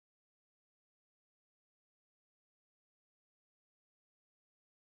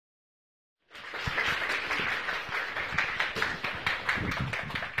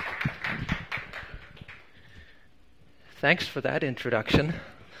Thanks for that introduction,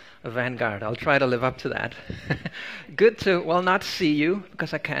 Vanguard. I'll try to live up to that. Good to, well, not see you,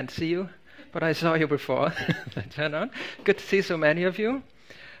 because I can't see you, but I saw you before. Turn on. Good to see so many of you.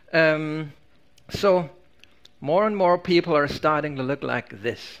 So, more and more people are starting to look like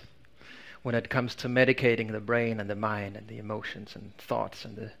this when it comes to medicating the brain and the mind and the emotions and thoughts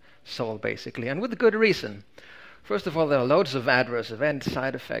and the soul, basically, and with good reason. First of all, there are loads of adverse events,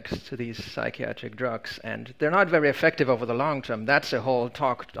 side effects to these psychiatric drugs, and they're not very effective over the long term. That's a whole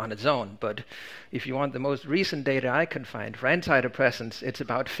talk on its own. But if you want the most recent data I can find, for antidepressants, it's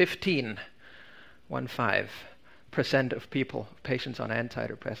about 15% of patients on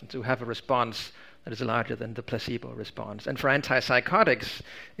antidepressants who have a response that is larger than the placebo response. And for antipsychotics,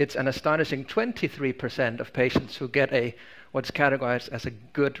 it's an astonishing 23% of patients who get what's categorized as a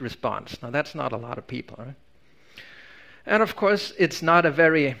good response. Now, that's not a lot of people, right? And of course, it's not a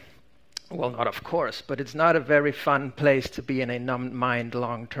very, well, not of course, but it's not a very fun place to be in a numbed mind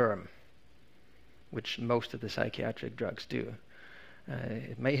long term, which most of the psychiatric drugs do.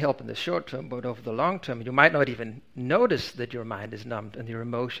 It may help in the short term, but over the long term, you might not even notice that your mind is numbed and your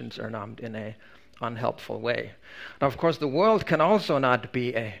emotions are numbed in a unhelpful way. Now, of course, the world can also not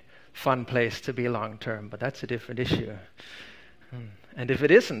be a fun place to be long term, but that's a different issue. And if it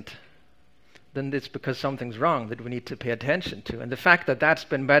isn't, then it's because something's wrong that we need to pay attention to. And the fact that that's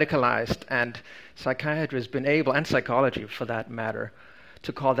been medicalized and psychiatry has been able, and psychology for that matter,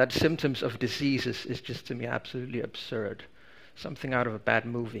 to call that symptoms of diseases is just to me absolutely absurd. Something out of a bad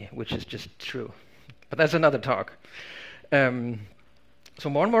movie, which is just true. But that's another talk. So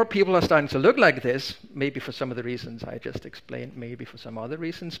more and more people are starting to look like this, maybe for some of the reasons I just explained, maybe for some other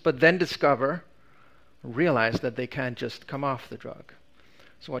reasons, but then realize that they can't just come off the drug.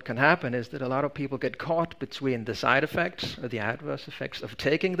 So what can happen is that a lot of people get caught between the side effects or the adverse effects of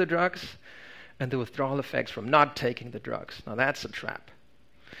taking the drugs and the withdrawal effects from not taking the drugs. Now that's a trap.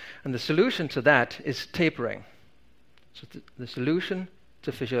 And the solution to that is tapering. So the solution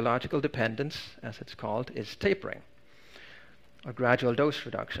to physiological dependence, as it's called, is tapering, or gradual dose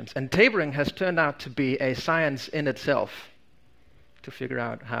reductions. And tapering has turned out to be a science in itself to figure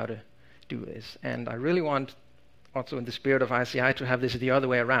out how to do this. And I really want, also in the spirit of ICI, to have this the other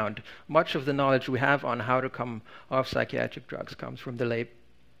way around. Much of the knowledge we have on how to come off psychiatric drugs comes from the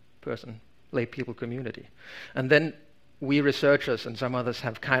lay people community. And then we researchers and some others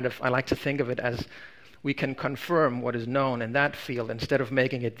have I like to think of it as we can confirm what is known in that field instead of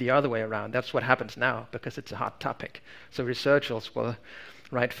making it the other way around. That's what happens now because it's a hot topic. So researchers will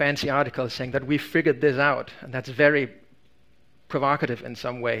write fancy articles saying that we figured this out, and that's very provocative in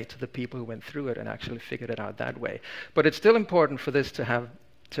some way to the people who went through it and actually figured it out that way. But it's still important for this to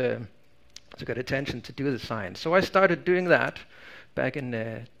get attention to do the science. So I started doing that back in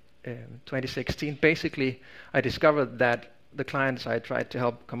 2016. Basically, I discovered that the clients I tried to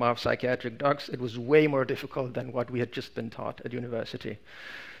help come off psychiatric drugs, it was way more difficult than what we had just been taught at university.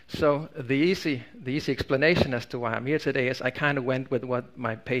 So the easy explanation as to why I'm here today is I kind of went with what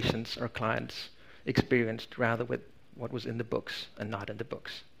my patients or clients experienced rather with what was in the books and not in the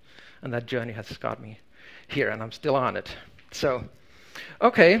books. And that journey has got me here, and I'm still on it. So,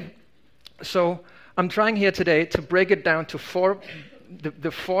 okay. So I'm trying here today to break it down to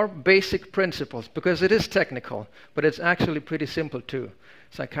the four basic principles, because it is technical, but it's actually pretty simple too.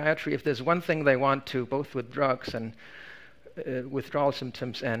 Psychiatry, if there's one thing they want to, both with drugs and withdrawal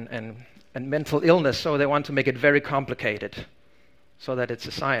symptoms and mental illness, so they want to make it very complicated so that it's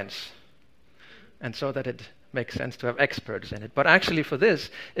a science and so that it makes sense to have experts in it. But actually for this,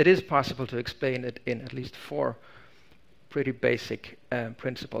 it is possible to explain it in at least four pretty basic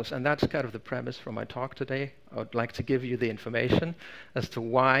principles. And that's kind of the premise for my talk today. I would like to give you the information as to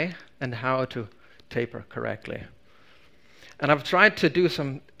why and how to taper correctly. And I've tried to do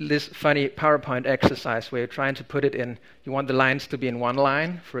this funny PowerPoint exercise where you're trying to put it in, you want the lines to be in one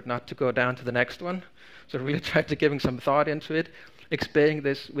line for it not to go down to the next one. So I really tried to give some thought into it, explaining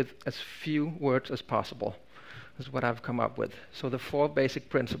this with as few words as possible. This is what I've come up with. So the four basic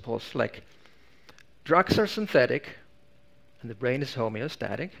principles, like drugs are synthetic and the brain is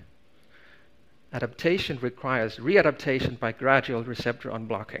homeostatic. Adaptation requires readaptation by gradual receptor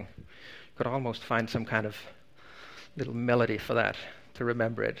unblocking. You could almost find some kind of little melody for that to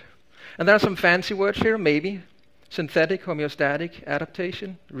remember it. And there are some fancy words here, maybe. Synthetic, homeostatic,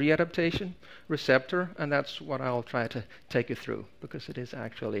 adaptation, readaptation, receptor, and that's what I'll try to take you through, because it is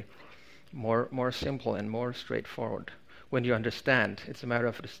actually more simple and more straightforward when you understand. It's a matter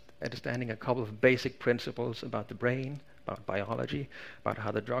of understanding a couple of basic principles about the brain, about biology, about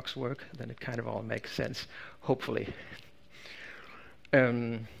how the drugs work, then it kind of all makes sense, hopefully.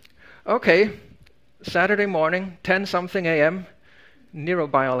 Okay, Saturday morning, 10-something a.m.,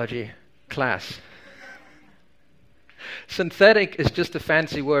 neurobiology class. Synthetic is just a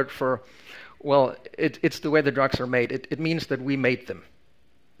fancy word for, well, it's the way the drugs are made. It means that we made them.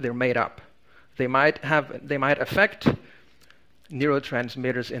 They're made up. They might affect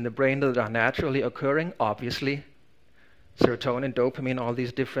neurotransmitters in the brain that are naturally occurring, obviously. Serotonin, dopamine, all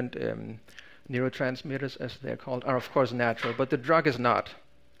these different neurotransmitters, as they're called, are of course natural, but the drug is not.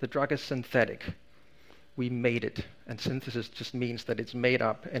 The drug is synthetic. We made it, and synthesis just means that it's made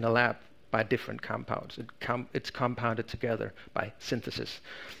up in a lab by different compounds. It's compounded together by synthesis.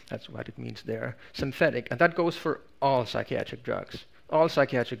 That's what it means there. Synthetic, and that goes for all psychiatric drugs. All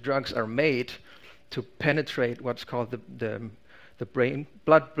psychiatric drugs are made to penetrate what's called the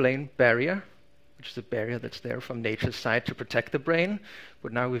blood-brain barrier, which is a barrier that's there from nature's side to protect the brain.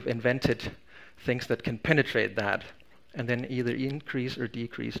 But now we've invented things that can penetrate that and then either increase or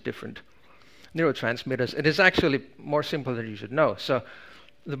decrease different neurotransmitters. It is actually more simple than you should know. So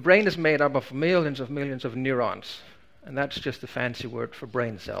the brain is made up of millions of neurons, and that's just a fancy word for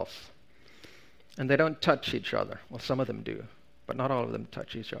brain cells. And they don't touch each other. Well, some of them do, but not all of them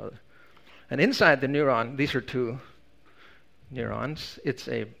touch each other. And inside the neuron, these are two neurons. It's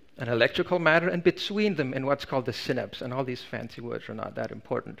an electrical matter, and between them in what's called the synapse, and all these fancy words are not that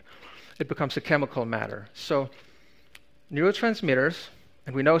important, it becomes a chemical matter. So neurotransmitters,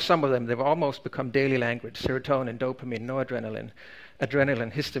 and we know some of them, they've almost become daily language: serotonin, dopamine, noradrenaline,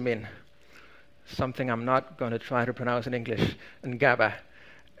 adrenaline, histamine, something I'm not going to try to pronounce in English, and GABA.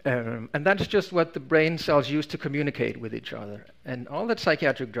 And that's just what the brain cells use to communicate with each other. And all that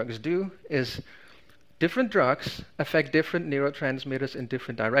psychiatric drugs do is different drugs affect different neurotransmitters in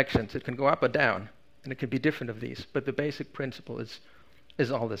different directions. It can go up or down, and it can be different of these, but the basic principle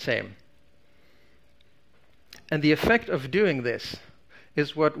is all the same. And the effect of doing this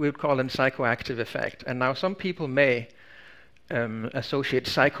is what we would call a psychoactive effect. And now some people may associate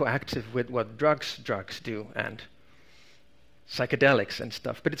psychoactive with what drugs do and psychedelics and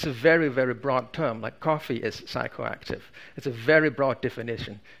stuff, but it's a very, very broad term. Like coffee is psychoactive. It's a very broad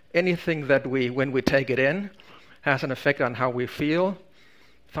definition. Anything that when we take it in, has an effect on how we feel,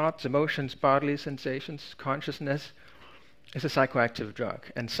 thoughts, emotions, bodily sensations, consciousness, is a psychoactive drug.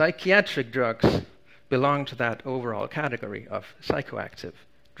 And psychiatric drugs belong to that overall category of psychoactive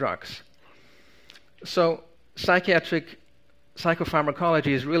drugs. So psychiatric psychopharmacology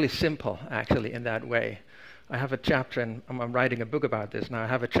is really simple, actually, in that way. I have a chapter, and I'm writing a book about this now. I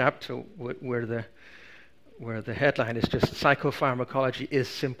have a chapter where the headline is just "Psychopharmacology is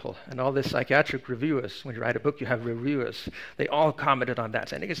simple." And all the psychiatric reviewers, when you write a book, you have reviewers. They all commented on that,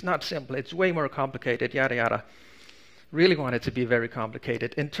 saying it's not simple. It's way more complicated. Yada yada. Really want it to be very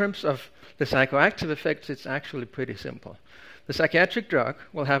complicated. In terms of the psychoactive effects, it's actually pretty simple. The psychiatric drug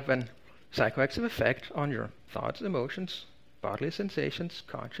will have a psychoactive effect on your thoughts, emotions, bodily sensations,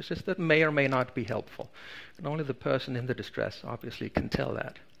 consciousness that may or may not be helpful. And only the person in the distress obviously can tell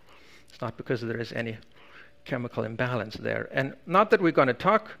that. It's not because there is any chemical imbalance there. And not that we're going to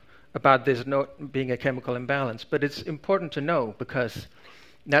talk about this not being a chemical imbalance, but it's important to know because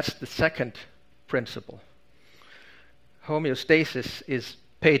that's the second principle. Homeostasis is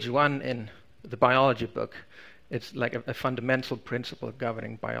page 1 in the biology book. It's like a fundamental principle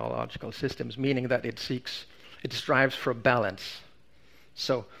governing biological systems, meaning that it strives for balance.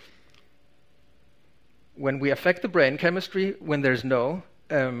 So when we affect the brain chemistry, when there's no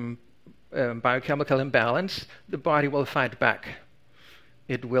biochemical imbalance, the body will fight back.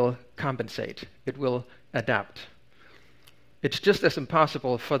 It will compensate. It will adapt. It's just as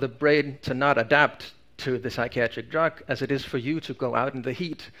impossible for the brain to not adapt to the psychiatric drug as it is for you to go out in the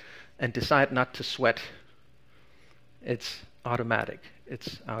heat and decide not to sweat. It's automatic.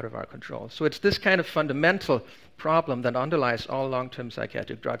 It's out of our control. So it's this kind of fundamental problem that underlies all long-term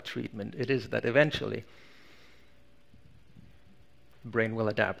psychiatric drug treatment. It is that eventually the brain will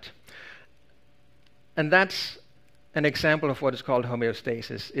adapt. And that's an example of what is called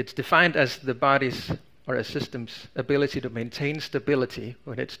homeostasis. It's defined as the body's or a system's ability to maintain stability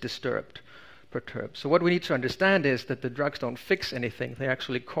when it's perturbed. So what we need to understand is that the drugs don't fix anything. They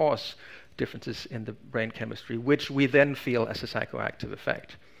actually cause differences in the brain chemistry, which we then feel as a psychoactive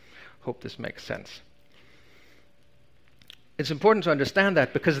effect. Hope this makes sense. It's important to understand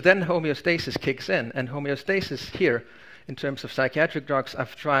that because then homeostasis kicks in. And homeostasis here, in terms of psychiatric drugs,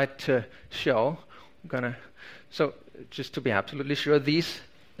 I've tried to show. So just to be absolutely sure, these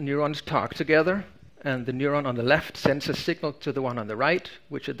neurons talk together, and the neuron on the left sends a signal to the one on the right,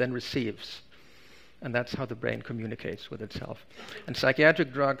 which it then receives. And that's how the brain communicates with itself. And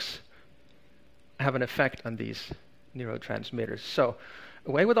psychiatric drugs have an effect on these neurotransmitters. So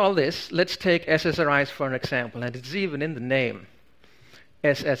away with all this. Let's take SSRIs for an example, and it's even in the name.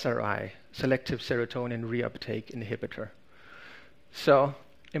 SSRI, selective serotonin reuptake inhibitor. So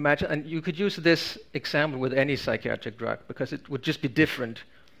imagine, and you could use this example with any psychiatric drug because it would just be different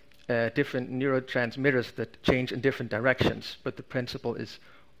neurotransmitters that change in different directions, but the principle is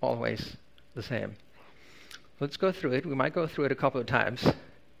always the same. Let's go through it. We might go through it a couple of times.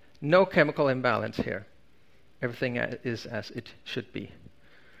 No chemical imbalance here. Everything is as it should be.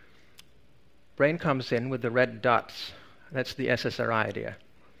 Brain comes in with the red dots. That's the SSRI idea.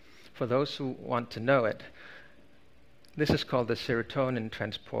 For those who want to know it, this is called the serotonin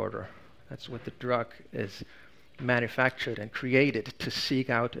transporter. That's what the drug is manufactured and created to seek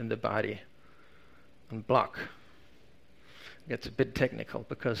out in the body and block. It gets a bit technical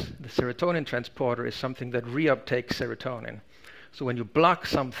because the serotonin transporter is something that reuptakes serotonin. So when you block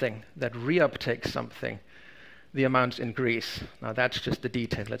something that reuptakes something, the amounts increase. Now that's just the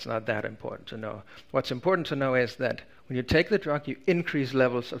detail. It's not that important to know. What's important to know is that when you take the drug, you increase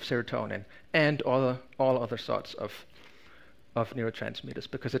levels of serotonin and all other sorts of neurotransmitters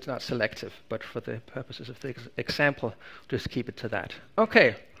because it's not selective. But for the purposes of the example, just keep it to that.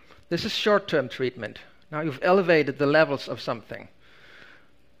 Okay, this is short-term treatment. Now you've elevated the levels of something.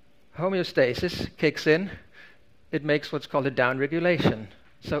 Homeostasis kicks in. It makes what's called a downregulation.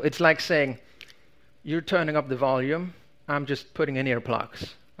 So it's like saying, you're turning up the volume, I'm just putting in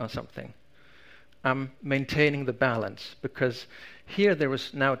earplugs or something. I'm maintaining the balance because here there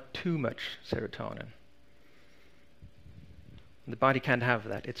was now too much serotonin. The body can't have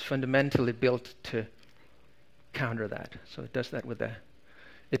that. It's fundamentally built to counter that. So it does that with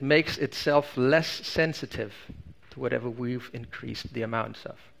it makes itself less sensitive to whatever we've increased the amounts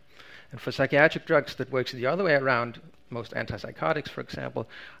of. And for psychiatric drugs, that works the other way around. Most antipsychotics, for example,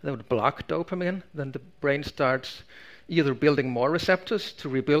 they would block dopamine. Then the brain starts either building more receptors to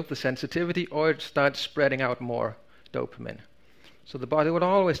rebuild the sensitivity, or it starts spreading out more dopamine. So the body would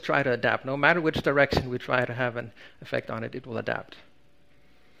always try to adapt. No matter which direction we try to have an effect on it, it will adapt.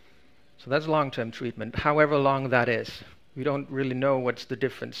 So that's long-term treatment, however long that is. We don't really know what's the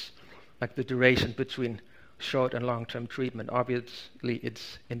difference, like the duration between short and long-term treatment. Obviously,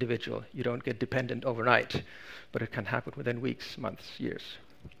 it's individual. You don't get dependent overnight, but it can happen within weeks, months, years.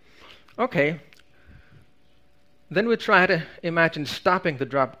 Okay. Then we try to imagine stopping the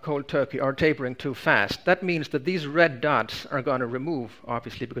drug cold turkey or tapering too fast. That means that these red dots are going to remove,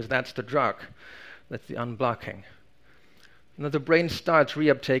 obviously, because that's the drug. That's the unblocking. Now the brain starts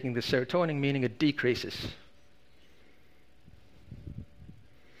reuptaking the serotonin, meaning it decreases.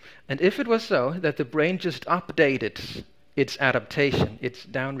 And if it was so that the brain just updated its adaptation, its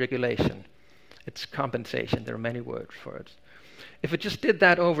downregulation, its compensation, there are many words for it. If it just did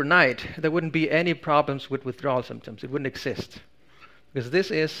that overnight, there wouldn't be any problems with withdrawal symptoms. It wouldn't exist. Because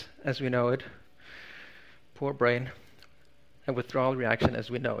this is, as we know it, poor brain, a withdrawal reaction as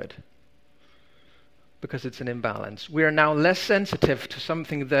we know it. Because it's an imbalance. We are now less sensitive to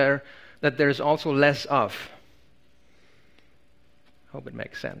something there that there's also less of. Hope it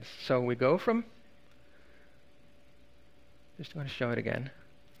makes sense. So we go from, just going to show it again.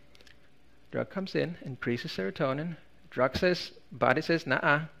 Drug comes in, increases serotonin. Drug says, body says,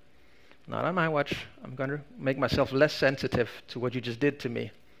 nah, not on my watch. I'm going to make myself less sensitive to what you just did to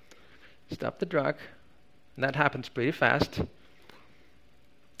me. Stop the drug. And that happens pretty fast.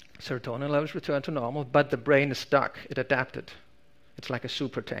 Serotonin levels return to normal, but the brain is stuck. It adapted. It's like a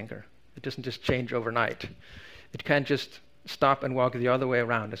supertanker. It doesn't just change overnight. It can't just stop and walk the other way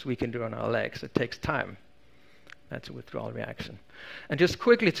around as we can do on our legs. It takes time. That's a withdrawal reaction. And just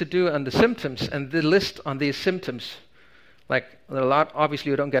quickly to do on the symptoms, and the list on these symptoms, like a lot, obviously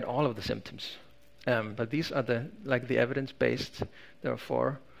you don't get all of the symptoms, but these are the evidence-based. There are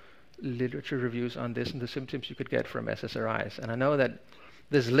 4 literature reviews on this and the symptoms you could get from SSRIs. And I know that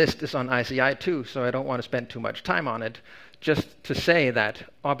this list is on ICI too, so I don't want to spend too much time on it. Just to say that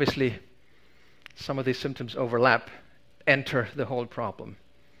obviously some of these symptoms overlap, enter the whole problem.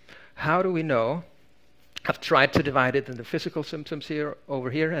 How do we know? I've tried to divide it into physical symptoms over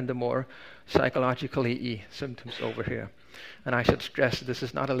here and the more psychologically symptoms over here. And I should stress this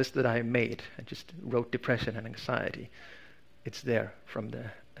is not a list that I made. I just wrote depression and anxiety. It's there from the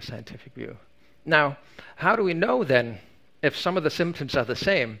scientific view. Now, how do we know then, if some of the symptoms are the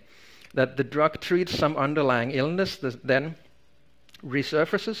same, that the drug treats some underlying illness that then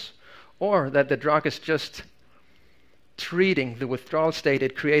resurfaces, or that the drug is just treating the withdrawal state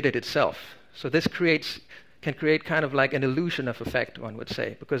it created itself? So this can create kind of like an illusion of effect, one would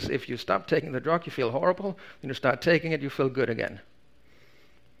say, because if you stop taking the drug, you feel horrible. When you start taking it, you feel good again.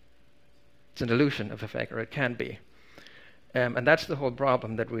 It's an illusion of effect, or it can be. And that's the whole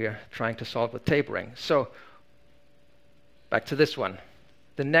problem that we are trying to solve with tapering. So back to this one.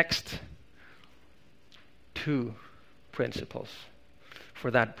 The next two principles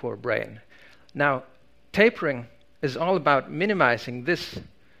for that poor brain. Now, tapering is all about minimizing this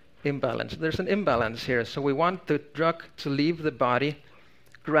imbalance. There's an imbalance here, so we want the drug to leave the body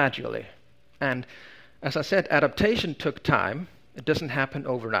gradually. And as I said, adaptation took time. It doesn't happen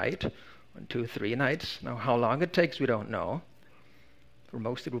overnight, 1, 2, 3 nights. Now, how long it takes, we don't know. For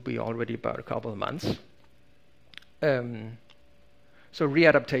most, it will be already about a couple of months. So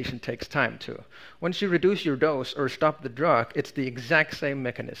readaptation takes time too. Once you reduce your dose or stop the drug, it's the exact same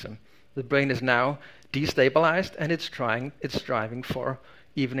mechanism. The brain is now destabilized, and it's striving for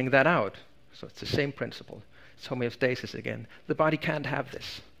evening that out. So it's the same principle. It's homeostasis again. The body can't have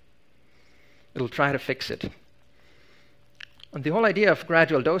this. It'll try to fix it. And the whole idea of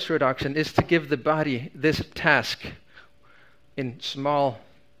gradual dose reduction is to give the body this task in small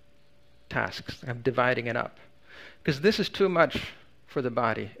tasks. I'm dividing it up. Because this is too much for the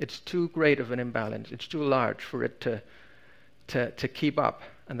body. It's too great of an imbalance. It's too large for it to keep up.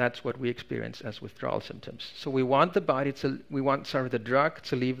 And that's what we experience as withdrawal symptoms. So we want the drug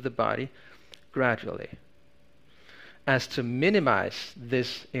to leave the body gradually, as to minimize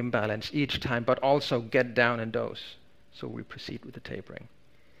this imbalance each time, but also get down in dose. So we proceed with the tapering.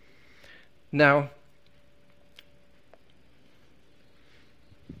 Now,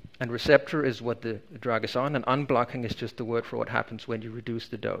 and receptor is what the drug is on, and unblocking is just the word for what happens when you reduce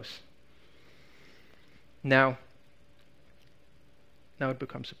the dose. Now it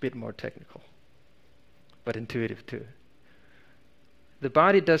becomes a bit more technical, but intuitive too. The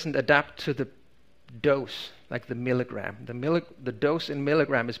body doesn't adapt to the dose, like the milligram. The dose in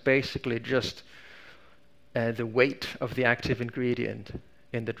milligram is basically just the weight of the active ingredient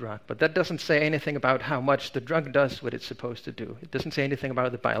in the drug. But that doesn't say anything about how much the drug does what it's supposed to do. It doesn't say anything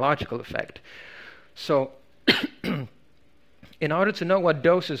about the biological effect. So in order to know what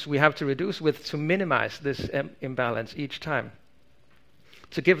doses we have to reduce with to minimize this imbalance each time,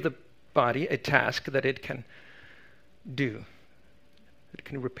 to give the body a task that it can do, it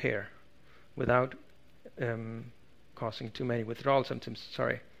can repair without causing too many withdrawal symptoms.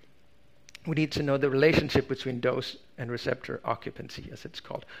 We need to know the relationship between dose and receptor occupancy, as it's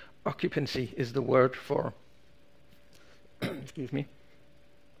called. Occupancy is the word for, excuse me,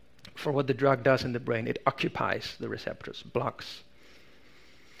 for what the drug does in the brain. It occupies the receptors, blocks.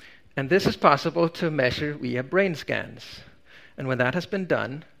 And this is possible to measure via brain scans. And when that has been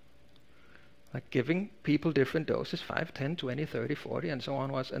done, like giving people different doses, 5, 10, 20, 30, 40, and so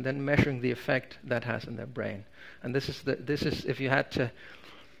on, and then measuring the effect that has in their brain. And this is if you had to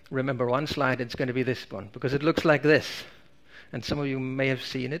remember one slide, it's going to be this one, because it looks like this. And some of you may have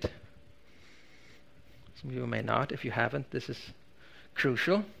seen it. Some of you may not. If you haven't, this is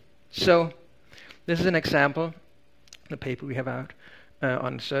crucial. So this is an example, the paper we have out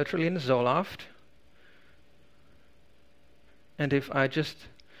on sertraline, Zoloft. And if I just,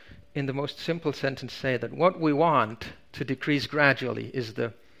 in the most simple sentence, say that what we want to decrease gradually is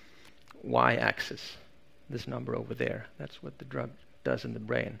the y-axis, this number over there. That's what the drug does in the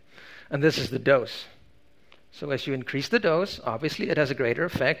brain. And this is the dose. So as you increase the dose, obviously it has a greater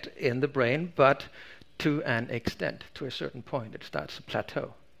effect in the brain, but to an extent, to a certain point. It starts to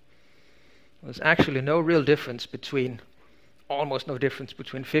plateau. There's actually no real difference almost no difference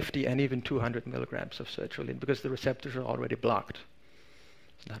between 50 and even 200 milligrams of sertraline, because the receptors are already blocked.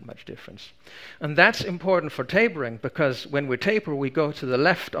 There's not much difference. And that's important for tapering, because when we taper, we go to the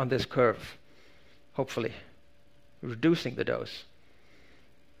left on this curve, hopefully, reducing the dose.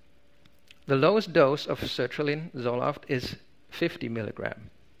 The lowest dose of sertraline, Zoloft, is 50 milligram.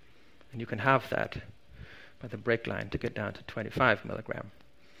 And you can have that by the break line to get down to 25 milligram.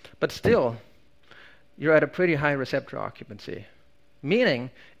 But still, you're at a pretty high receptor occupancy. Meaning,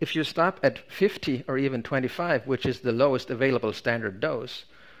 if you stop at 50 or even 25, which is the lowest available standard dose,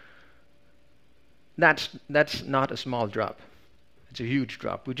 that's not a small drop. It's a huge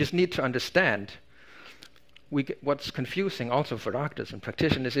drop. We just need to understand. What's confusing also for doctors and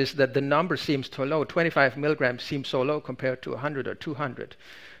practitioners is that the number seems too low. 25 milligrams seems so low compared to 100 or 200.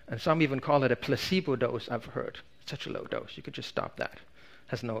 And some even call it a placebo dose, I've heard. It's such a low dose. You could just stop that.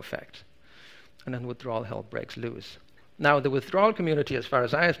 Has no effect. And then withdrawal hell breaks loose. Now, the withdrawal community, as far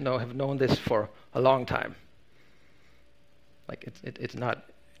as I know, have known this for a long time. Like, it's not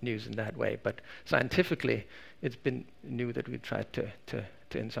news in that way, but scientifically, it's been new that we tried to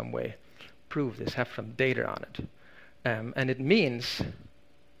in some way prove this, have some data on it. And it means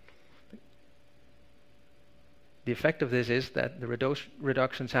the effect of this is that the dose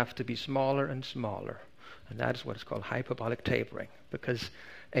reductions have to be smaller and smaller. And that is what is called hyperbolic tapering, because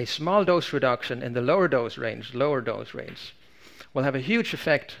a small dose reduction in the lower dose range, will have a huge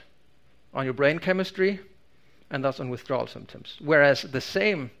effect on your brain chemistry and thus on withdrawal symptoms. Whereas the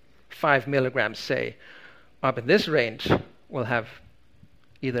same 5 milligrams, say, up in this range will have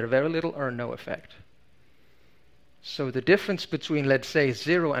either very little or no effect. So the difference between, let's say,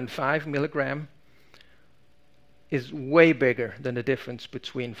 0 and 5 milligram is way bigger than the difference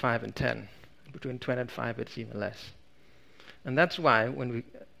between 5 and 10. Between 10 and 5, it's even less. And that's why when we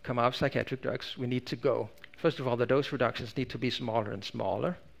come off psychiatric drugs, we need to go. First of all, the dose reductions need to be smaller and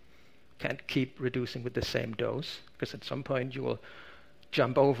smaller. Can't keep reducing with the same dose, because at some point you will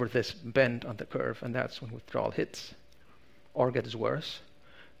jump over this bend on the curve, and that's when withdrawal hits or gets worse.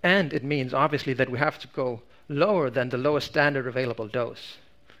 And it means, obviously, that we have to go lower than the lowest standard available dose,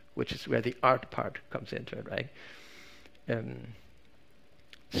 which is where the art part comes into it, right?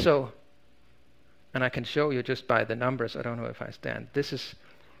 And I can show you just by the numbers, I don't know if I stand. This is,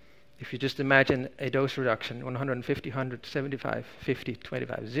 if you just imagine a dose reduction, 150, 100, 75, 50,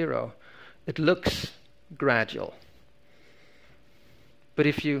 25, 0, it looks gradual. But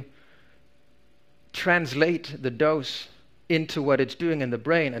if you translate the dose into what it's doing in the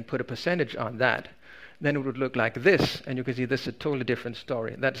brain and put a percentage on that, then it would look like this, and you can see this is a totally different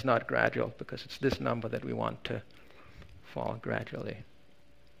story. That's not gradual, because it's this number that we want to fall gradually.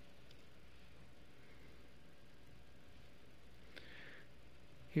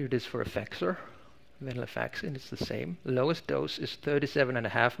 Here it is for Effexor, venlafaxine, it's the same. Lowest dose is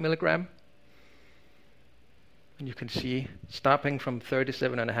 37.5 milligram. And you can see stopping from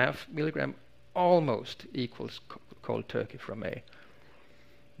 37.5 milligram almost equals cold turkey from a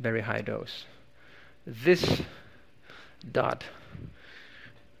very high dose. This dot,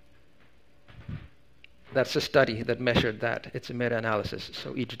 that's a study that measured that. It's a meta-analysis,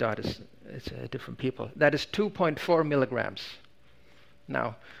 so each dot is different people. That is 2.4 milligrams.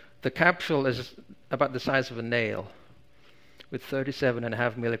 Now, the capsule is about the size of a nail with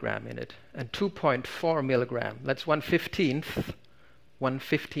 37.5 milligram in it. And 2.4 milligram, that's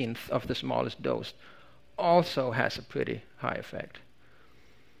 1/15th of the smallest dose, also has a pretty high effect.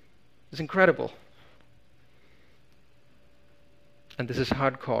 It's incredible. And this is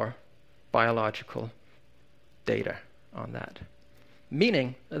hardcore biological data on that.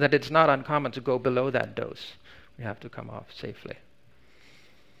 Meaning that it's not uncommon to go below that dose. We have to come off safely.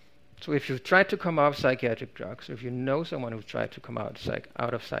 So if you've tried to come off psychiatric drugs, or if you know someone who's tried to come out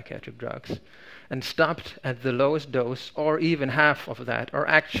of psychiatric drugs and stopped at the lowest dose, or even half of that, or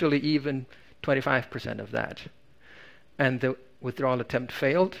actually even 25% of that, and the withdrawal attempt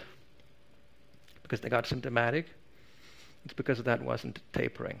failed because they got symptomatic, it's because that wasn't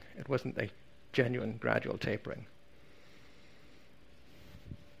tapering. It wasn't a genuine gradual tapering.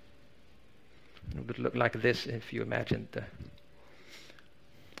 It would look like this if you imagined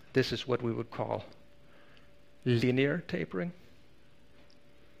this is what we would call linear tapering.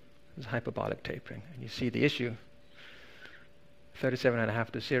 This is hyperbolic tapering. And you see the issue,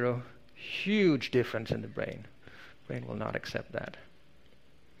 37.5 to 0, huge difference in the brain. Brain will not accept that.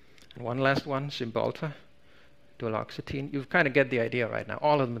 And one last one, Cymbalta, duloxetine. You kind of get the idea right now.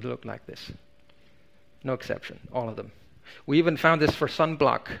 All of them look like this. No exception, all of them. We even found this for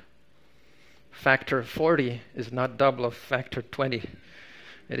sunblock. Factor 40 is not double of factor 20.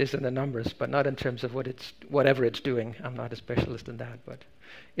 It is in the numbers, but not in terms of whatever it's doing. I'm not a specialist in that, but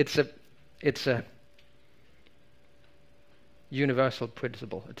it's a universal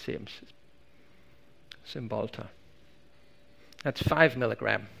principle, it seems. Cymbalta. That's 5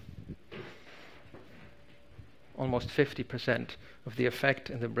 milligram. Almost 50% of the effect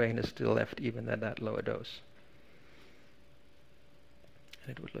in the brain is still left even at that lower dose.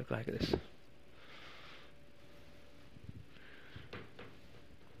 And it would look like this.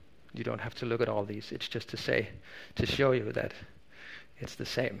 You don't have to look at all these. It's just to show you that it's the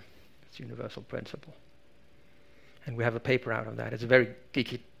same. It's a universal principle. And we have a paper out on that. It's a very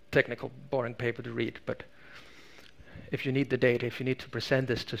geeky, technical, boring paper to read, but if you need the data, if you need to present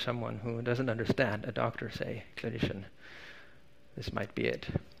this to someone who doesn't understand, a doctor, say, clinician, this might be it.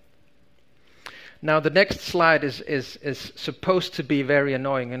 Now, the next slide is supposed to be very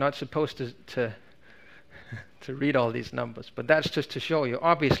annoying. You're not supposed to read all these numbers, but that's just to show you.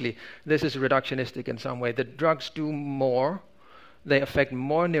 Obviously, this is reductionistic in some way. The drugs do more. They affect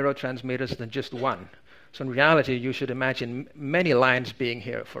more neurotransmitters than just one. So in reality, you should imagine many lines being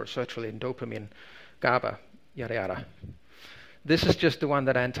here for sertraline, dopamine, GABA, yada yada. This is just the one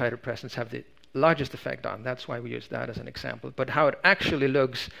that antidepressants have the largest effect on. That's why we use that as an example. But how it actually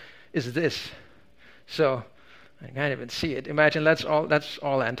looks is this. So I can't even see it. Imagine that's all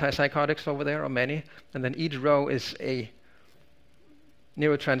antipsychotics over there, or many, and then each row is a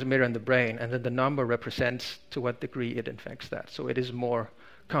neurotransmitter in the brain, and then the number represents to what degree it infects that. So it is more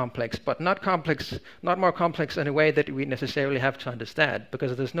complex, but not more complex in a way that we necessarily have to understand,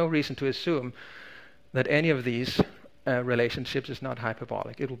 because there's no reason to assume that any of these relationships is not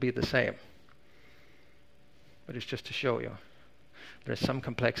hyperbolic. It will be the same. But it's just to show you. There's some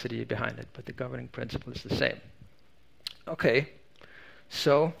complexity behind it, but the governing principle is the same. Okay,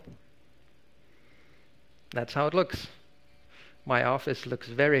 so that's how it looks. My office looks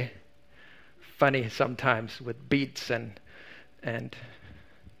very funny sometimes with beads and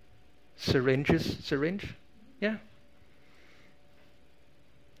syringes. Syringe? Yeah.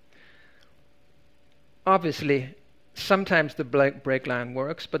 Obviously, sometimes the brake line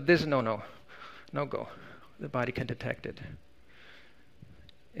works, but this no go. The body can detect it.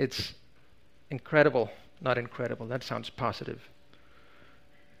 It's incredible. Not incredible, that sounds positive.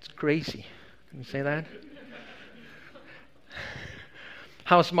 It's crazy. Can you say that?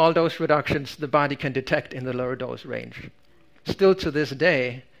 How small dose reductions the body can detect in the lower dose range. Still to this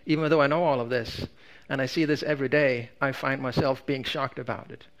day, even though I know all of this, and I see this every day, I find myself being shocked about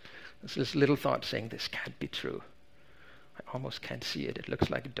it. There's this little thought saying, this can't be true. I almost can't see it. It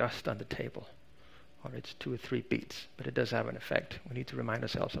looks like dust on the table. Or it's 2 or 3 beats, but it does have an effect. We need to remind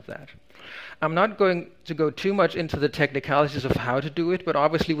ourselves of that. I'm not going to go too much into the technicalities of how to do it, but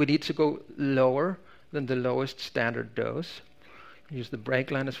obviously we need to go lower than the lowest standard dose. Use the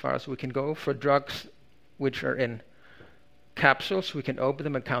brake line as far as we can go. For drugs which are in capsules, we can open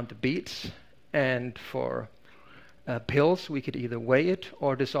them and count the beats. And for pills, we could either weigh it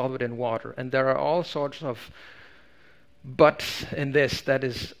or dissolve it in water. And there are all sorts of buts in this that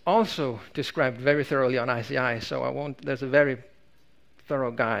is also described very thoroughly on ICI, so there's a very thorough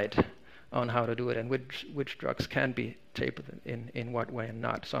guide on how to do it and which drugs can be tapered in what way and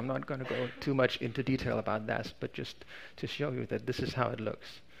not. So I'm not going to go too much into detail about that, but just to show you that this is how it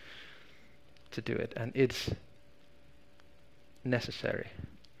looks to do it, and it's necessary.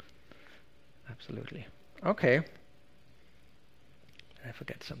 Absolutely. Okay. Did I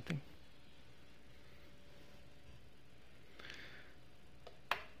forget something?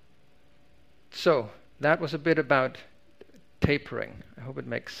 So that was a bit about tapering. I hope it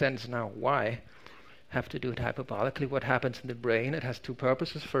makes sense now why have to do it hyperbolically. What happens in the brain? It has 2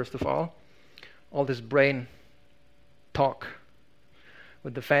 purposes. First of all this brain talk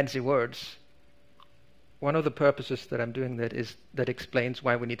with the fancy words. One of the purposes that I'm doing that explains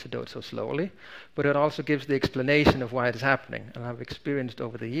why we need to do it so slowly, but it also gives the explanation of why it's happening. And I've experienced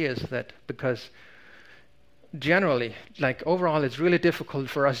over the years that because generally, like overall, it's really difficult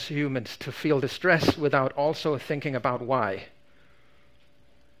for us humans to feel the stress without also thinking about why.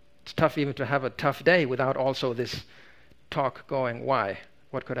 It's tough even to have a tough day without also this talk going, why?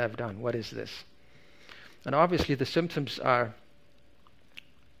 What could I have done? What is this? And obviously the symptoms are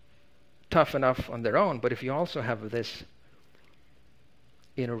tough enough on their own, but if you also have this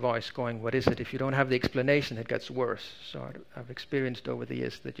inner voice going, what is it? If you don't have the explanation, it gets worse. So I've experienced over the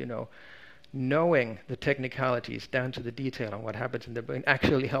years that, knowing the technicalities down to the detail on what happens in the brain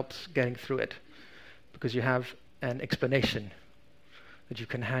actually helps getting through it, because you have an explanation that you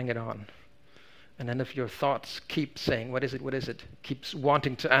can hang it on. And then if your thoughts keep saying, what is it, keeps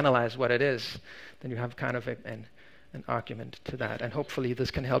wanting to analyze what it is, then you have kind of an argument to that. And hopefully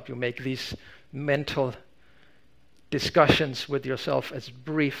this can help you make these mental discussions with yourself as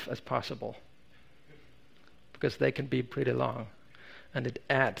brief as possible, because they can be pretty long, and it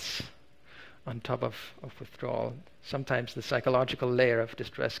adds on top of withdrawal. Sometimes the psychological layer of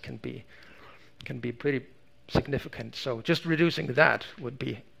distress can be pretty significant. So just reducing that would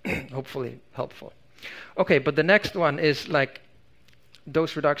be hopefully helpful. Okay, but the next one is like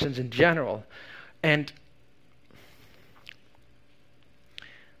dose reductions in general. And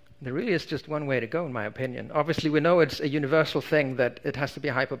there really is just one way to go, in my opinion. Obviously, we know it's a universal thing that it has to be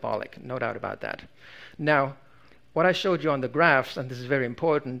hyperbolic, no doubt about that. Now, what I showed you on the graphs, and this is very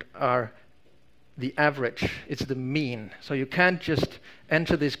important, are the average. It's the mean. So you can't just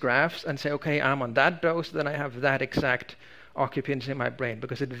enter these graphs and say, okay, I'm on that dose, then I have that exact occupancy in my brain,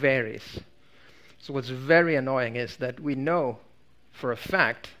 because it varies. So what's very annoying is that we know for a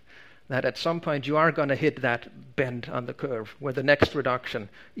fact that at some point you are going to hit that bend on the curve where the next reduction,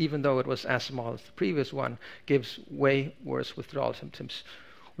 even though it was as small as the previous one, gives way worse withdrawal symptoms.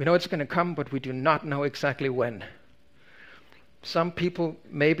 We know it's going to come, but we do not know exactly when. Some people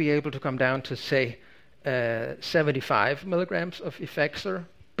may be able to come down to, say, 75 milligrams of Effexor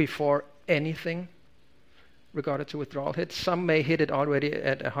before anything regarded to withdrawal hits. Some may hit it already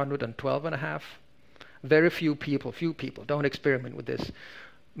at 112.5. Very few people, don't experiment with this,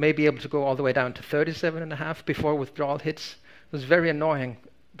 may be able to go all the way down to 37.5 before withdrawal hits. It was very annoying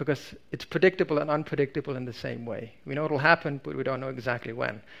because it's predictable and unpredictable in the same way. We know it'll happen, but we don't know exactly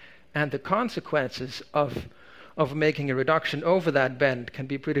when. And the consequences of making a reduction over that bend can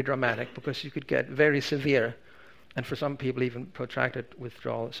be pretty dramatic, because you could get very severe, and for some people even protracted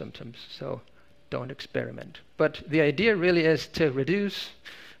withdrawal symptoms. So don't experiment. But the idea really is to reduce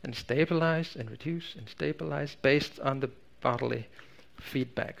and stabilize and reduce and stabilize based on the bodily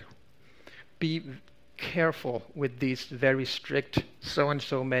feedback. Be careful with these very strict so and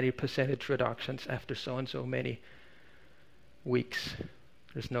so many percentage reductions after so and so many weeks.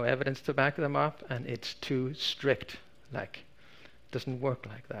 There's no evidence to back them up, and it's too strict. It doesn't work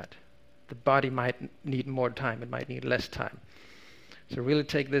like that. The body might need more time, it might need less time. So really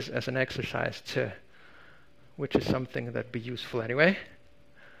take this as an exercise which is something that'd be useful anyway,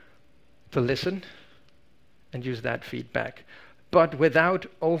 to listen and use that feedback. But without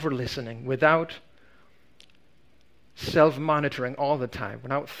over-listening, without self-monitoring all the time,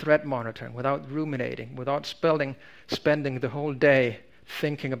 without threat monitoring, without ruminating, without spending the whole day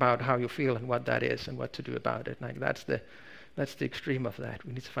thinking about how you feel and what that is and what to do about it. That's the extreme of that.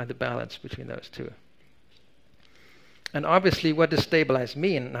 We need to find the balance between those two. And obviously, what does stabilize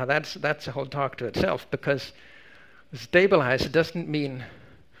mean? Now that's a whole talk to itself, because stabilize doesn't mean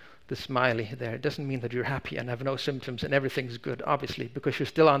the smiley there. It doesn't mean that you're happy and have no symptoms and everything's good, obviously, because you're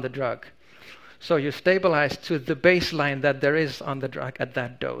still on the drug. So you stabilize to the baseline that there is on the drug at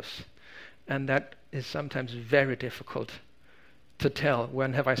that dose. And that is sometimes very difficult to tell,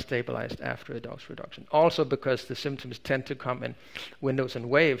 when have I stabilized after a dose reduction. Also because the symptoms tend to come in windows and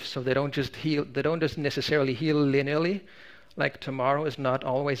waves, so they don't just necessarily heal linearly. Like tomorrow is not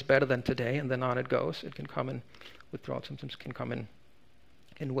always better than today, and then on it goes. It can come in, withdrawal symptoms can come in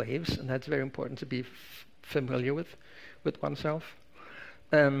waves, and that's very important to be familiar with oneself.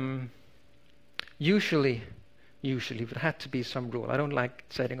 Usually, if it had to be some rule, I don't like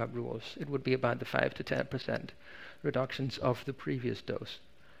setting up rules, it would be about the 5 to 10% reductions of the previous dose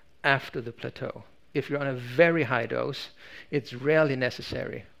after the plateau. If you're on a very high dose, it's rarely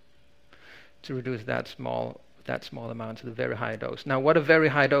necessary to reduce that small amount to the very high dose. Now, what a very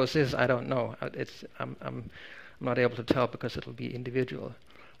high dose is, I don't know. I'm not able to tell, because it'll be individual.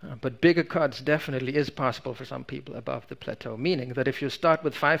 But bigger cuts definitely is possible for some people above the plateau, meaning that if you start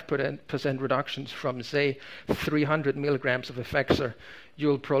with 5% reductions from, say, 300 milligrams of Effexor,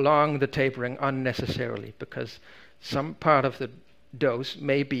 you'll prolong the tapering unnecessarily, because some part of the dose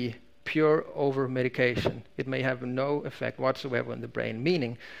may be pure over-medication. It may have no effect whatsoever on the brain,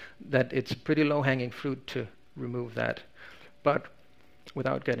 meaning that it's pretty low-hanging fruit to remove that, but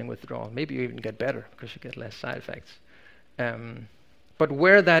without getting withdrawal. Maybe you even get better, because you get less side effects. But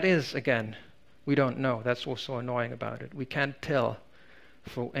where that is, again, we don't know. That's what's so annoying about it. We can't tell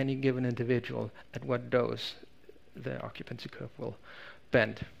for any given individual at what dose the occupancy curve will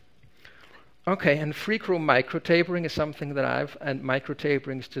bend. Okay, and frequent micro-tapering is something that and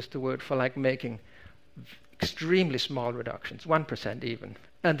micro-tapering is just a word for making extremely small reductions, 1% even,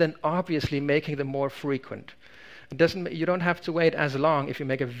 and then obviously making them more frequent. You don't have to wait as long if you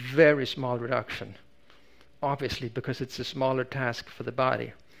make a very small reduction, obviously, because it's a smaller task for the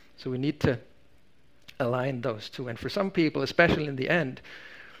body. So we need to align those two. And for some people, especially in the end,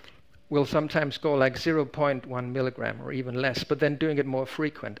 we'll sometimes go 0.1 milligram or even less, but then doing it more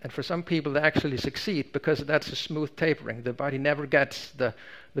frequent. And for some people, they actually succeed, because that's a smooth tapering. The body never gets the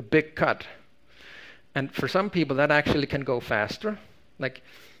big cut. And for some people, that actually can go faster.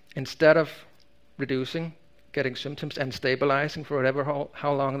 Instead of reducing, getting symptoms and stabilizing for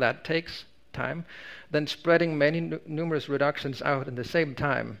how long that takes time, then spreading numerous reductions out in the same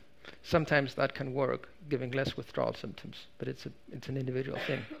time. Sometimes that can work, giving less withdrawal symptoms, but it's an individual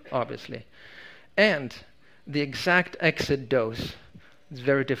thing, obviously. And the exact exit dose is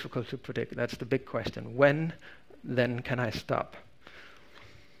very difficult to predict. That's the big question. When then can I stop?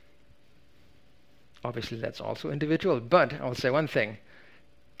 Obviously, that's also individual, but I'll say one thing.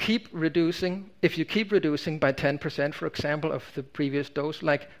 Keep reducing. If you keep reducing by 10%, for example, of the previous dose,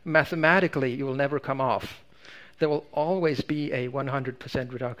 mathematically, you will never come off. There will always be a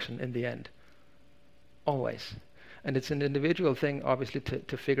 100% reduction in the end. Always. And it's an individual thing, obviously,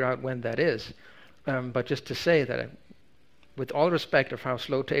 to figure out when that is. But just to say that, with all respect of how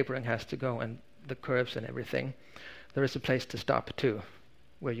slow tapering has to go and the curves and everything, there is a place to stop too,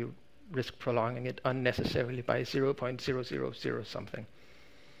 where you risk prolonging it unnecessarily by 0.000 something.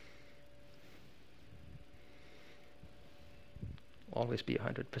 Always be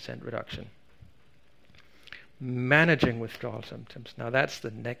 100% reduction. Managing withdrawal symptoms. Now that's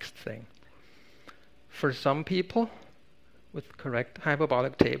the next thing. For some people, with correct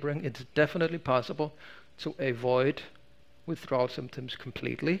hyperbolic tapering, it's definitely possible to avoid withdrawal symptoms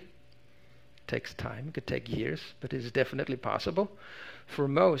completely. It takes time, it could take years, but it is definitely possible. For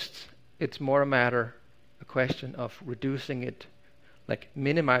most, it's more a question of reducing it, like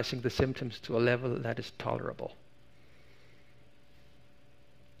minimizing the symptoms to a level that is tolerable.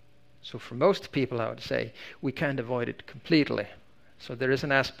 So for most people, I would say, we can't avoid it completely. So there is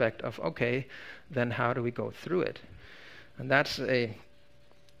an aspect of, okay, then how do we go through it? And that's a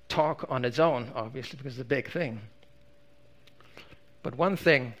talk on its own, obviously, because it's a big thing. But one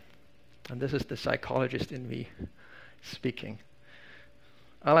thing, and this is the psychologist in me speaking,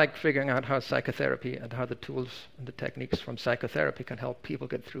 I like figuring out how psychotherapy and how the tools and the techniques from psychotherapy can help people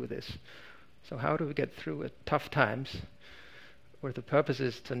get through this. So how do we get through it? Tough times, where the purpose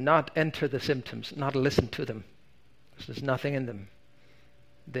is to not enter the symptoms, not listen to them, because there's nothing in them.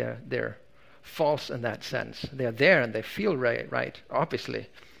 They're false in that sense. They're there and they feel right, obviously,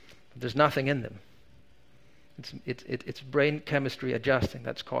 but there's nothing in them. It's brain chemistry adjusting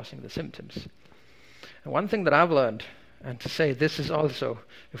that's causing the symptoms. And one thing that I've learned, and to say this is also,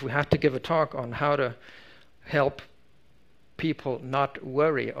 if we had to give a talk on how to help people not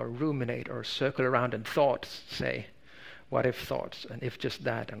worry or ruminate or circle around in thoughts, say, what if thoughts, and if just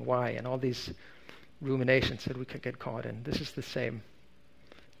that, and why, and all these ruminations that we can get caught in. This is the same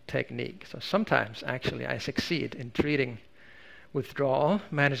technique. So sometimes, actually, I succeed in treating withdrawal,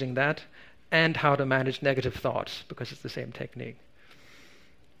 managing that, and how to manage negative thoughts, because it's the same technique.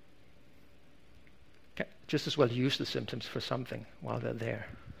 Okay. Just as well use the symptoms for something while they're there.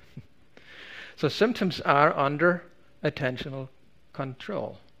 So symptoms are under attentional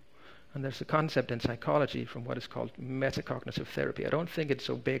control. And there's a concept in psychology from what is called metacognitive therapy. I don't think it's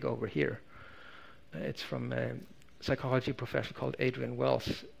so big over here. It's from a psychology professor called Adrian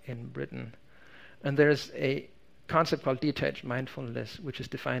Wells in Britain. And there's a concept called detached mindfulness, which is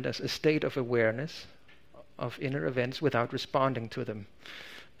defined as a state of awareness of inner events without responding to them.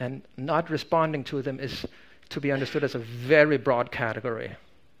 And not responding to them is to be understood as a very broad category.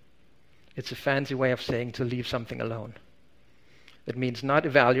 It's a fancy way of saying to leave something alone. It means not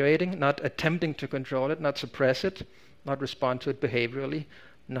evaluating, not attempting to control it, not suppress it, not respond to it behaviorally,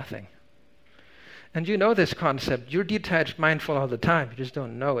 nothing. And you know this concept. You're detached mindful all the time. You just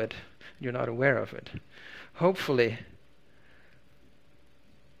don't know it. You're not aware of it. Hopefully,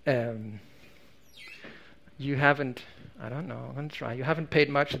 you haven't, I don't know, I'm going to try. You haven't paid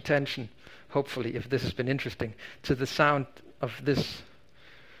much attention, hopefully, if this has been interesting, to the sound of this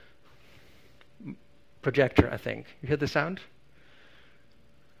projector, I think. You hear the sound?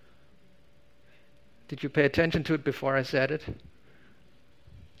 Did you pay attention to it before I said it?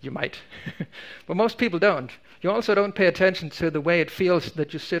 You might. But most people don't. You also don't pay attention to the way it feels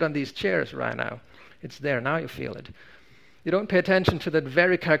that you sit on these chairs right now. It's there, now you feel it. You don't pay attention to that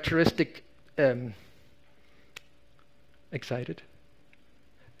very characteristic excited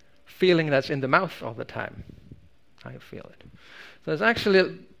feeling that's in the mouth all the time. Now you feel it. So there's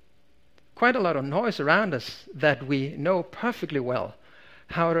actually quite a lot of noise around us that we know perfectly well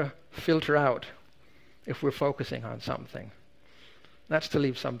how to filter out if we're focusing on something. That's to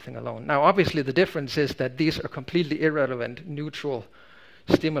leave something alone. Now, obviously, the difference is that these are completely irrelevant, neutral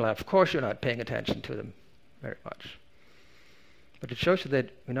stimuli. Of course, you're not paying attention to them very much. But it shows you that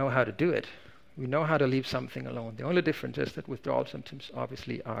we know how to do it. We know how to leave something alone. The only difference is that withdrawal symptoms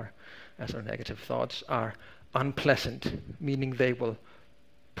obviously are, as our negative thoughts, are unpleasant, meaning they will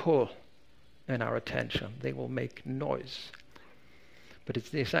pull in our attention. They will make noise. But it's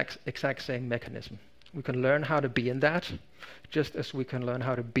the exact same mechanism. We can learn how to be in that, just as we can learn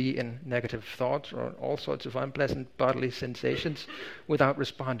how to be in negative thoughts or all sorts of unpleasant bodily sensations without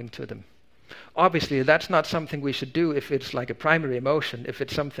responding to them. Obviously, that's not something we should do if it's like a primary emotion, if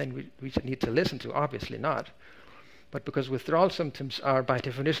it's something we should need to listen to. Obviously not. But because withdrawal symptoms are by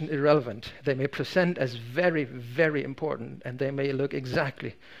definition irrelevant, they may present as very, very important, and they may look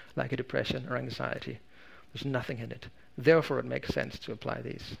exactly like a depression or anxiety. There's nothing in it. Therefore, it makes sense to apply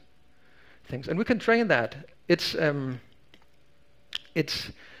these things. And we can train that. It's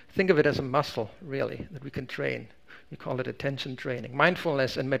think of it as a muscle, really, that we can train. We call it attention training.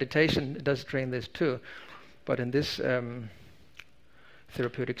 Mindfulness and meditation does train this too, but in this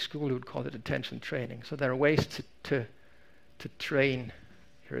therapeutic school, we would call it attention training. So there are ways to train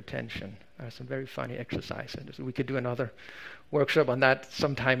your attention. Some very funny exercises. We could do another workshop on that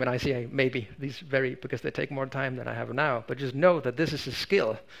sometime in ICA, maybe. These vary because they take more time than I have now. But just know that this is a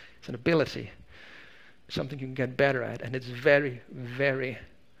skill. It's an ability. Something you can get better at. And it's very, very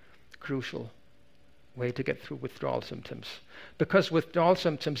crucial way to get through withdrawal symptoms. Because withdrawal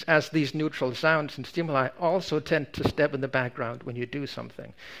symptoms, as these neutral sounds and stimuli, also tend to step in the background when you do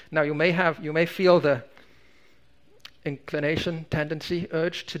something. Now you may feel the inclination, tendency,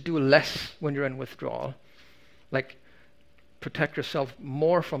 urge to do less when you're in withdrawal. Like protect yourself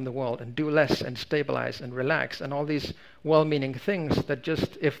more from the world and do less and stabilize and relax and all these well-meaning things that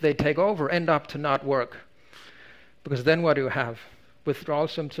just, if they take over, end up to not work. Because then what do you have? Withdrawal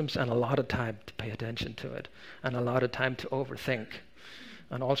symptoms and a lot of time to pay attention to it and a lot of time to overthink.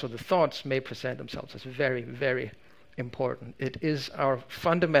 And also the thoughts may present themselves as very, very important. It is our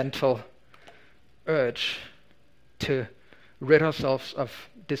fundamental urge to rid ourselves of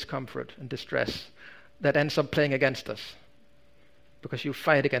discomfort and distress that ends up playing against us. Because you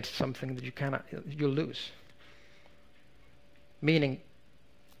fight against something that you lose. Meaning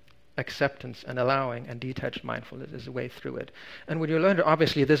acceptance and allowing and detached mindfulness is a way through it. And when you learn it,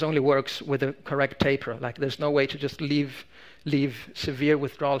 obviously this only works with a correct taper. Like there's no way to just leave severe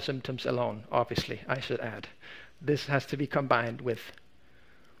withdrawal symptoms alone, obviously, I should add. This has to be combined with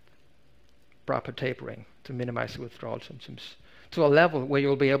proper tapering to minimize the withdrawal symptoms to a level where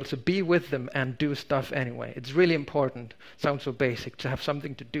you'll be able to be with them and do stuff anyway. It's really important, sounds so basic, to have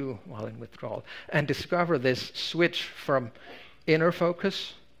something to do while in withdrawal and discover this switch from inner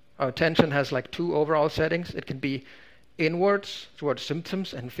focus. Our attention has like two overall settings. It can be inwards towards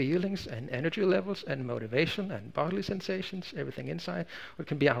symptoms and feelings and energy levels and motivation and bodily sensations, everything inside, or it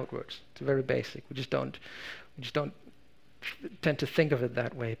can be outwards. It's very basic. We just don't tend to think of it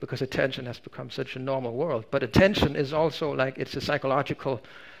that way because attention has become such a normal world. But attention is also like, it's a psychological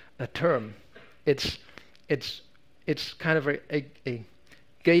term. It's kind of a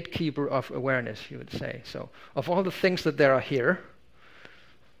gatekeeper of awareness, you would say. So of all the things that there are here,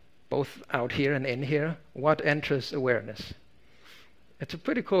 both out here and in here, what enters awareness? It's a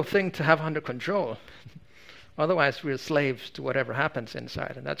pretty cool thing to have under control. Otherwise we're slaves to whatever happens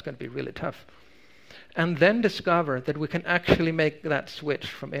inside, and that's going to be really tough. And then discover that we can actually make that switch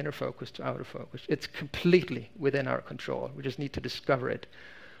from inner focus to outer focus. It's completely within our control. We just need to discover it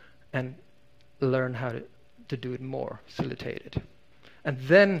and learn how to do it more, facilitate it. And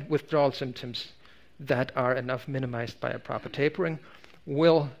then withdrawal symptoms that are enough minimized by a proper tapering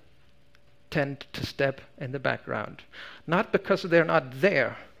will tend to step in the background. Not because they're not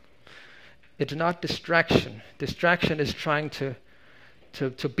there. It's not distraction. Distraction is trying to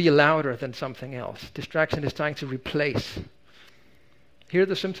be louder than something else. Distraction is trying to replace. Here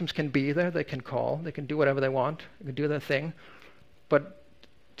the symptoms can be there, they can call, they can do whatever they want, they can do their thing, but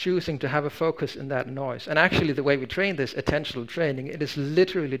choosing to have a focus in that noise. And actually the way we train this attentional training, it is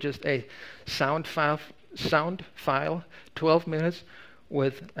literally just a sound file, 12 minutes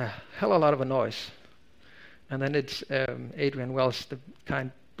with a hell of a lot of a noise. And then it's Adrian Wells, the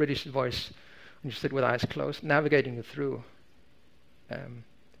kind British voice, when you sit with eyes closed, navigating you through.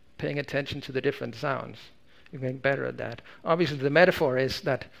 Paying attention to the different sounds. You're getting better at that. Obviously the metaphor is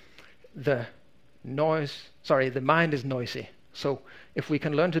that the mind is noisy. So if we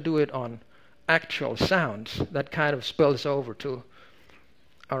can learn to do it on actual sounds, that kind of spills over to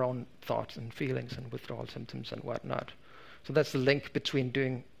our own thoughts and feelings and withdrawal symptoms and whatnot. So that's the link between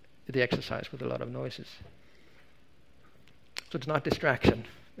doing the exercise with a lot of noises. So it's not distraction.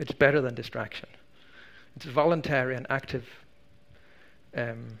 It's better than distraction. It's voluntary and active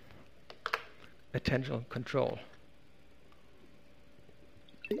attentional control.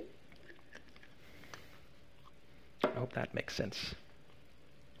 I hope that makes sense.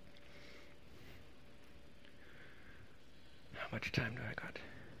 How much time do I got?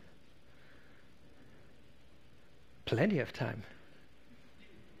 Plenty of time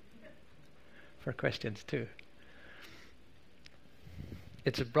for questions too.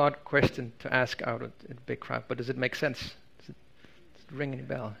 It's a broad question to ask out of a big crowd, but does it make sense? Does it ring any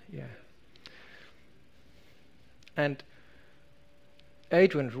bell? Yeah. And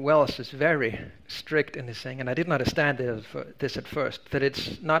Adrian Wells is very strict in his saying, and I didn't understand this at first, that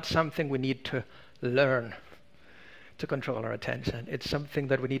it's not something we need to learn to control our attention. It's something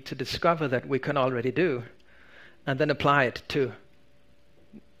that we need to discover that we can already do, and then apply it to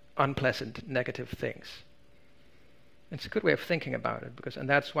unpleasant, negative things. It's a good way of thinking about it, and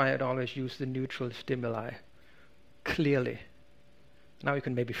that's why I'd always use the neutral stimuli clearly. Now you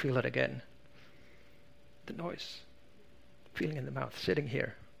can maybe feel it again. The noise, feeling in the mouth, sitting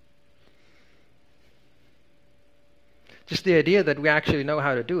here. Just the idea that we actually know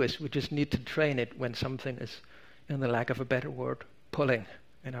how to do is we just need to train it when something is, in the lack of a better word, pulling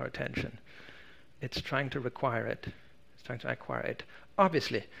in our attention. It's trying to require it. It's trying to acquire it.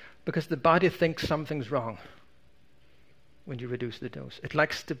 Obviously, because the body thinks something's wrong when you reduce the dose. It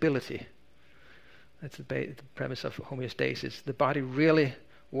likes stability. That's the premise of homeostasis. The body really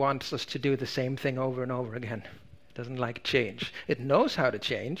wants us to do the same thing over and over again. It doesn't like change. It knows how to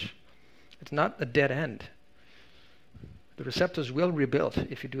change. It's not a dead end. The receptors will rebuild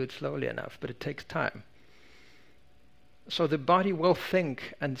if you do it slowly enough, but it takes time. So the body will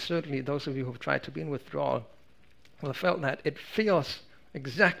think, and certainly those of you who've tried to be in withdrawal will have felt that it feels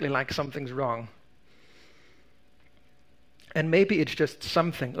exactly like something's wrong. And maybe it's just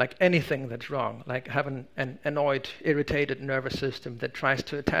something, like anything that's wrong, like having an annoyed, irritated nervous system that tries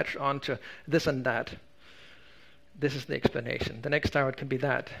to attach onto this and that. This is the explanation. The next hour it can be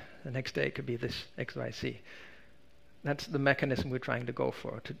that. The next day it could be this X, Y, Z. That's the mechanism we're trying to go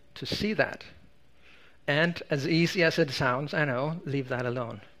for, to see that. And as easy as it sounds, I know, leave that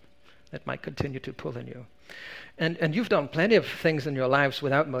alone. That might continue to pull in you. And you've done plenty of things in your lives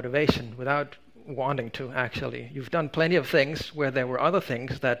without motivation, without wanting to, actually. You've done plenty of things where there were other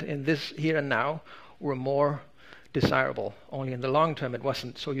things that in this here and now were more desirable. Only in the long term it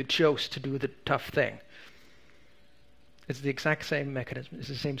wasn't, so you chose to do the tough thing. It's the exact same mechanism. It's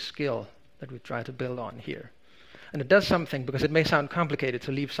the same skill that we try to build on here. And it does something, because it may sound complicated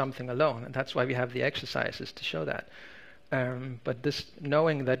to leave something alone, and that's why we have the exercises to show that. But this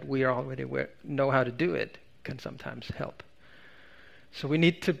knowing that we are already know how to do it can sometimes help. So we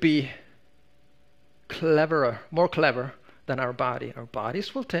need to be more clever than our body. Our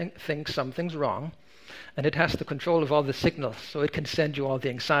bodies will think something's wrong, and it has the control of all the signals, so it can send you all the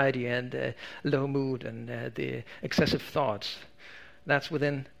anxiety and low mood and the excessive thoughts. That's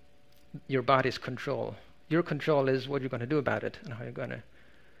within your body's control. Your control is what you're going to do about it and how you're going to,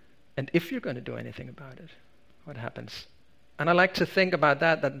 and if you're going to do anything about it, what happens. And I like to think about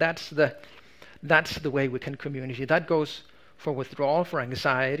that's the way we can communicate. That goes for withdrawal, for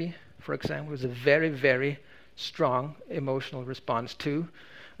anxiety, for example, is a very, very strong emotional response too.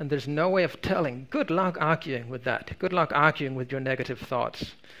 And there's no way of telling. Good luck arguing with that. Good luck arguing with your negative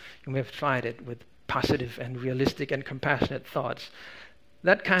thoughts. You may have tried it with positive and realistic and compassionate thoughts.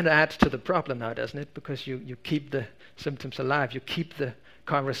 That kind of adds to the problem now, doesn't it? Because you keep the symptoms alive. You keep the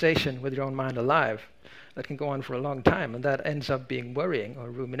conversation with your own mind alive. That can go on for a long time, and that ends up being worrying or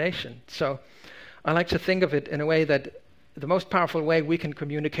rumination. So I like to think of it in a way that the most powerful way we can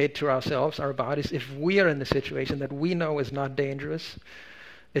communicate to ourselves, our bodies, if we are in a situation that we know is not dangerous,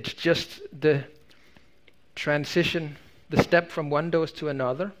 it's just the transition, the step from one dose to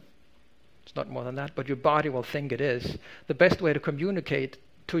another. It's not more than that, but your body will think it is. The best way to communicate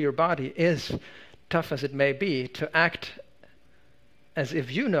to your body is, tough as it may be, to act as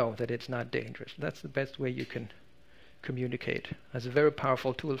if you know that it's not dangerous. That's the best way you can communicate. As a very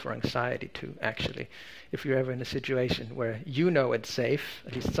powerful tool for anxiety too, actually. If you're ever in a situation where you know it's safe,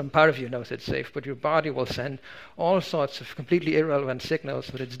 at least some part of you knows it's safe, but your body will send all sorts of completely irrelevant signals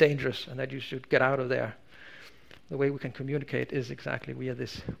that it's dangerous and that you should get out of there. The way we can communicate is exactly via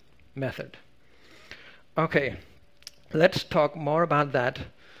this method. Okay, let's talk more about that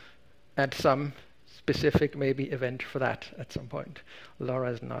at some specific maybe event for that at some point.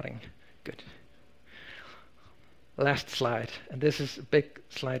 Laura is nodding. Good. Last slide, and this is a big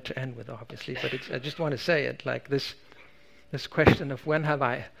slide to end with, obviously, but I just want to say it like this question of when have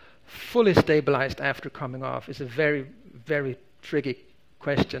I fully stabilized after coming off is a very, very tricky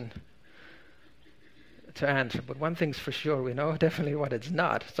question to answer. But one thing's for sure, we know definitely what it's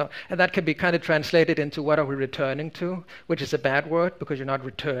not. So, and that can be kind of translated into what are we returning to, which is a bad word because you're not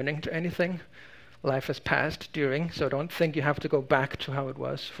returning to anything. Life has passed during, so don't think you have to go back to how it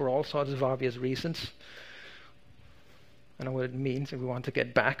was for all sorts of obvious reasons. I know what it means and we want to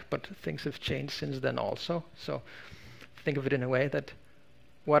get back, but things have changed since then also. So think of it in a way that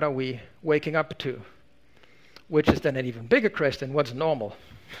what are we waking up to? Which is then an even bigger question, what's normal?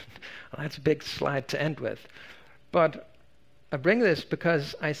 Well, that's a big slide to end with. But I bring this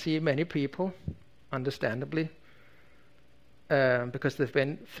because I see many people, understandably, because they've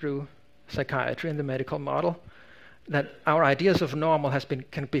been through psychiatry and the medical model, that our ideas of normal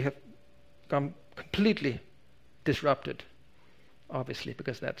can become completely disrupted, obviously,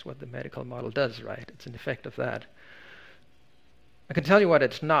 because that's what the medical model does, right? It's an effect of that. I can tell you what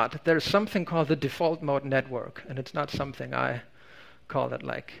it's not. There's something called the default mode network, and it's not something I call it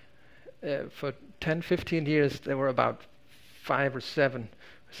like. For 10, 15 years, there were about 5 or 7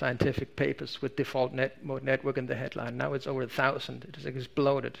 scientific papers with default mode network in the headline. Now it's over 1,000. It has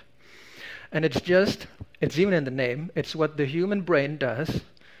exploded. And it's even in the name, it's what the human brain does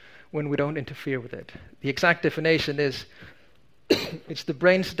when we don't interfere with it. The exact definition is, it's the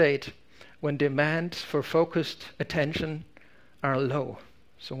brain state when demands for focused attention are low.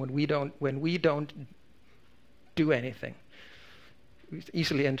 So when we don't do anything,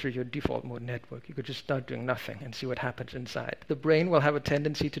 easily enter your default mode network. You could just start doing nothing and see what happens inside. The brain will have a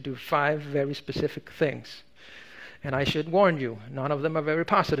tendency to do 5 very specific things. And I should warn you, none of them are very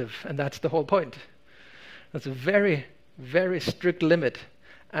positive, and that's the whole point. That's a very, very strict limit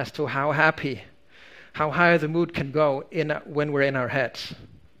as to how high the mood can go when we're in our heads,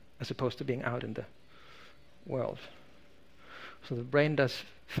 as opposed to being out in the world. So the brain does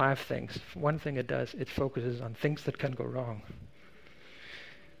 5 things. One thing it does, it focuses on things that can go wrong.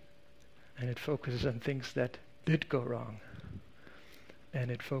 And it focuses on things that did go wrong. And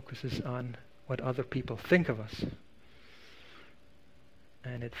it focuses on what other people think of us.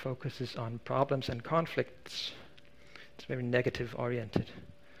 And it focuses on problems and conflicts. It's very negative oriented.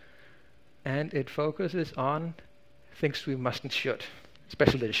 And it focuses on things we mustn't should,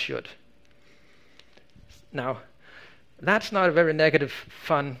 especially the should. Now, that's not a very negative,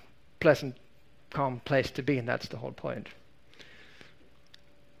 fun, pleasant, calm place to be, and that's the whole point.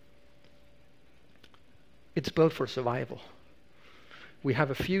 It's built for survival. We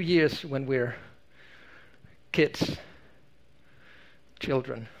have a few years when we're kids,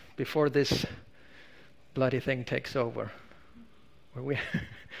 children, before this bloody thing takes over,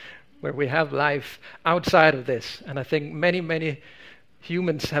 where we have life outside of this. And I think many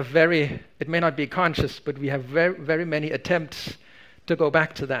humans have it may not be conscious, but we have very many attempts to go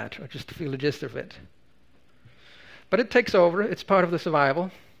back to that, or just to feel the gist of it. But it takes over, it's part of the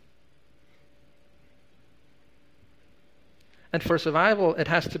survival. And for survival, it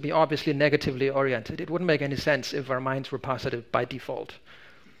has to be obviously negatively oriented. It wouldn't make any sense if our minds were positive by default.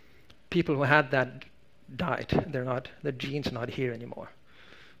 People who had that died. Their genes are not here anymore.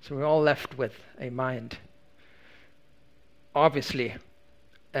 So we're all left with a mind, obviously,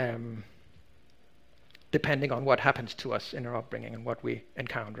 depending on what happens to us in our upbringing and what we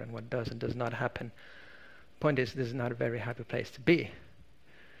encounter and what does and does not happen. Point is, this is not a very happy place to be.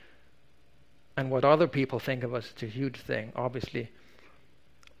 And what other people think of us is a huge thing, obviously,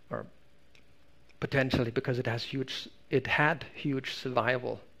 or potentially because it had huge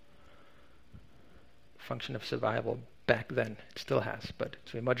survival, function of survival back then. It still has, but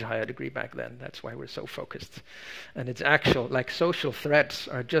to a much higher degree back then. That's why we're so focused. And it's actual, like social threats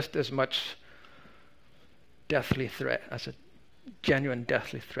are just as much deathly threat as a genuine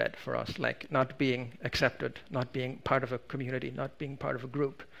deathly threat for us, like not being accepted, not being part of a community, not being part of a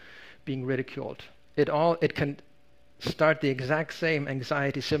group, being ridiculed. It can start the exact same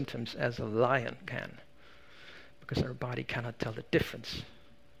anxiety symptoms as a lion can, because our body cannot tell the difference.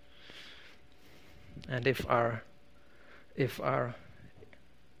 And if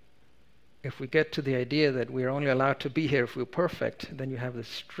we get to the idea that we're only allowed to be here if we're perfect, then you have this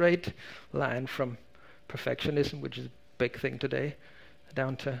straight line from perfectionism, which is a big thing today,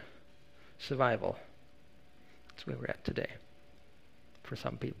 down to survival. That's where we're at today, for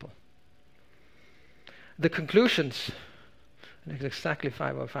some people. The conclusions, and it's exactly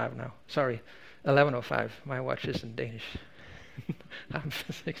 5:05 now. Sorry, 11:05. My watch isn't Danish. I'm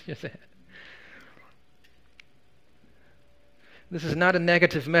 6 years ahead. This is not a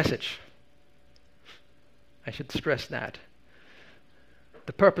negative message. I should stress that.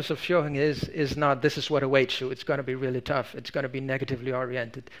 The purpose of showing is not this is what awaits you. It's going to be really tough. It's going to be negatively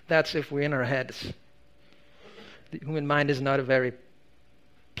oriented. That's if we're in our heads. The human mind is not a very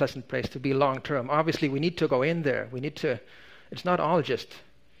pleasant place to be long term. Obviously, we need to go in there. It's not all just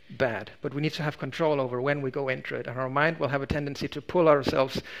bad, but we need to have control over when we go into it. And our mind will have a tendency to pull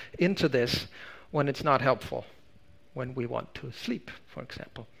ourselves into this when it's not helpful. When we want to sleep, for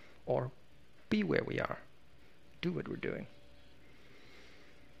example, or be where we are, do what we're doing.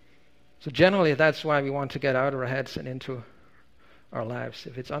 So generally, that's why we want to get out of our heads and into our lives.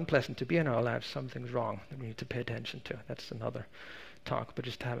 If it's unpleasant to be in our lives, something's wrong that we need to pay attention to. That's another talk, but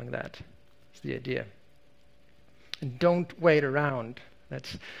just having that is the idea. And don't wait around.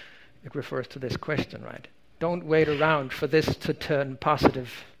 It refers to this question, right? Don't wait around for this to turn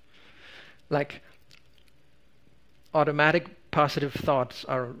positive. Like, automatic positive thoughts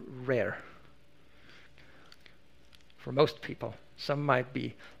are rare for most people. Some might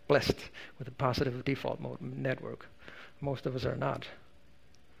be blessed with a positive default mode network. Most of us are not.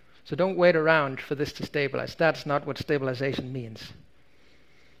 So don't wait around for this to stabilize. That's not what stabilization means.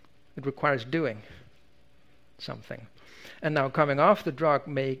 It requires doing something. And now coming off the drug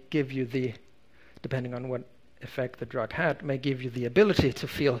may give you depending on what effect the drug had, may give you the ability to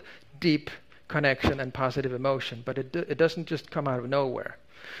feel deep connection and positive emotion, but it doesn't just come out of nowhere.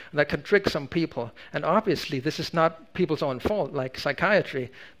 And that can trick some people. And obviously, this is not people's own fault. Like psychiatry,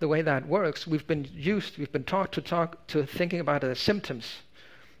 the way that works, we've been taught to thinking about it as symptoms.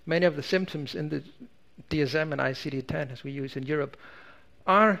 Many of the symptoms in the DSM and ICD-10, as we use in Europe,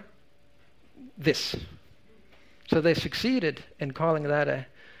 are this. So they succeeded in calling that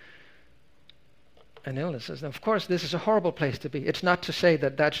an illness. And of course, this is a horrible place to be. It's not to say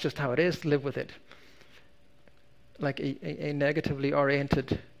that that's just how it is, live with it. Like a negatively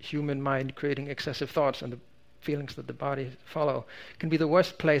oriented human mind creating excessive thoughts and the feelings that the body follow can be the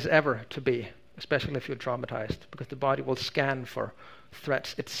worst place ever to be, especially if you're traumatized, because the body will scan for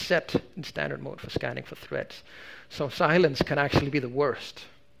threats. It's set in standard mode for scanning for threats. So silence can actually be the worst.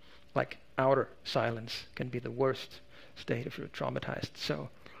 Like outer silence can be the worst state if you're traumatized.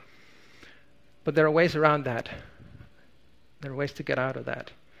 But there are ways around that. There are ways to get out of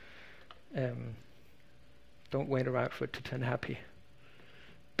that. Don't wait around for it to turn happy.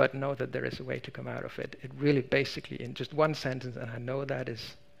 But know that there is a way to come out of it. It really basically, in just one sentence, and I know that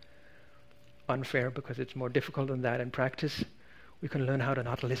is unfair because it's more difficult than that in practice, we can learn how to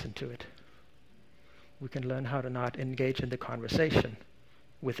not listen to it. We can learn how to not engage in the conversation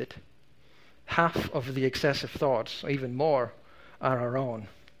with it. Half of the excessive thoughts, or even more, are our own.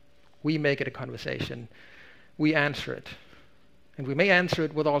 We make it a conversation. We answer it. And we may answer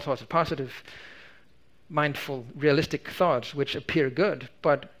it with all sorts of positive, mindful, realistic thoughts which appear good,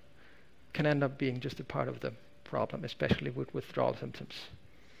 but can end up being just a part of the problem, especially with withdrawal symptoms.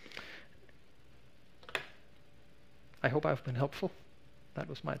 I hope I've been helpful. That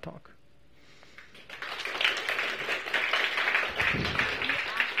was my talk.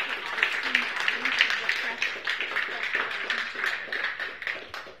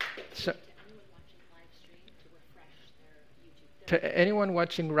 So, to anyone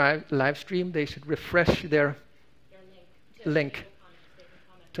watching live stream, they should refresh their link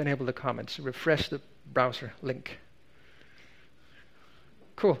to enable the comments. Refresh the browser link.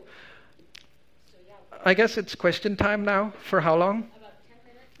 Cool. I guess it's question time now. For how long? About 10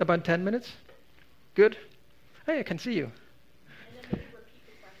 minutes. About 10 minutes? Good. Hey, I can see you. And then maybe repeat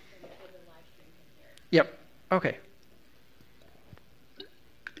the question so the live stream can hear. Yep. Okay.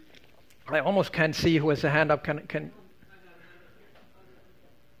 I almost can't see who has a hand up. Can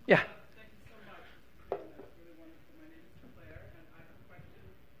Yeah. Thank you so much. That's really wonderful. My name is Claire, and I have a question.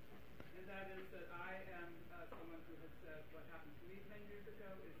 And that is that I am someone who has said what happened to me 10 years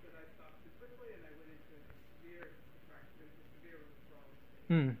ago is that I stopped too quickly and I went into a severe withdrawal state.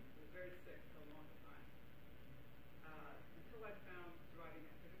 I was very sick for a long time. Until I found driving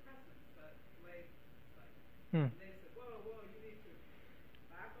antidepressants that lay like. And they said, whoa, you need to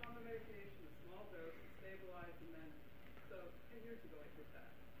back on the medication, a small dose, and stabilize, and then. So 10 years ago I did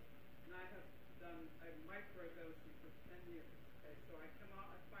that. And I have done a microdosing for 10 years. Okay, so I come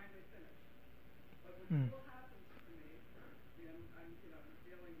out, I finally finished. But when still happens to me, I'm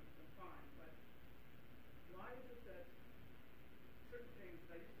feeling fine. But why is it that certain things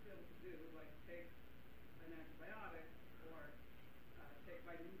that I used to be able to do, like take an antibiotic or take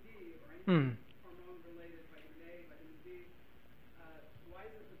vitamin D or anything hormone-related, vitamin A, vitamin D, why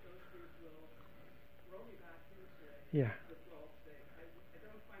is it that those things will throw me back into a withdrawal state? I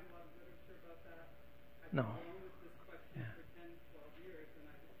don't find a lot of literature about that. I've been dealing with this question for 10, 12 years,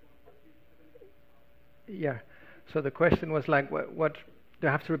 and I just want to see if you have anything about it. Yeah. So the question was like, what do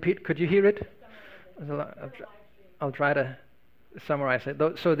I have to repeat? Could you hear it? I'll try to summarize it.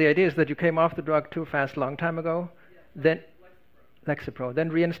 So the idea is that you came off the drug too fast a long time ago, then Lexapro, then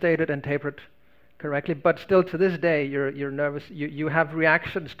reinstated and tapered correctly, but still to this day you're nervous. You have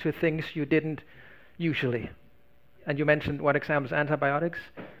reactions to things you didn't usually. And you mentioned what examples? Antibiotics?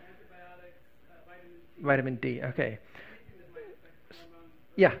 Antibiotics, Vitamin D, okay.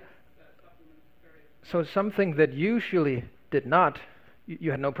 Yeah. So something that usually did not,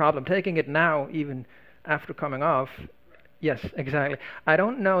 you had no problem taking it now, even after coming off. Yes, exactly. I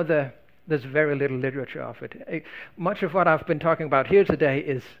don't know there's very little literature of it. Much of what I've been talking about here today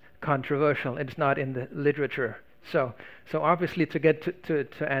is controversial. It's not in the literature. So obviously to get to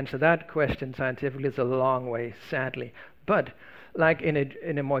answer that question scientifically is a long way, sadly. But like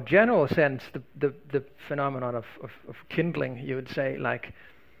in a more general sense, the phenomenon of kindling, you would say, like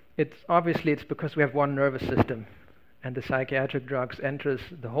it's because we have one nervous system, and the psychiatric drugs enters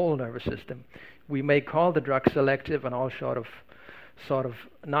the whole nervous system. We may call the drug selective and all sort of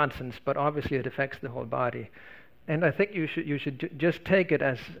nonsense, but obviously it affects the whole body. And I think you should just take it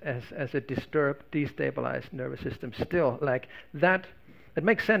as a disturbed, destabilized nervous system still. Like that, it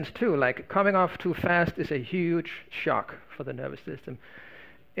makes sense too. Like coming off too fast is a huge shock for the nervous system.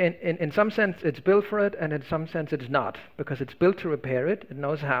 In some sense it's built for it, and in some sense it's not, because it's built to repair it. It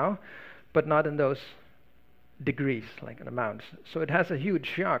knows how, but not in those degrees, like in amounts. So it has a huge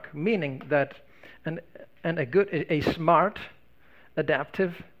shock, meaning that a smart,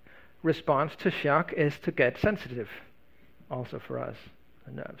 adaptive response to shock is to get sensitive, also for us.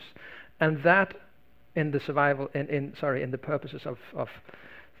 nerves. And that, in the survival, in the purposes of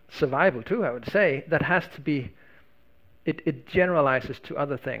survival too, I would say, that has to be, it generalizes to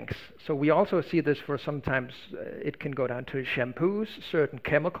other things. So we also see this for sometimes it can go down to shampoos, certain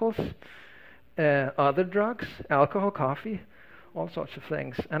chemicals, other drugs, alcohol, coffee, all sorts of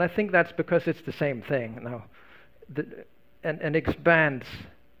things. And I think that's because it's the same thing now, and expands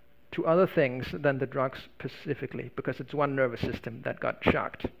to other things than the drugs specifically, because it's one nervous system that got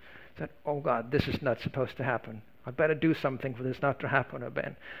shocked. That, oh God, this is not supposed to happen. I better do something for this not to happen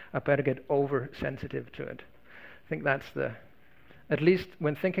again. I better get oversensitive to it. I think that's at least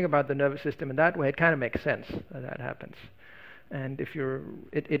when thinking about the nervous system in that way, it kind of makes sense that happens. And if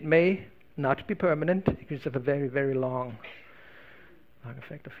it may not be permanent, it can just have a very, very long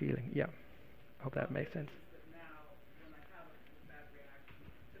effect of healing. Yeah, hope that makes sense.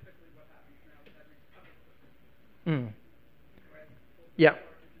 Yeah.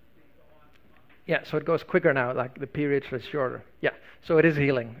 Yeah, so it goes quicker now, like the periods are shorter. Yeah, so it is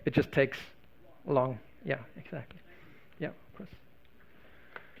healing. It just takes long. Yeah, exactly. Yeah, of course.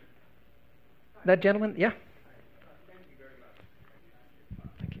 That gentleman, yeah. Thank you very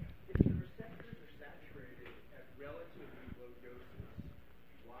much. Thank you. If the receptors are saturated at relatively low doses,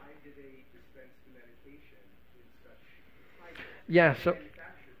 why do they dispense the medication in such high doses? Yeah, so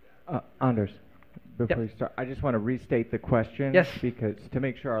Anders, before Yep. you start, I just want to restate the question. Yes. Because to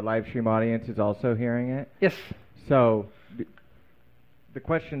make sure our live stream audience is also hearing it. yes. So, the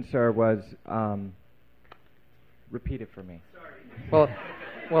question, sir, was repeat it for me. Sorry. Well, If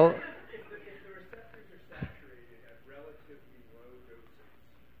the receptors are saturated at relatively low doses,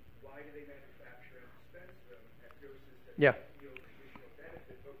 why do they manufacture and dispense them at doses that Yeah. don't yield additional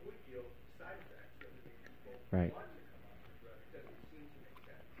benefit but would yield side effects that would make people Right. want to come off the drug? It doesn't seem to make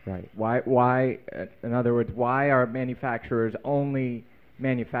sense. Right. Why? In other words, why are manufacturers only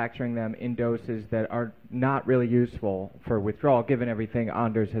manufacturing them in doses that are not really useful for withdrawal, given everything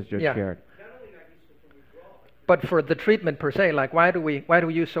Anders has just Yeah. shared? Not only not useful for withdrawal, But for the treatment per se, like why do we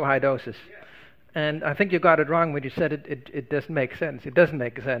use so high doses? And I think you got it wrong when you said it doesn't make sense. It doesn't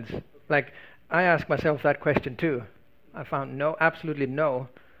make sense. Like I asked myself that question too. I found absolutely no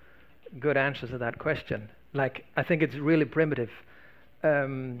good answers to that question. Like I think it's really primitive.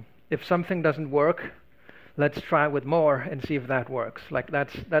 If something doesn't work, let's try with more and see if that works. Like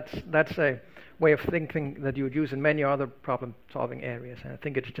that's a way of thinking that you would use in many other problem-solving areas. And I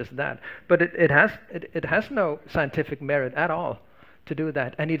think it's just that. But it has no scientific merit at all to do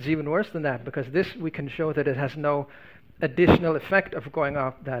that. And it's even worse than that, because this we can show that it has no additional effect of going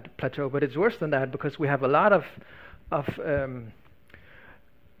off that plateau. But it's worse than that, because we have a lot of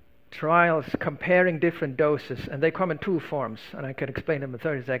trials comparing different doses, and they come in two forms, and I can explain them in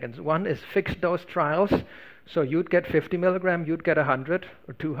 30 seconds. One is fixed dose trials, so you'd get 50 milligram, you'd get 100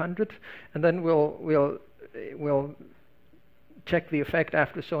 or 200, and then we'll check the effect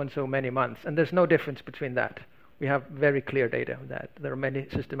after so and so many months, and there's no difference between that. We have very clear data on that. There are many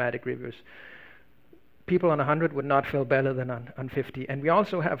systematic reviews. People on 100 would not feel better than on 50. And we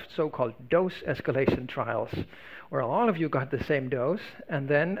also have so-called dose escalation trials, where all of you got the same dose, and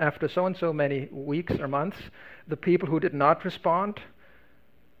then after so and so many weeks or months, the people who did not respond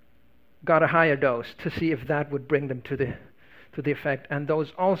got a higher dose to see if that would bring them to the effect. And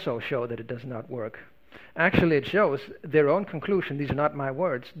those also show that it does not work. Actually, it shows their own conclusion. These are not my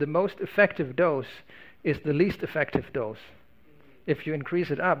words. The most effective dose is the least effective dose. If you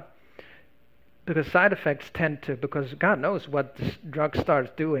increase it up, because side effects tend to, because God knows what this drug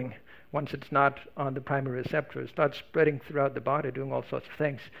starts doing once it's not on the primary receptor. It starts spreading throughout the body, doing all sorts of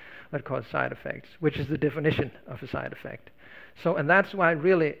things that cause side effects, which is the definition of a side effect. So, and that's why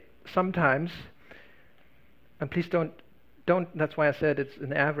really sometimes, and please don't, that's why I said it's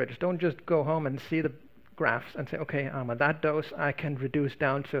an average. Don't just go home and see the graphs and say, okay, I'm at that dose, I can reduce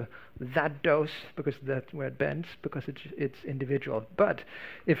down to that dose, because that's where it bends, because it's individual. But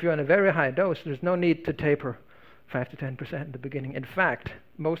if you're on a very high dose, there's no need to taper 5 to 10% in the beginning. In fact,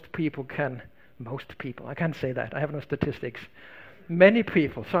 I can't say that, I have no statistics.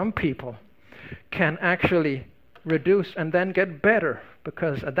 Some people can actually reduce and then get better,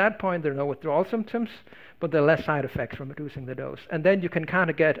 because at that point there are no withdrawal symptoms, but there are less side effects from reducing the dose. And then you can kind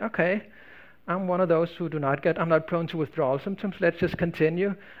of get, okay, I'm one of those who I'm not prone to withdrawal symptoms, let's just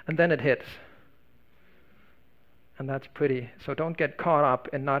continue, and then it hits. And that's so don't get caught up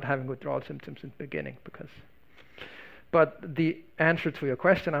in not having withdrawal symptoms in the beginning, but the answer to your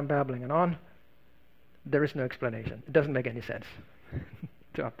question, I'm babbling on, there is no explanation. It doesn't make any sense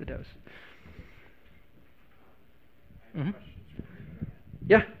to up the dose. Mm-hmm.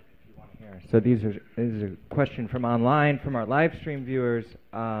 Yeah. So this is a question from online from our live stream viewers.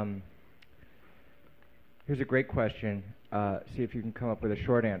 Here's a great question. See if you can come up with a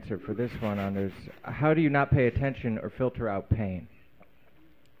short answer for this one, Anders. How do you not pay attention or filter out pain?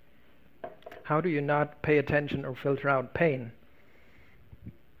 How do you not pay attention or filter out pain?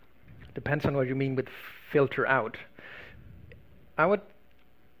 Depends on what you mean with filter out.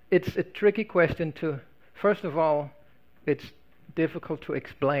 It's a tricky question to, first of all, it's difficult to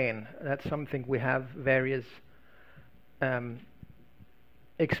explain. That's something we have various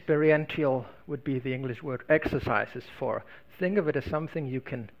experiential, would be the English word, exercises for. Think of it as something you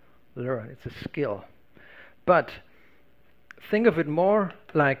can learn. It's a skill. But think of it more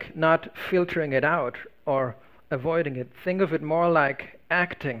like not filtering it out or avoiding it. Think of it more like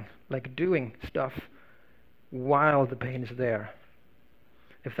acting, like doing stuff while the pain is there,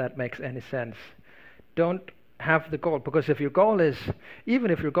 if that makes any sense. Don't have the goal, because if your goal is, even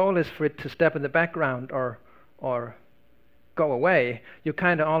if your goal is for it to step in the background or go away, you're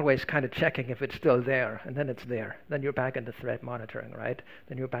always checking if it's still there, and then it's there. Then you're back into threat monitoring, right?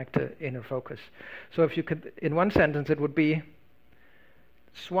 Then you're back to inner focus. So if you could, in one sentence, it would be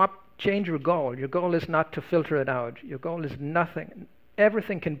change your goal. Your goal is not to filter it out. Your goal is nothing.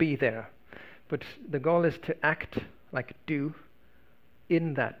 Everything can be there, but the goal is to act, like do,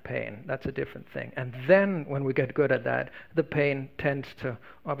 in that pain. That's a different thing. And then when we get good at that, the pain tends to,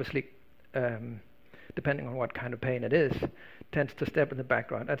 obviously, depending on what kind of pain it is, tends to step in the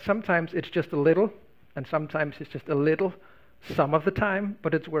background. And sometimes it's just a little, and sometimes it's just a little some of the time,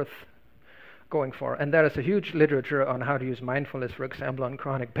 but it's worth going for. And there is a huge literature on how to use mindfulness, for example, on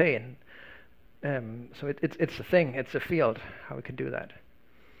chronic pain. So it's a thing, it's a field, how we can do that.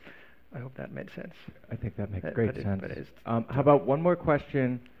 I hope that made sense. I think that makes great sense. How about one more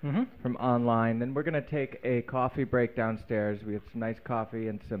question from online? Then we're going to take a coffee break downstairs. We have some nice coffee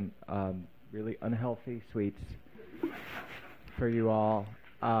and some really unhealthy sweets for you all,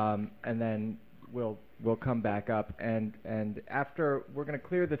 and then we'll come back up. And after, we're going to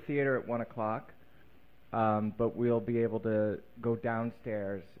clear the theater at 1 o'clock, but we'll be able to go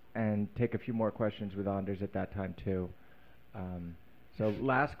downstairs and take a few more questions with Anders at that time too. So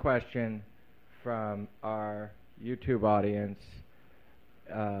last question from our YouTube audience.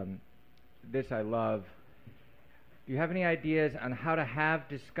 This I love. Do you have any ideas on how to have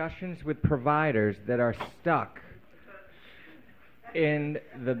discussions with providers that are stuck in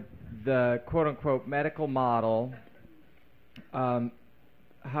the quote-unquote medical model? How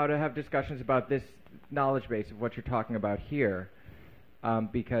to have discussions about this knowledge base of what you're talking about here,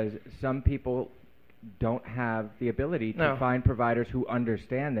 because some people don't have the ability to find providers who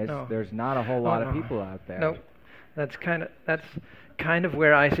understand this. There's not a whole lot of people out there. No, that's kind of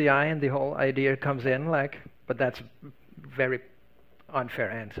where ICI and the whole idea comes in. But that's very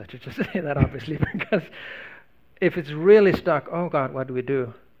unfair answer to just say that, obviously, because if it's really stuck, oh God, what do we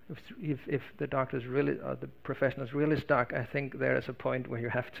do? If the doctor's really, or the professional's really stuck, I think there is a point where you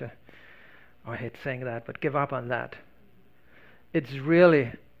have to, I hate saying that, but give up on that. It's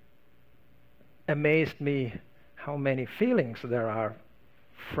really amazed me how many feelings there are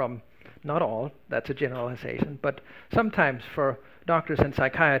from, not all, that's a generalization, but sometimes for doctors and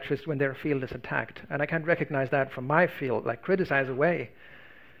psychiatrists when their field is attacked. And I can recognize that from my field, criticize away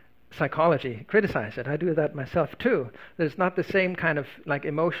psychology, criticize it. I do that myself too. There's not the same kind of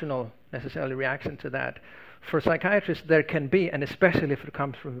emotional necessarily reaction to that. For psychiatrists there can be, and especially if it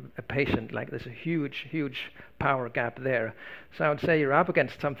comes from a patient, there's a huge, huge power gap there. So I would say you're up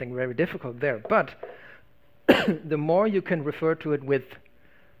against something very difficult there. But the more you can refer to it with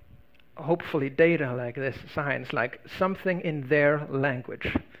hopefully data like this, science, like something in their language.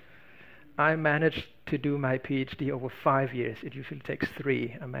 I managed to do my PhD over 5 years. It usually takes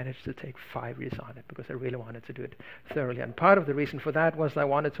 3. I managed to take 5 years on it because I really wanted to do it thoroughly. And part of the reason for that was I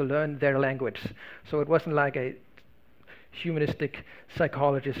wanted to learn their language. So it wasn't like a humanistic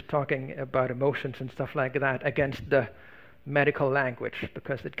psychologist talking about emotions and stuff like that against the medical language,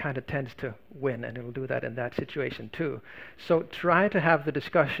 because it kind of tends to win, and it'll do that in that situation too. So try to have the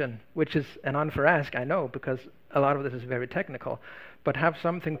discussion, which is an unfair ask, I know, because a lot of this is very technical, but have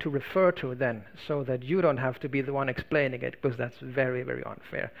something to refer to then, so that you don't have to be the one explaining it, because that's very, very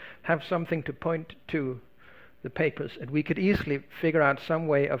unfair. Have something to point to the papers, and we could easily figure out some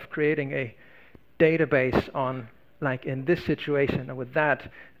way of creating a database on, in this situation, and with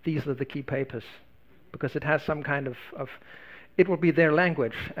that, these are the key papers. Because it has some kind of it will be their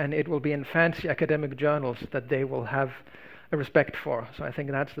language, and it will be in fancy academic journals that they will have a respect for. So I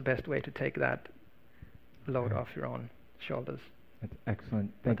think that's the best way to take that load off your own shoulders. That's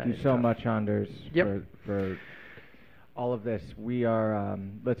excellent. Thank you so much, Anders, for all of this. We are,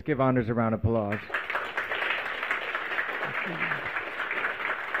 let's give Anders a round of applause.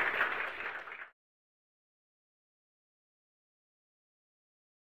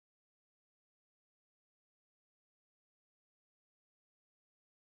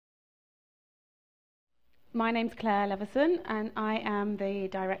 My name's Claire Leveson, and I am the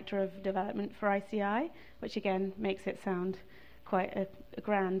Director of Development for ICI, which again makes it sound quite a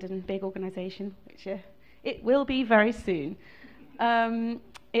grand and big organisation, which it will be very soon.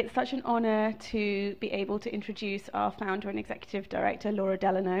 It's such an honour to be able to introduce our founder and executive director, Laura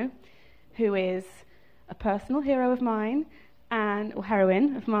Delano, who is a personal hero of mine, or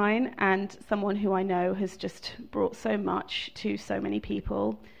heroine of mine, and someone who I know has just brought so much to so many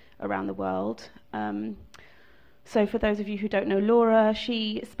people around the world. So for those of you who don't know Laura,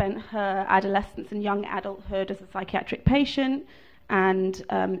 she spent her adolescence and young adulthood as a psychiatric patient, and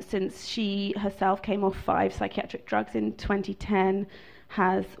since she herself came off 5 psychiatric drugs in 2010,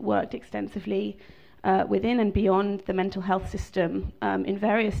 has worked extensively within and beyond the mental health system in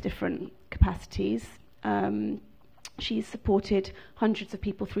various different capacities. She's supported hundreds of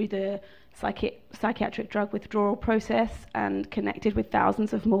people through the psychiatric drug withdrawal process and connected with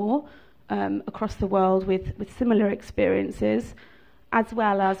thousands of more across the world with similar experiences, as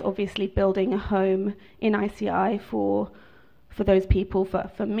well as obviously building a home in ICI for those people,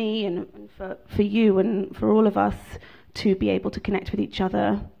 for me and for you and for all of us to be able to connect with each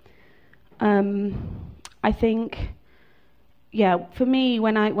other. I think, for me,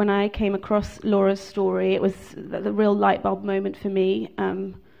 when I came across Laura's story, it was the real light bulb moment for me.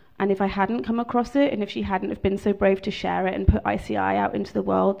 And if I hadn't come across it, and if she hadn't have been so brave to share it and put ICI out into the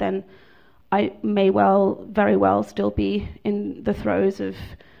world, then I may very well still be in the throes of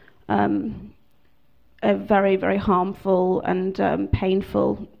a very, very harmful and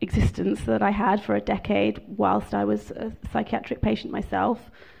painful existence that I had for a decade whilst I was a psychiatric patient myself.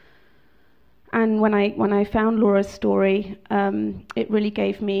 And when I found Laura's story, it really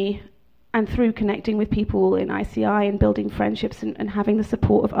gave me, and through connecting with people in ICI and building friendships and having the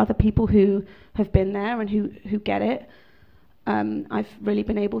support of other people who have been there and who get it, I've really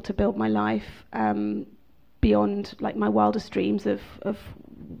been able to build my life beyond like my wildest dreams of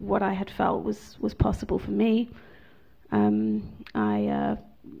what I had felt was possible for me. I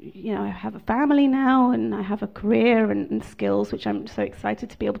have a family now, and I have a career and skills which I'm so excited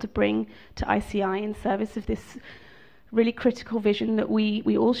to be able to bring to ICI in service of this really critical vision that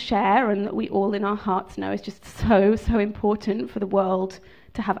we all share and that we all in our hearts know is just so important for the world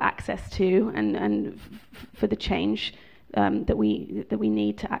to have access to, and for the change that we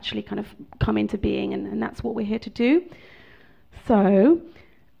need to actually kind of come into being, and that's what we're here to do. So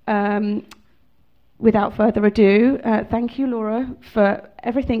without further ado, thank you, Laura, for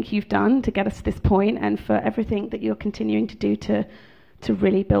everything you've done to get us to this point, and for everything that you're continuing to do to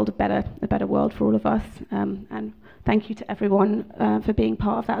really build a better world for all of us. And thank you to everyone for being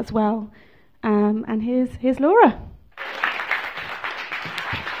part of that as well. And here's Laura.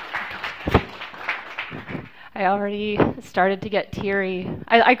 I already started to get teary.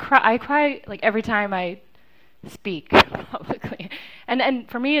 I cry like every time I speak publicly. And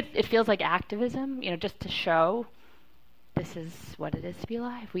for me, it feels like activism, just to show this is what it is to be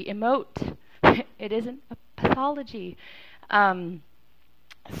alive. We emote. It isn't a pathology.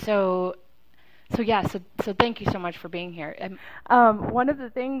 So thank you so much for being here. One of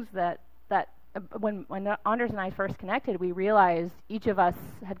the things that when Anders and I first connected, we realized each of us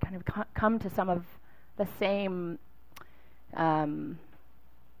had kind of come to some of the same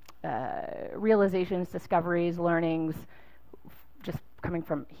realizations, discoveries, learnings, just coming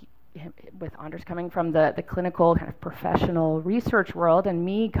from with Anders coming from the clinical kind of professional research world, and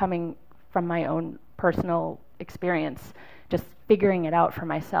me coming from my own personal experience, just figuring it out for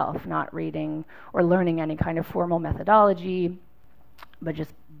myself, not reading or learning any kind of formal methodology, but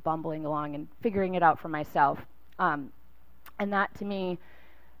just bumbling along and figuring it out for myself. And that, to me,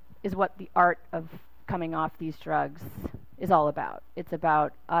 is what the art of coming off these drugs is all about. It's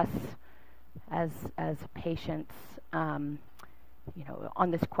about us as patients,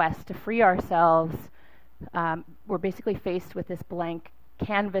 on this quest to free ourselves. We're basically faced with this blank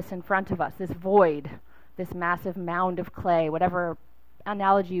canvas in front of us, this void, this massive mound of clay, whatever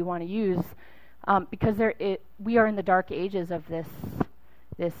analogy you want to use, because we are in the dark ages of this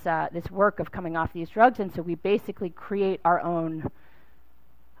work of coming off these drugs, and so we basically create our own.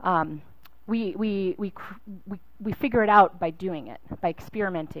 We figure it out by doing it, by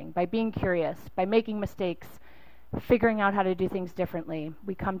experimenting, by being curious, by making mistakes, figuring out how to do things differently.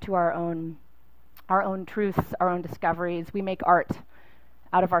 We come to our own truths, our own discoveries. We make art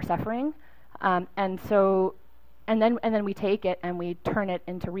out of our suffering, and then we take it and we turn it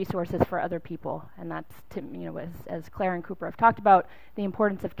into resources for other people. And that's, as Claire and Cooper have talked about, the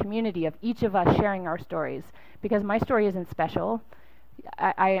importance of community, of each of us sharing our stories, because my story isn't special.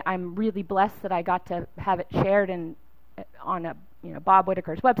 I'm really blessed that I got to have it shared on Bob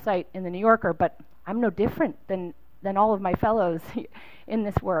Whitaker's website in the New Yorker, but I'm no different than all of my fellows in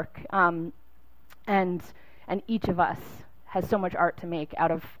this work, and each of us has so much art to make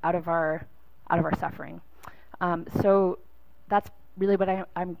out of our suffering. So that's really what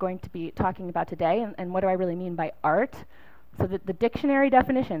I'm going to be talking about today, and what do I really mean by art? So the dictionary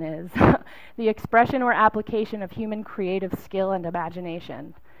definition is the expression or application of human creative skill and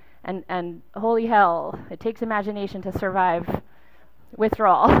imagination. And holy hell, it takes imagination to survive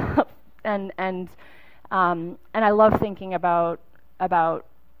withdrawal. and I love thinking about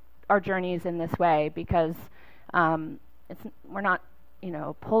our journeys in this way, because we're not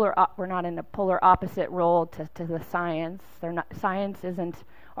we're not in a polar opposite role to the science. Science isn't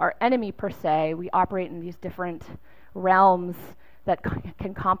our enemy per se. We operate in these different realms that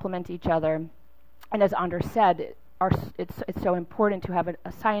can complement each other. And as Anders said, it's so important to have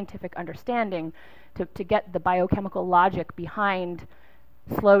a scientific understanding to get the biochemical logic behind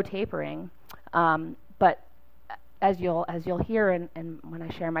slow tapering. But as you'll hear and when I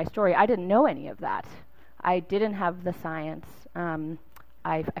share my story, I didn't know any of that. I didn't have the science.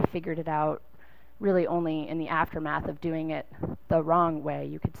 I figured it out really only in the aftermath of doing it the wrong way,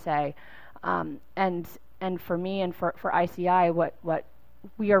 you could say. And for me and for ICI, what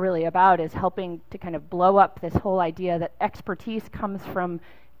we are really about is helping to kind of blow up this whole idea that expertise comes from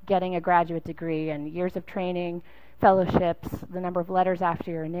getting a graduate degree and years of training, fellowships, the number of letters after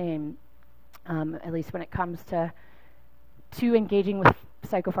your name, at least when it comes to engaging with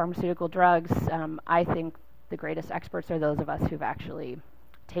psychopharmaceutical drugs. I think the greatest experts are those of us who've actually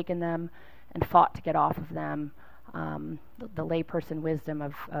taken them and fought to get off of them. The layperson wisdom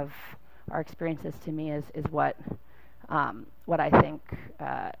of our experiences, to me, is what I think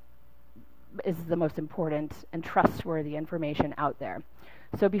is the most important and trustworthy information out there.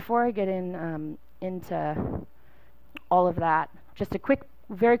 So before I get into all of that, just a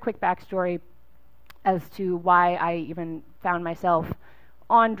very quick backstory as to why I even found myself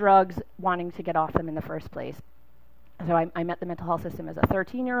on drugs, wanting to get off them in the first place. So I met the mental health system as a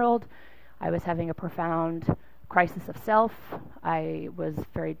 13-year-old. I was having a profound crisis of self. I was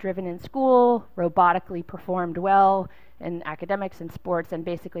very driven in school, robotically performed well in academics and sports, and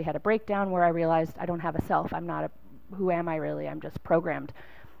basically had a breakdown where I realized I don't have a self. Who am I really? I'm just programmed.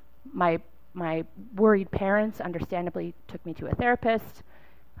 My worried parents understandably took me to a therapist.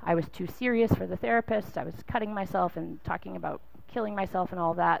 I was too serious for the therapist. I was cutting myself and talking about killing myself and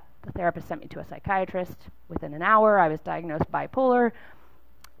all that. The therapist sent me to a psychiatrist. Within an hour, I was diagnosed bipolar.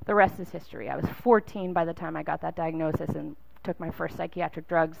 The rest is history. I was 14 by the time I got that diagnosis and took my first psychiatric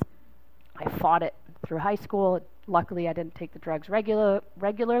drugs. I fought it through high school. Luckily, I didn't take the drugs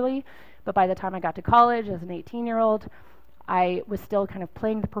regularly, but by the time I got to college as an 18-year-old, I was still kind of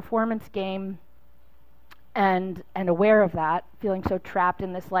playing the performance game and aware of that, feeling so trapped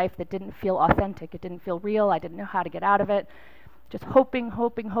in this life that didn't feel authentic. It didn't feel real. I didn't know how to get out of it. Just hoping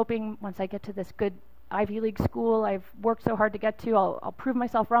once I get to this good Ivy League school I've worked so hard to get to, I'll prove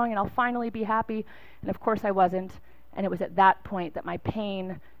myself wrong and I'll finally be happy. And of course I wasn't. And it was at that point that my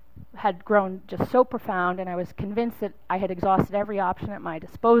pain had grown just so profound, and I was convinced that I had exhausted every option at my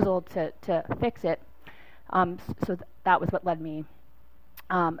disposal to fix it. That was what led me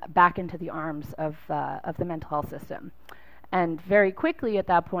back into the arms of the mental health system. And very quickly at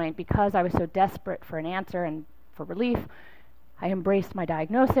that point, because I was so desperate for an answer and for relief, I embraced my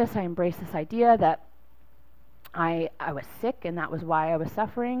diagnosis. I embraced this idea that I was sick, and that was why I was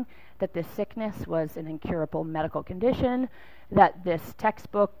suffering, that this sickness was an incurable medical condition, that this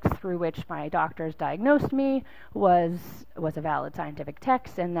textbook through which my doctors diagnosed me was a valid scientific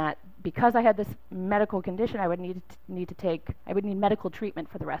text, and that because I had this medical condition, I would need medical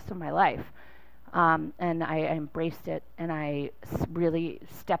treatment for the rest of my life. And I embraced it, and I really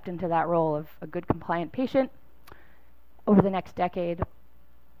stepped into that role of a good compliant patient. Over the next decade,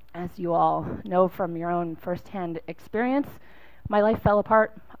 as you all know from your own firsthand experience, my life fell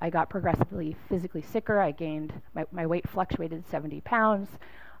apart. I got progressively physically sicker. I gained, my weight fluctuated 70 pounds.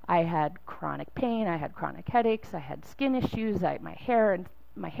 I had chronic pain. I had chronic headaches. I had skin issues. My hair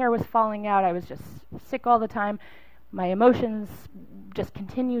was falling out. I was just sick all the time. My emotions just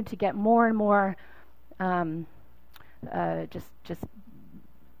continued to get more and more just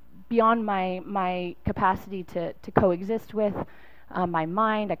beyond my capacity to coexist with. My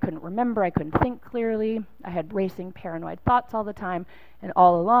mind, I couldn't remember, I couldn't think clearly. I had racing paranoid thoughts all the time. And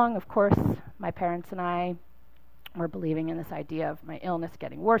all along, of course, my parents and I were believing in this idea of my illness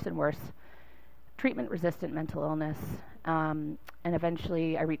getting worse and worse, treatment-resistant mental illness. And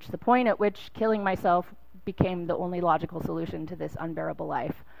eventually I reached the point at which killing myself became the only logical solution to this unbearable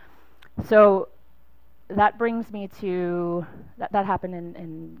life. So that brings me to, that happened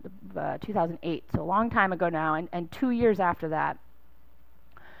in 2008, so a long time ago now, and 2 years after that,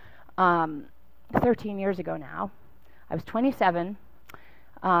 13 years ago now, I was 27,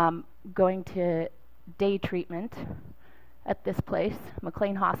 going to day treatment at this place,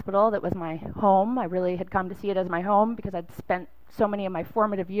 McLean Hospital, that was my home. I really had come to see it as my home because I'd spent so many of my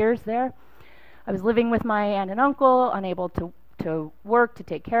formative years there. I was living with my aunt and uncle, unable to work, to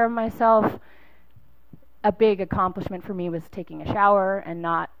take care of myself. A big accomplishment for me was taking a shower and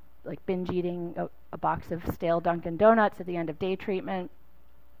not like binge eating a box of stale Dunkin' Donuts at the end of day treatment.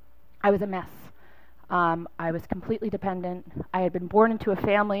 I was a mess. I was completely dependent. I had been born into a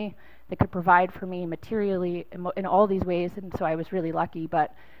family that could provide for me materially in all these ways, and so I was really lucky.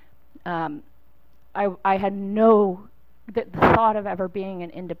 But I had no, the thought of ever being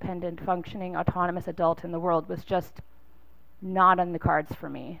an independent, functioning, autonomous adult in the world was just not on the cards for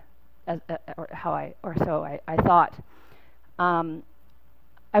me, so I thought. I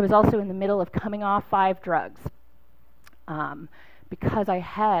was also in the middle of coming off 5 drugs because I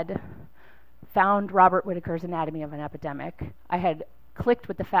had found Robert Whitaker's Anatomy of an Epidemic. I had clicked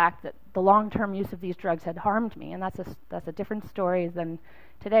with the fact that the long-term use of these drugs had harmed me, and that's a different story than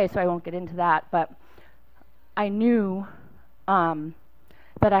today, so I won't get into that. But I knew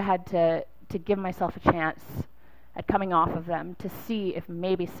that I had to give myself a chance at coming off of them to see if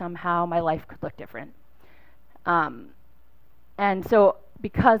maybe somehow my life could look different. And so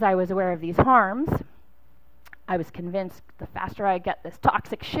because I was aware of these harms, I was convinced the faster I get this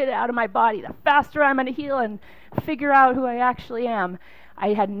toxic shit out of my body, the faster I'm going to heal and figure out who I actually am.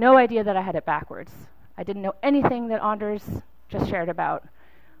 I had no idea that I had it backwards. I didn't know anything that Anders just shared about.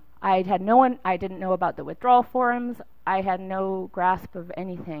 I didn't know about the withdrawal forums. I had no grasp of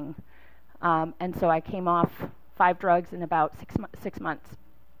anything. And so I came off 5 drugs in about 6 months,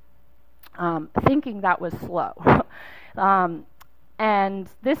 thinking that was slow. And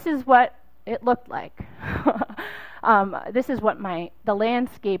this is what it looked like. This is what the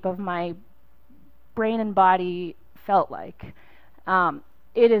landscape of my brain and body felt like.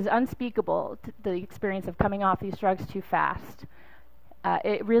 It is unspeakable, the experience of coming off these drugs too fast.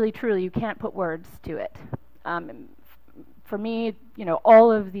 It really, truly, you can't put words to it. For me,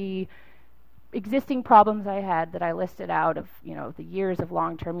 all of the existing problems I had that I listed out of, the years of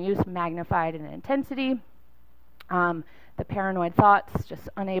long-term use magnified in intensity, the paranoid thoughts, just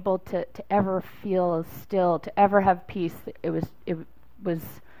unable to ever feel still, to ever have peace. It was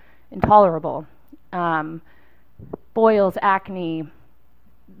intolerable. Boils, acne,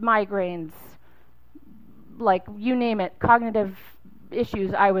 migraines, like you name it, cognitive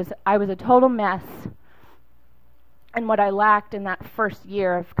issues. I was a total mess. And what I lacked in that first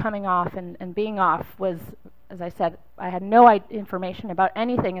year of coming off and being off was, as I said, I had no information about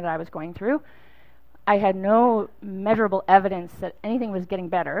anything that I was going through. I had no measurable evidence that anything was getting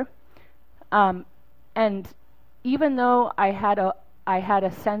better. And even though I had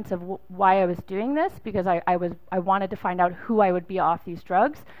a sense of why I was doing this, because I wanted to find out who I would be off these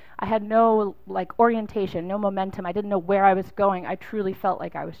drugs, I had no orientation, no momentum. I didn't know where I was going. I truly felt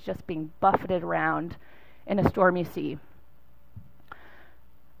like I was just being buffeted around in a stormy sea.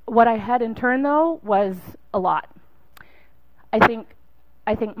 What I had in turn, though, was a lot. I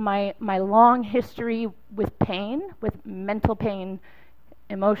think my long history with pain, with mental pain,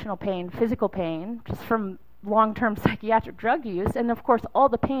 emotional pain, physical pain, just from long-term psychiatric drug use, and of course all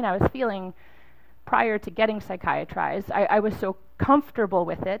the pain I was feeling prior to getting psychiatrized, I was so comfortable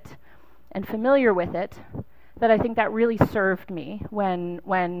with it and familiar with it that I think that really served me when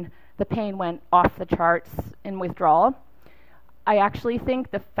the pain went off the charts in withdrawal. I actually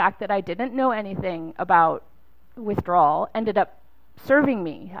think the fact that I didn't know anything about withdrawal ended up serving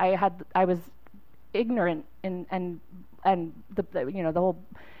me. I was ignorant and the whole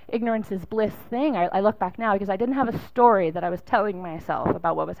ignorance is bliss thing. I look back now because I didn't have a story that I was telling myself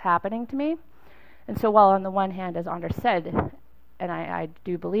about what was happening to me. And so while on the one hand, as Anders said, and I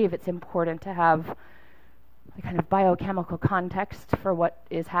do believe it's important to have the kind of biochemical context for what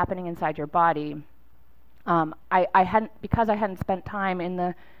is happening inside your body, because I hadn't spent time in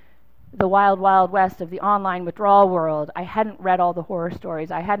the wild, wild west of the online withdrawal world, I hadn't read all the horror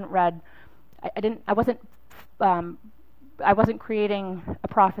stories. I wasn't creating a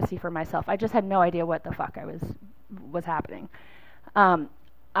prophecy for myself. I just had no idea what the fuck was happening.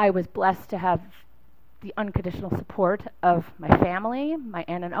 I was blessed to have the unconditional support of my family, my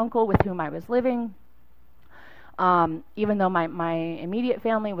aunt and uncle with whom I was living. Even though my immediate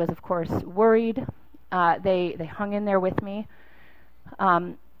family was, of course, worried, they hung in there with me.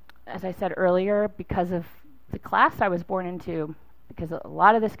 As I said earlier, because of the class I was born into, because a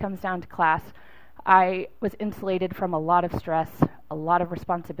lot of this comes down to class, I was insulated from a lot of stress, a lot of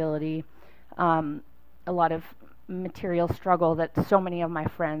responsibility, a lot of material struggle that so many of my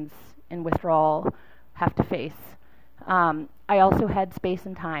friends in withdrawal have to face. I also had space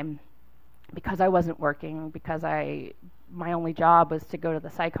and time because I wasn't working, because my only job was to go to the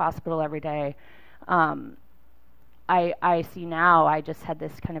psych hospital every day. I see now I just had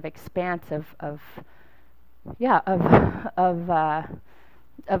this kind of expanse of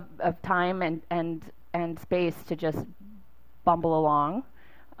time and space to just bumble along.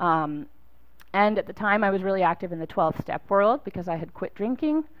 And at the time, I was really active in the 12-step world because I had quit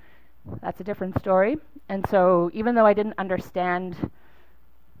drinking. That's a different story. And so even though I didn't understand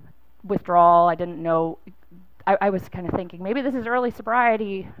withdrawal, I didn't know, I was kind of thinking, maybe this is early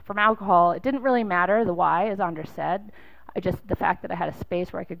sobriety from alcohol. It didn't really matter the why, as Anders said. The fact that I had a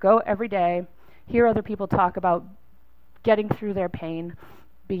space where I could go every day, hear other people talk about getting through their pain,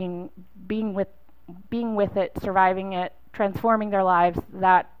 being with it, surviving it, transforming their lives,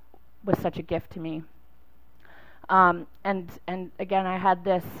 that was such a gift to me. And again,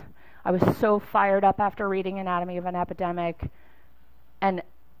 I was so fired up after reading Anatomy of an Epidemic, and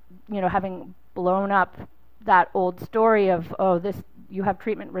having blown up that old story of, you have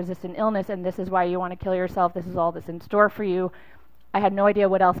treatment-resistant illness and this is why you want to kill yourself, this is all that's in store for you. I had no idea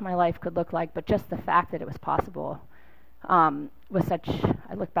what else my life could look like, but just the fact that it was possible was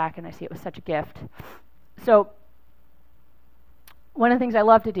I look back and I see it was such a gift. So one of the things I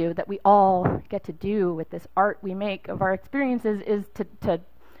love to do, that we all get to do with this art we make of our experiences, is to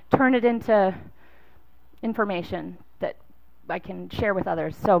turn it into information that I can share with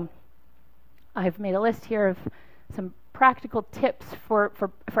others. So I've made a list here of some practical tips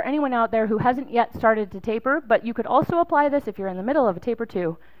for anyone out there who hasn't yet started to taper, but you could also apply this if you're in the middle of a taper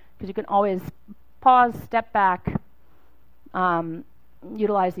too, because you can always pause, step back,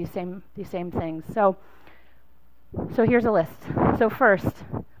 utilize these same things. So here's a list. So first,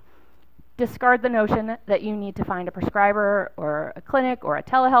 discard the notion that you need to find a prescriber or a clinic or a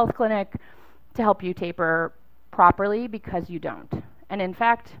telehealth clinic to help you taper properly, because you don't. And in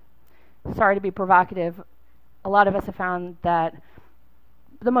fact, sorry to be provocative, a lot of us have found that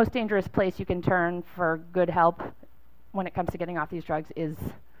the most dangerous place you can turn for good help when it comes to getting off these drugs is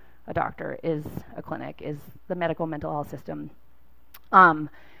a doctor, is a clinic, is the medical mental health system. A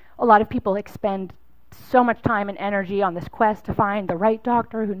lot of people expend so much time and energy on this quest to find the right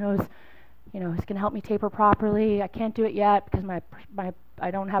doctor who knows, who's going to help me taper properly. I can't do it yet because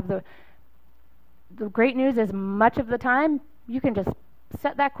I don't have the great news is, much of the time you can just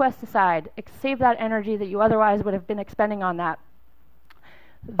set that quest aside, save that energy that you otherwise would have been expending on that.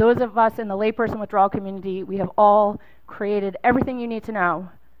 Those of us in the layperson withdrawal community, we have all created everything you need to know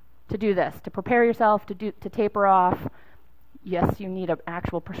to do this, to prepare yourself to taper off. Yes, you need an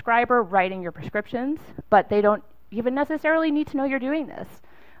actual prescriber writing your prescriptions, but they don't even necessarily need to know you're doing this.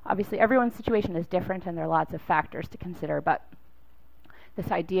 Obviously, everyone's situation is different and there are lots of factors to consider, but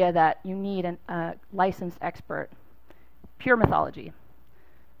this idea that you need a licensed expert, pure mythology.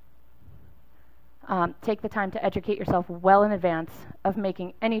 Take the time to educate yourself well in advance of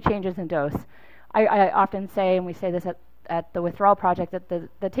making any changes in dose. I often say, and we say this at the Withdrawal Project, that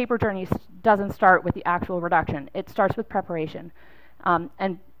the taper journey doesn't start with the actual reduction. It starts with preparation.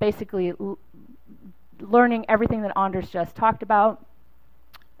 And basically learning everything that Anders just talked about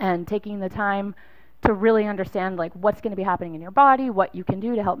and taking the time to really understand what's going to be happening in your body, what you can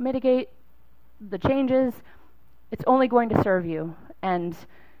do to help mitigate the changes. It's only going to serve you. And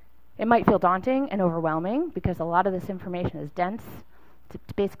it might feel daunting and overwhelming because a lot of this information is dense. To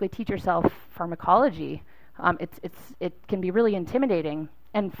basically teach yourself pharmacology, it can be really intimidating.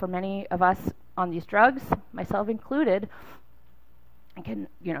 And for many of us on these drugs, myself included,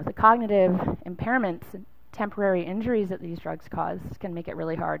 the cognitive impairments and temporary injuries that these drugs cause can make it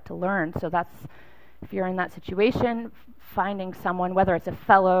really hard to learn. So that's, if you're in that situation, finding someone, whether it's a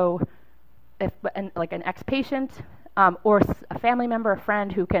fellow, like an ex-patient, or a family member, a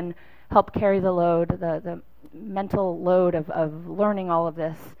friend who can help carry the load, the mental load of learning all of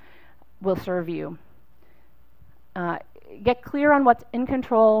this, will serve you. Get clear on what's in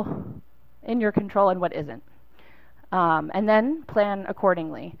your control, and what isn't. And then plan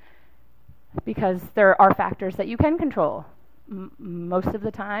accordingly, because there are factors that you can control. Most of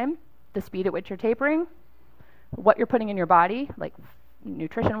the time, the speed at which you're tapering, what you're putting in your body, like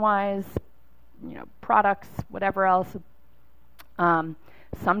nutrition-wise, products, whatever else.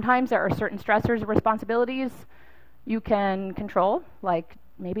 Sometimes there are certain stressors or responsibilities you can control, like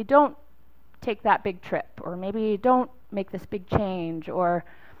maybe don't take that big trip, or maybe don't make this big change, or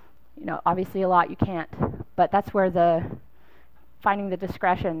obviously a lot you can't. But that's where the finding the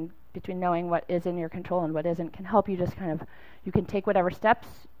discretion between knowing what is in your control and what isn't can help you just kind of, you can take whatever steps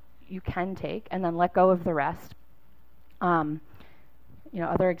you can take and then let go of the rest.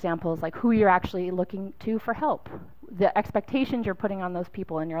 Other examples like who you're actually looking to for help, the expectations you're putting on those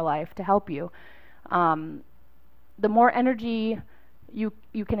people in your life to help you. The more energy you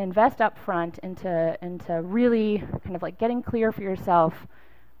can invest up front into really kind of like getting clear for yourself,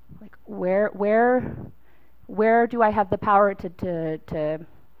 like where do I have the power to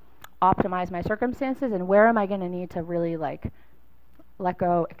optimize my circumstances, and where am I going to need to really like let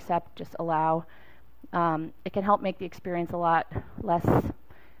go, accept, just allow. It can help make the experience a lot less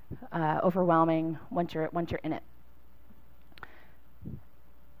overwhelming once you're in it.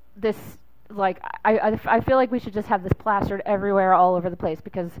 This, like, I feel like we should just have this plastered everywhere, all over the place,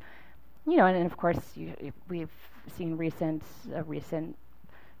 because, and of course we've seen a recent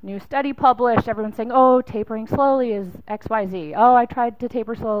new study published. Everyone's saying, oh, tapering slowly is XYZ. Oh, I tried to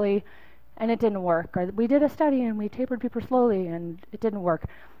taper slowly and it didn't work. Or we did a study and we tapered people slowly and it didn't work.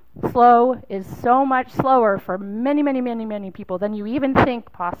 Slow is so much slower for many, many, many, many people than you even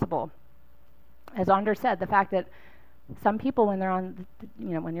think possible. As Anders said, the fact that some people, when they're on,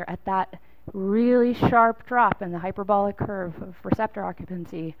 when you're at that really sharp drop in the hyperbolic curve of receptor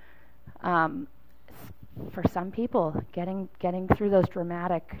occupancy, for some people, getting through those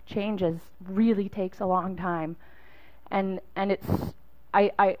dramatic changes really takes a long time, and it's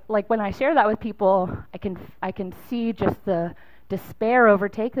I like when I share that with people, I can see just the despair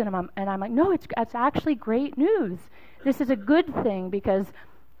overtake them, and I'm like, no, it's actually great news. This is a good thing, because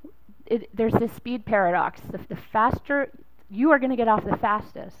there's this speed paradox. The faster you are going to get off, the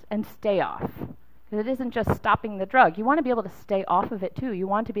fastest, and stay off. Because it isn't just stopping the drug. You want to be able to stay off of it too. You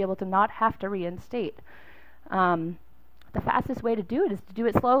want to be able to not have to reinstate. The fastest way to do it is to do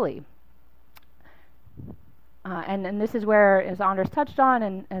it slowly. And this is where, as Anders touched on,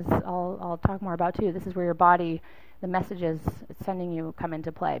 and as I'll talk more about too, this is where your body, the messages it's sending you, come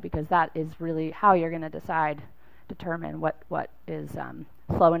into play, because that is really how you're going to determine what is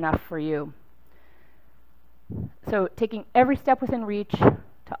slow enough for you. So taking every step within reach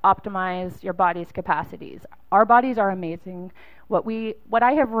to optimize your body's capacities. Our bodies are amazing. What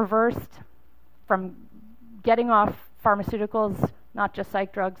I have reversed from getting off pharmaceuticals, not just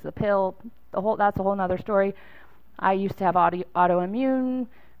psych drugs, the pill, that's a whole nother story. I used to have autoimmune,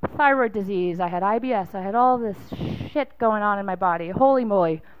 thyroid disease, I had IBS, I had all this shit going on in my body, holy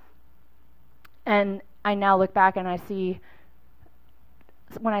moly. And I now look back and I see,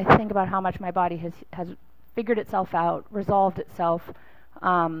 when I think about how much my body has figured itself out, resolved itself,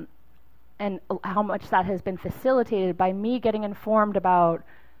 and how much that has been facilitated by me getting informed about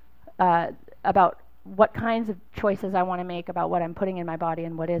what kinds of choices I want to make about what I'm putting in my body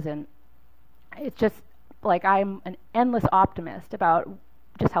and what isn't. It's just like I'm an endless optimist about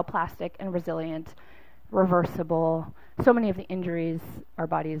just how plastic and resilient, reversible, so many of the injuries our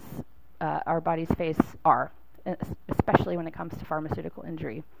bodies face are, especially when it comes to pharmaceutical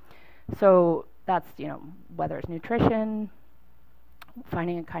injury. So that's, whether it's nutrition,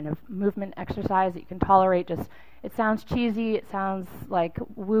 finding a kind of movement exercise that you can tolerate. Just, it sounds cheesy, it sounds like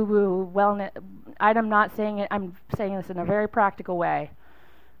woo-woo wellness. I'm not saying it, I'm saying this in a very practical way.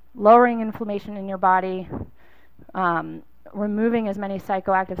 Lowering inflammation in your body, removing as many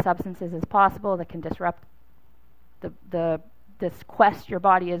psychoactive substances as possible that can disrupt this quest your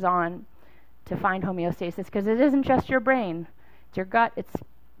body is on to find homeostasis, because it isn't just your brain, it's your gut, it's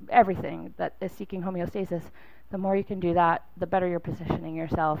everything that is seeking homeostasis. The more you can do that, the better you're positioning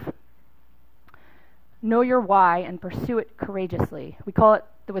yourself. Know your why and pursue it courageously. We call it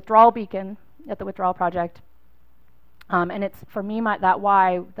the withdrawal beacon at the Withdrawal Project. And it's, for me, that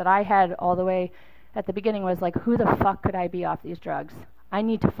why that I had all the way at the beginning was like, who the fuck could I be off these drugs? I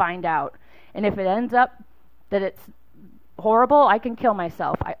need to find out. And if it ends up that it's horrible, I can kill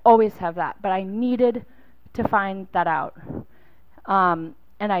myself. I always have that. But I needed to find that out. And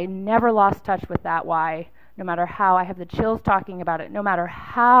I never lost touch with that why, no matter how I have the chills talking about it, no matter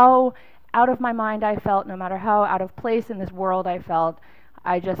how out of my mind I felt, no matter how out of place in this world I felt,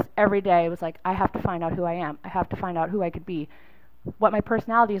 I just, every day was like, I have to find out who I am. I have to find out who I could be, what my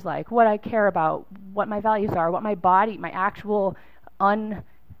personality is like, what I care about, what my values are, what my body, my actual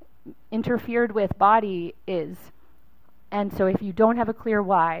uninterfered with body is. And so if you don't have a clear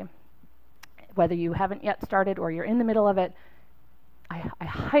why, whether you haven't yet started or you're in the middle of it, I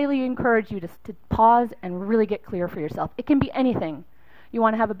highly encourage you to pause and really get clear for yourself. It can be anything. You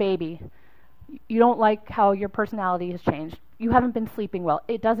want to have a baby. You don't like how your personality has changed. You haven't been sleeping well.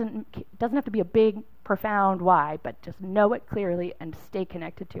 It doesn't have to be a big, profound why, but just know it clearly and stay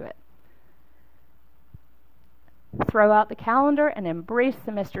connected to it. throw out the calendar and embrace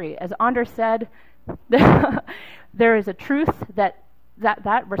the mystery. As Anders said, there is a truth that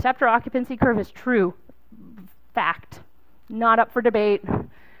receptor occupancy curve is true. Fact. Not up for debate.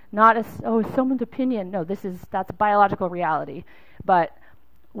 Not as, oh, someone's opinion. No, that's biological reality. But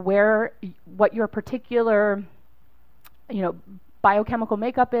what your particular, biochemical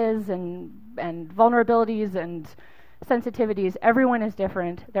makeup is and vulnerabilities and sensitivities, everyone is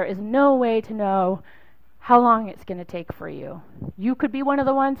different. There is no way to know how long it's going to take for you. You could be one of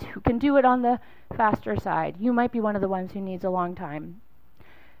the ones who can do it on the faster side. You might be one of the ones who needs a long time.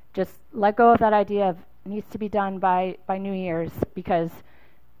 Just let go of that idea of needs to be done by New Year's, because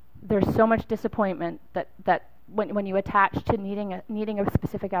there's so much disappointment that when you attach to needing a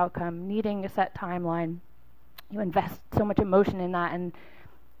specific outcome, needing a set timeline, you invest so much emotion in that, and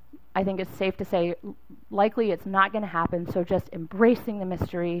I think it's safe to say likely it's not going to happen. So just embracing the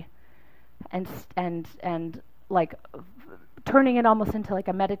mystery and like turning it almost into like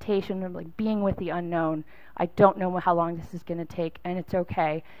a meditation, or like being with the unknown. I don't know how long this is going to take, and it's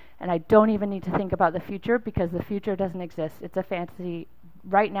okay. And I don't even need to think about the future, because the future doesn't exist. It's a fantasy.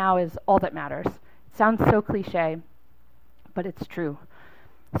 Right now is all that matters. Sounds so cliche, but it's true.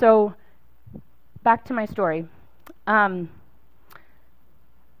 So back to my story.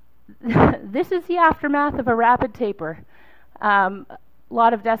 This is the aftermath of a rapid taper. A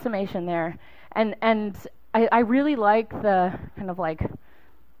lot of decimation there. And I really like the kind of like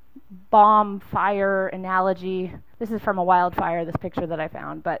bomb fire analogy. This is from a wildfire, this picture that I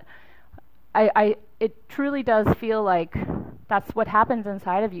found, but it truly does feel like that's what happens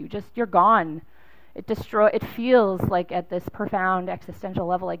inside of you. Just, you're gone. It feels like at this profound existential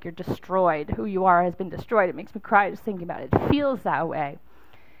level like you're destroyed. Who you are has been destroyed. It makes me cry just thinking about it. It feels that way.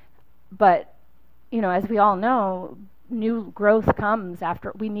 But, as we all know, new growth comes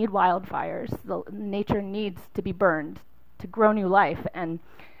after. We need wildfires. Nature needs to be burned to grow new life. And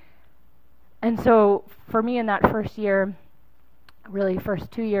so for me in that first year, really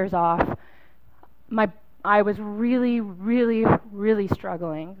first 2 years off, I was really, really, really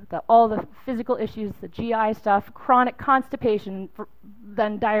struggling. All the physical issues, the GI stuff, chronic constipation,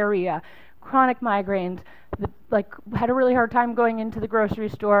 then diarrhea, chronic migraines. Had a really hard time going into the grocery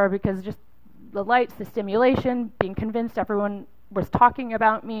store because just the lights, the stimulation, being convinced everyone was talking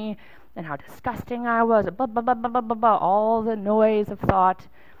about me and how disgusting I was, blah, blah, blah, blah, blah, blah, blah, all the noise of thought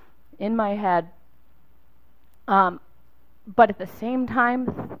in my head. But at the same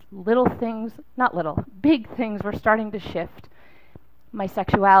time, big things were starting to shift. My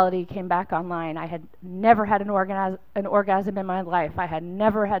sexuality came back online. I had never had an orgasm in my life. I had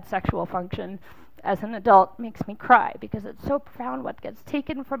never had sexual function. As an adult, it makes me cry because it's so profound what gets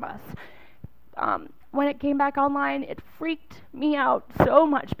taken from us. When it came back online, it freaked me out so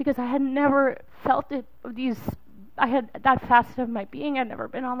much because I had never felt it. I had that facet of my being. I'd never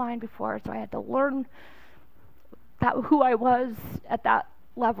been online before, so I had to learn who I was at that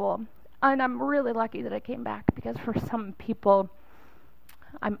level. And I'm really lucky that I came back, because for some people,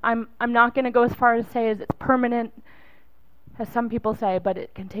 I'm not going to go as far as say as it's permanent, as some people say, but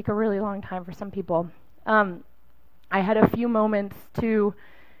it can take a really long time for some people. I had a few moments too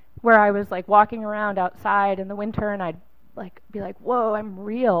where I was like walking around outside in the winter, and I'd like be like, whoa, I'm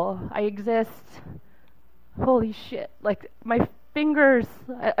real. I exist. Holy shit. Like my fingers,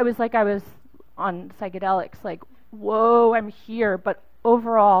 I was like I was on psychedelics, like, whoa, I'm here. But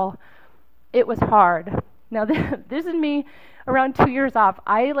overall, it was hard. Now, this is me around 2 years off.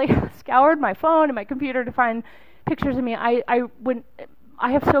 I like scoured my phone and my computer to find pictures of me. I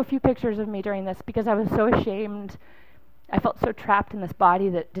have so few pictures of me during this because I was so ashamed. I felt so trapped in this body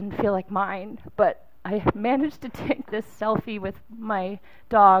that didn't feel like mine. But I managed to take this selfie with my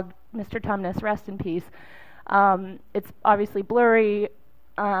dog, Mr. Tumnus, rest in peace. It's obviously blurry.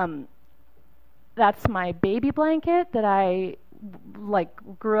 That's my baby blanket that I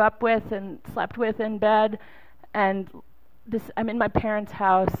grew up with and slept with in bed. And I'm in my parents'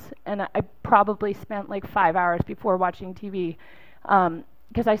 house, and I probably spent 5 hours before watching TV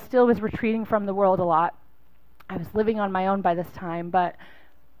because I still was retreating from the world a lot. I was living on my own by this time, but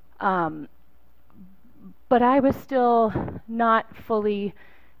I was still not fully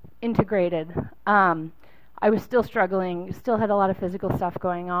integrated. I was still struggling, still had a lot of physical stuff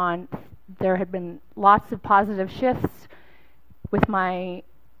going on. There had been lots of positive shifts with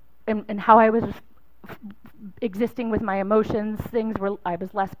and how I was existing with my emotions. I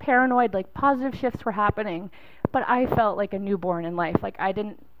was less paranoid, positive shifts were happening, but I felt like a newborn in life.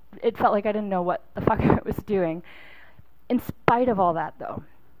 It felt like I didn't know what the fuck I was doing. In spite of all that, though,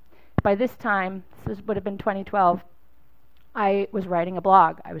 by this time, this would have been 2012, I was writing a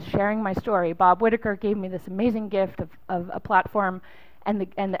blog. I was sharing my story. Bob Whitaker gave me this amazing gift of a platform and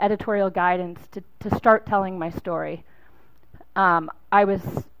the editorial guidance to start telling my story. I was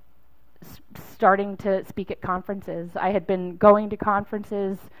starting to speak at conferences. I had been going to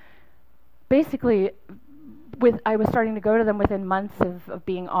conferences basically I was starting to go to them within months of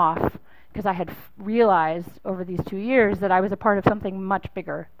being off, because I had realized over these 2 years that I was a part of something much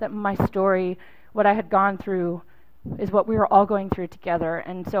bigger, that my story, what I had gone through, is what we were all going through together.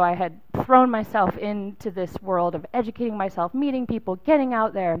 And so I had thrown myself into this world of educating myself, meeting people, getting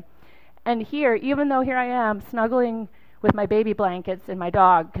out there. And here, even though here I am snuggling with my baby blankets and my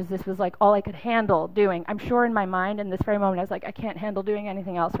dog, because this was like all I could handle doing, I'm sure in my mind in this very moment I was like, I can't handle doing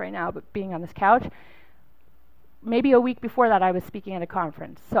anything else right now but being on this couch. Maybe a week before that I was speaking at a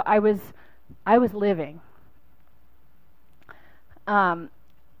conference. So I was living.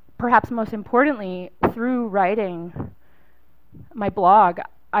 Perhaps most importantly, through writing my blog,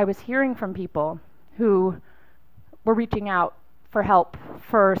 I was hearing from people who were reaching out for help,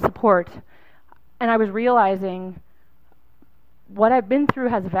 for support, and I was realizing what I've been through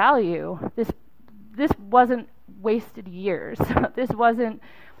has value. This wasn't wasted years. This wasn't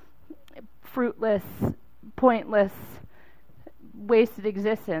fruitless, pointless, wasted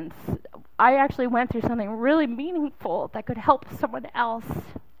existence. I actually went through something really meaningful that could help someone else.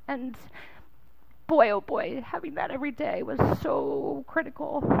 And boy, oh boy, having that every day was so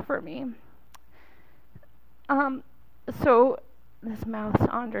critical for me. So this mouse,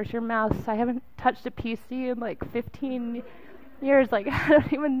 Anders, your mouse, I haven't touched a PC in like 15 years. Like, I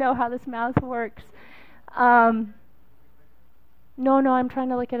don't even know how this mouse works. No, I'm trying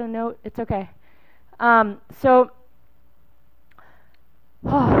to look at a note. It's okay. So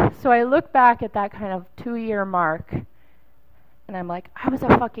I look back at that kind of 2-year mark, and I'm like, I was a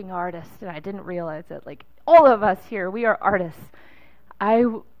fucking artist, and I didn't realize it. Like, all of us here, we are artists.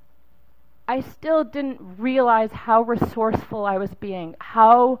 I still didn't realize how resourceful I was being,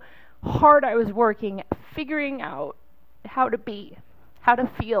 how hard I was working, figuring out how to be, how to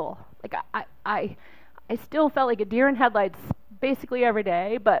feel. Like, I still felt like a deer in headlights basically every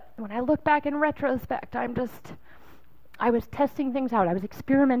day, but when I look back in retrospect, I was testing things out, I was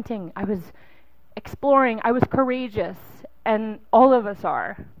experimenting, I was exploring, I was courageous, and all of us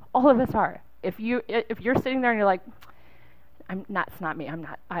are. If you're sitting there and you're like, it's not me,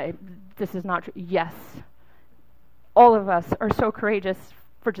 this is not true. Yes, all of us are so courageous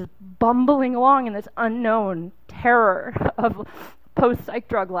for just bumbling along in this unknown terror of post-psych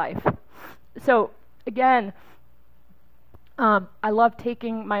drug life. So again, I love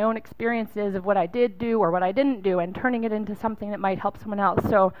taking my own experiences of what I did do or what I didn't do and turning it into something that might help someone else.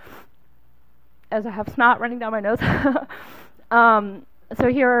 So, as I have snot running down my nose, so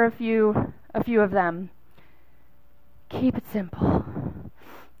here are a few of them. Keep it simple.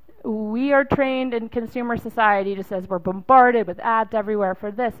 We are trained in consumer society just as we're bombarded with ads everywhere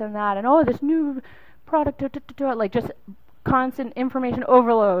for this and that, and oh, this new product, like just constant information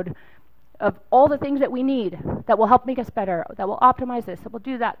overload of all the things that we need that will help make us better, that will optimize this, that will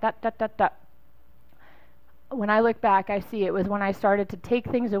do that. When I look back, I see it was when I started to take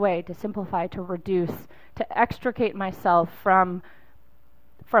things away, to simplify, to reduce, to extricate myself from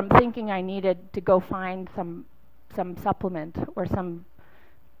thinking I needed to go find some supplement or some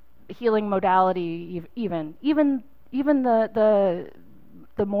healing modality, even the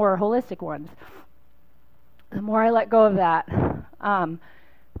more holistic ones. The more I let go of that,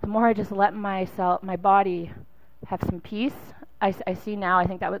 the more I just let my body have some peace. I see now, I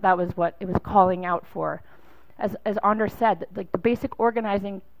think that was what it was calling out for. As Anders said, like the basic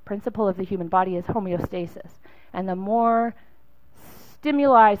organizing principle of the human body is homeostasis. And the more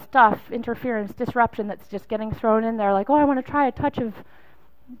stimuli, stuff, interference, disruption that's just getting thrown in there, like, oh, I want to try a touch of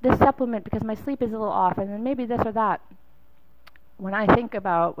this supplement because my sleep is a little off, and then maybe this or that. When I think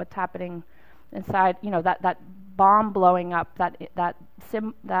about what's happening inside, that bomb blowing up, that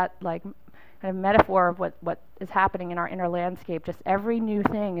like kind of metaphor of what is happening in our inner landscape, just every new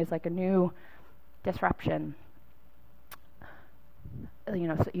thing is like a new disruption. So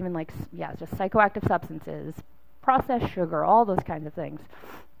even like, just psychoactive substances, processed sugar, all those kinds of things.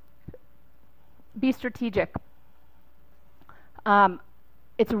 Be strategic.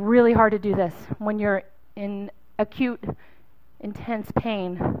 It's really hard to do this when you're in acute, intense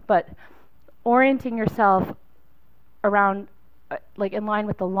pain, but orienting yourself around, like in line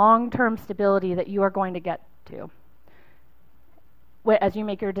with the long-term stability that you are going to get to as you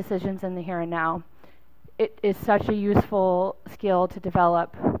make your decisions in the here and now. It is such a useful skill to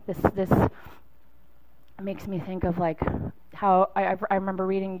develop. This makes me think of like how I remember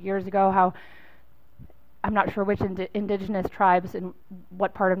reading years ago how I'm not sure which indigenous tribes in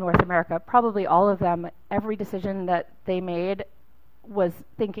what part of North America, probably all of them, every decision that they made was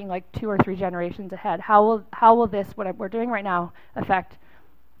thinking like 2 or 3 generations ahead. How will this, what we're doing right now, affect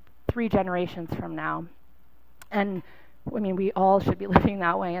 3 generations from now? And I mean, we all should be living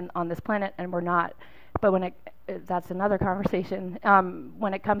that way on this planet, and we're not. But that's another conversation.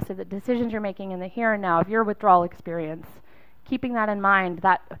 When it comes to the decisions you're making in the here and now of your withdrawal experience, keeping that in mind,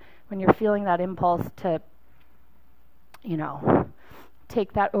 that when you're feeling that impulse to,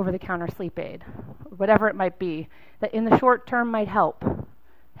 take that over-the-counter sleep aid, whatever it might be, that in the short term might help,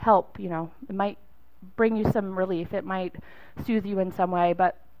 it might bring you some relief, it might soothe you in some way,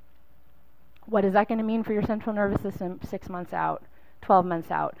 but what is that going to mean for your central nervous system 6 months out, 12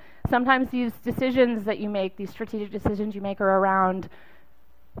 months out? Sometimes these decisions that you make, these strategic decisions you make, are around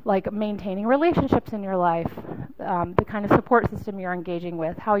like maintaining relationships in your life, the kind of support system you're engaging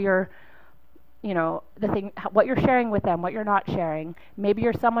with, how you're, what you're sharing with them, what you're not sharing. Maybe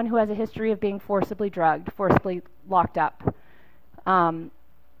you're someone who has a history of being forcibly drugged, forcibly locked up.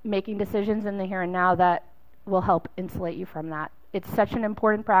 Making decisions in the here and now that will help insulate you from that. It's such an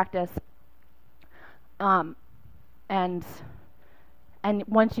important practice. And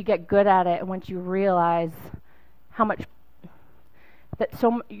once you get good at it, and once you realize how much that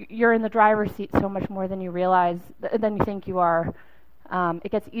you're in the driver's seat so much more than you realize, than you think you are,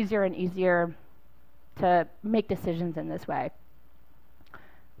 it gets easier and easier to make decisions in this way.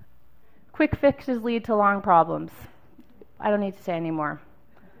 Quick fixes lead to long problems. I don't need to say any more.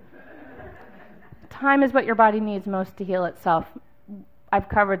 Time is what your body needs most to heal itself. I've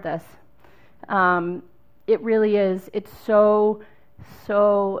covered this. It really is. It's so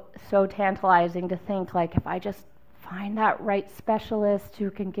tantalizing to think, like, if I just find that right specialist who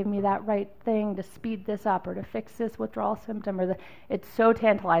can give me that right thing to speed this up or to fix this withdrawal symptom, it's so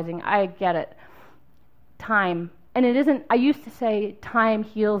tantalizing. I get it. Time. And it isn't, I used to say time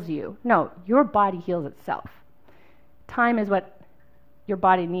heals you. No, your body heals itself. Time is what your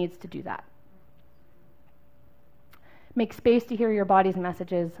body needs to do that. Make space to hear your body's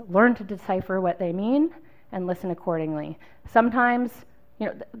messages, learn to decipher what they mean, and listen accordingly. Sometimes,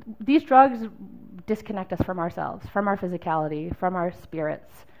 these drugs disconnect us from ourselves, from our physicality, from our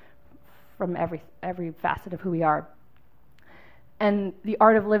spirits, from every facet of who we are. And the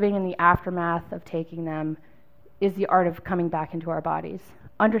art of living in the aftermath of taking them is the art of coming back into our bodies,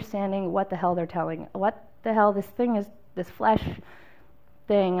 understanding what the hell they're telling, what the hell this flesh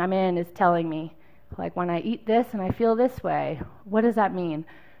thing I'm in is telling me. Like, when I eat this and I feel this way, what does that mean?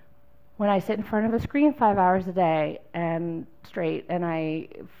 When I sit in front of a screen 5 hours a day and straight and I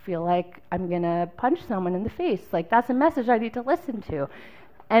feel like I'm going to punch someone in the face, like, that's a message I need to listen to.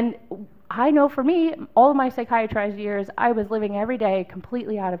 And I know for me, all of my psychiatrized years, I was living every day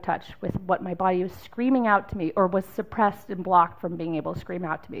completely out of touch with what my body was screaming out to me, or was suppressed and blocked from being able to scream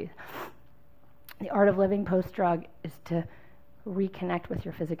out to me. The art of living post-drug is to reconnect with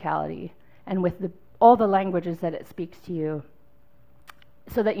your physicality and with all the languages that it speaks to you,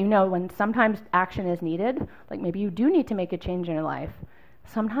 so that you know when sometimes action is needed, like maybe you do need to make a change in your life.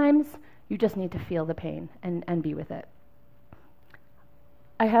 Sometimes you just need to feel the pain and be with it.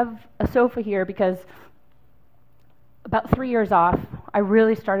 I have a sofa here because about 3 years off, I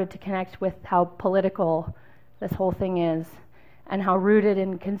really started to connect with how political this whole thing is and how rooted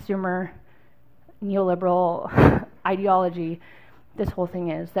in consumer neoliberal ideology this whole thing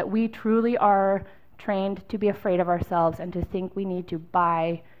is. That we truly are trained to be afraid of ourselves and to think we need to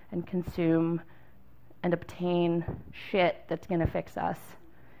buy and consume and obtain shit that's going to fix us.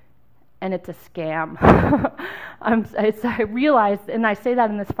 And it's a scam. I realized, and I say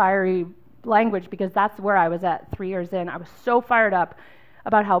that in this fiery language because that's where I was at 3 years in. I was so fired up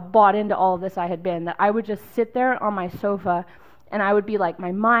about how bought into all of this I had been that I would just sit there on my sofa and I would be like,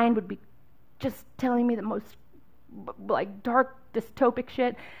 my mind would be just telling me the most like dark dystopic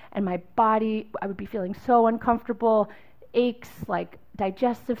shit, and my body, I would be feeling so uncomfortable, aches, like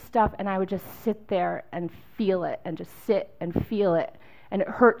digestive stuff, and I would just sit there and feel it and just sit and feel it. And it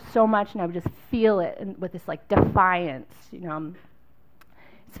hurt so much, and I would just feel it, and with this like defiance,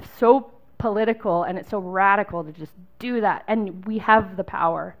 It's so political, and it's so radical to just do that. And we have the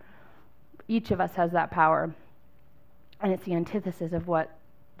power. Each of us has that power. And it's the antithesis of what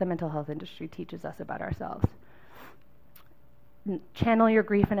the mental health industry teaches us about ourselves. Channel your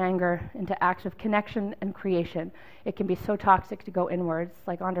grief and anger into acts of connection and creation. It can be so toxic to go inwards,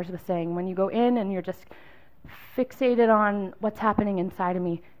 like Anders was saying. When you go in and you're just fixated on what's happening inside of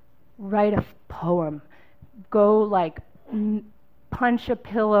me, write a poem. Go like punch a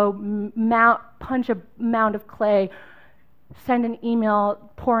pillow, punch a mound of clay, send an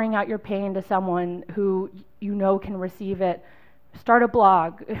email pouring out your pain to someone who you know can receive it. Start a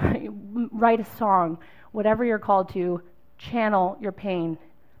blog, write a song, whatever you're called to, channel your pain.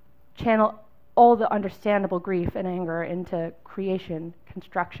 Channel all the understandable grief and anger into creation,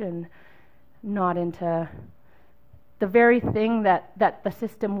 construction, not into the very thing that the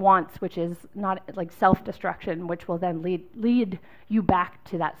system wants, which is not like self-destruction, which will then lead you back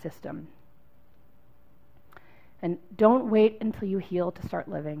to that system. And don't wait until you heal to start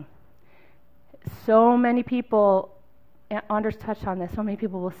living. So many people, Anders touched on this, so many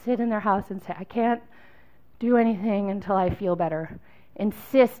people will sit in their house and say, I can't do anything until I feel better.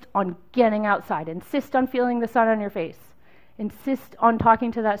 Insist on getting outside. Insist on feeling the sun on your face. Insist on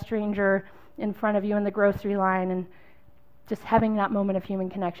talking to that stranger in front of you in the grocery line and just having that moment of human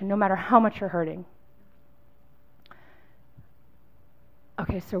connection, no matter how much you're hurting.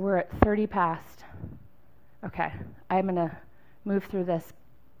 Okay, so we're at 30 past. Okay, I'm going to move through this,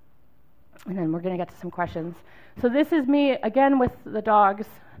 and then we're going to get to some questions. So this is me, again, with the dogs.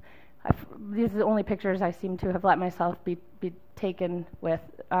 These are the only pictures I seem to have let myself be taken with.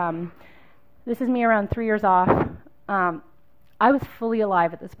 This is me around 3 years off. I was fully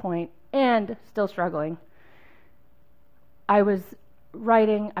alive at this point and still struggling. I was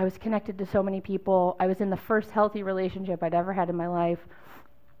writing. I was connected to so many people. I was in the first healthy relationship I'd ever had in my life.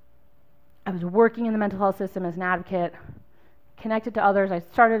 I was working in the mental health system as an advocate, connected to others. I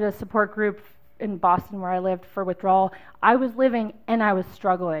started a support group in Boston where I lived for withdrawal. I was living and I was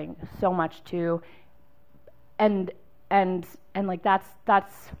struggling so much too. And like that's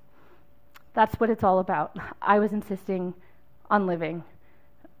what it's all about. I was insisting on living.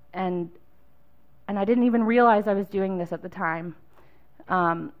 And I didn't even realize I was doing this at the time.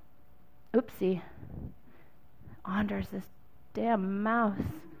 Oopsie. Anders, this damn mouse.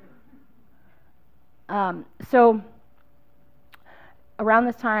 So around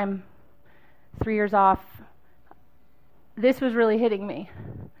this time, 3 years off, this was really hitting me.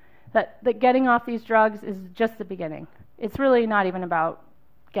 That getting off these drugs is just the beginning. It's really not even about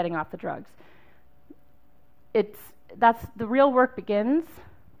getting off the drugs. That's the real work begins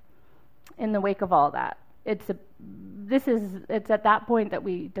in the wake of all that. It's at that point that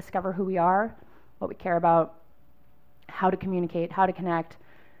we discover who we are, what we care about, how to communicate, how to connect.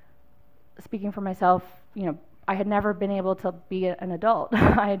 Speaking for myself, I had never been able to be an adult.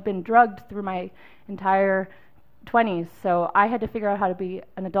 I had been drugged through my entire 20s, so I had to figure out how to be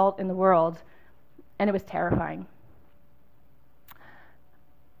an adult in the world, and it was terrifying.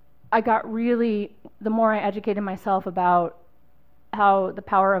 The more I educated myself about how the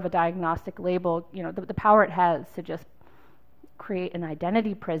power of a diagnostic label, the power it has to just create an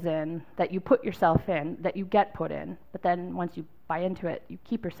identity prison that you put yourself in, that you get put in, but then once you buy into it, you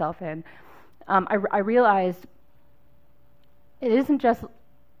keep yourself in. I realized it isn't just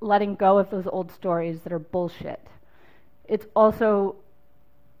letting go of those old stories that are bullshit. It's also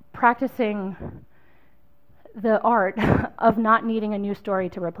practicing the art of not needing a new story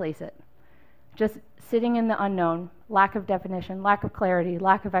to replace it. Just sitting in the unknown, lack of definition, lack of clarity,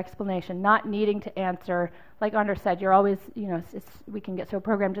 lack of explanation, not needing to answer. Like Anders said, you're always, we can get so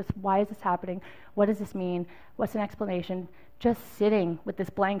programmed, just why is this happening? What does this mean? What's an explanation? Just sitting with this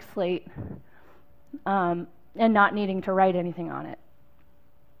blank slate and not needing to write anything on it.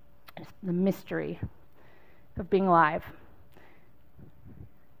 It's the mystery of being alive.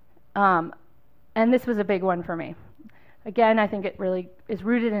 And this was a big one for me. Again, I think it really is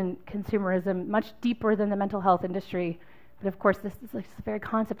rooted in consumerism, much deeper than the mental health industry. But of course, this is like the very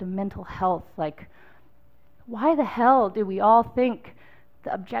concept of mental health. Like, why the hell do we all think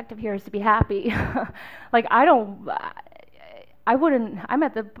the objective here is to be happy? Like,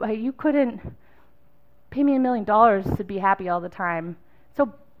 you couldn't pay me $1 million to be happy all the time.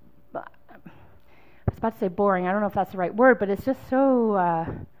 So, I was about to say boring. I don't know if that's the right word, but it's just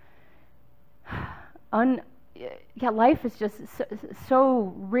so, life is just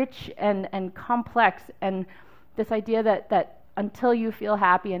so rich and complex, and this idea that until you feel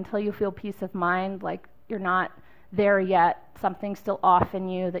happy, until you feel peace of mind, like you're not there yet, something's still off in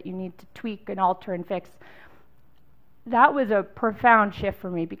you that you need to tweak and alter and fix. That was a profound shift for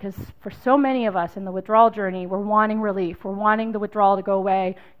me, because for so many of us in the withdrawal journey, we're wanting relief, we're wanting the withdrawal to go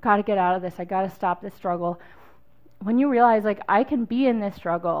away, gotta get out of this, I gotta stop this struggle. When you realize, like, I can be in this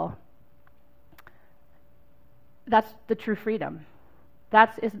struggle, that's the true freedom.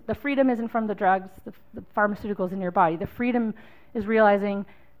 The freedom isn't from the drugs, the pharmaceuticals in your body. The freedom is realizing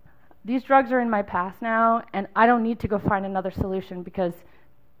these drugs are in my past now, and I don't need to go find another solution, because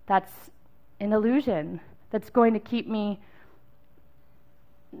that's an illusion that's going to keep me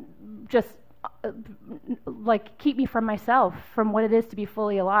just like keep me from myself, from what it is to be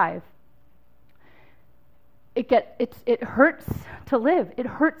fully alive. It hurts to live. It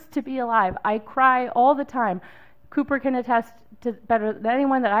hurts to be alive. I cry all the time. Cooper can attest to better than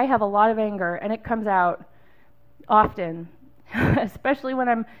anyone that I have a lot of anger, and it comes out often, especially when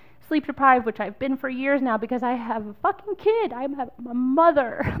I'm sleep deprived, which I've been for years now because I have a fucking kid. I'm a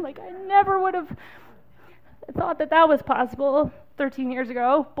mother. Like, I never would have thought that was possible 13 years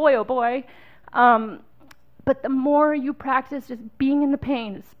ago. Boy, oh boy. But the more you practice just being in the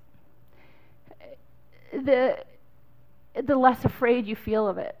pain, the less afraid you feel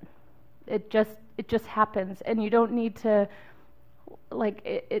of it. It just happens, and you don't need to, like,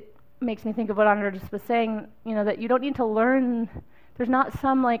 it makes me think of what Andra just was saying, that you don't need to learn. There's not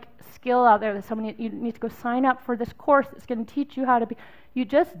some like skill out there that you need to go sign up for this course that's going to teach you how to be. You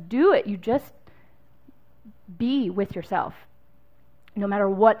just do it. You just be with yourself, no matter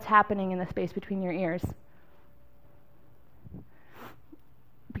what's happening in the space between your ears.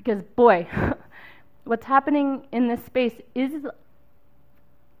 Because boy, what's happening in this space is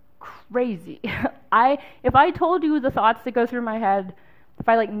crazy. If I told you the thoughts that go through my head, if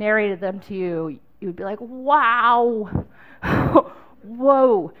I like narrated them to you, you would be like, wow,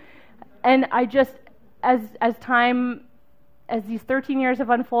 whoa. And I just, as these 13 years have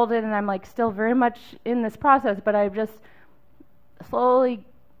unfolded, and I'm like still very much in this process, but I've just slowly,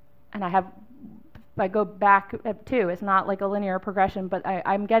 and I go back too. It's not like a linear progression, but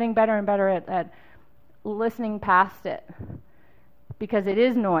I'm getting better and better at listening past it, because it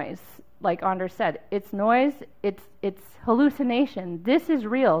is noise. Like Anders said, it's noise, it's hallucination. This is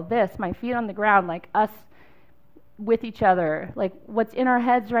real. My feet on the ground, like us with each other, like what's in our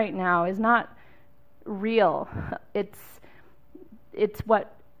heads right now is not real. It's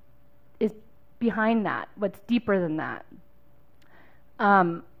what is behind that, what's deeper than that.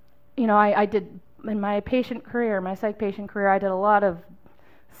 I did, in my patient career, my psych patient career, I did a lot of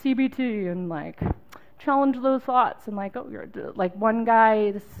CBT and like challenge those thoughts, and like, like one guy,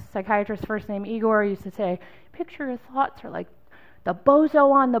 this psychiatrist, first name Igor, used to say, picture your thoughts are like the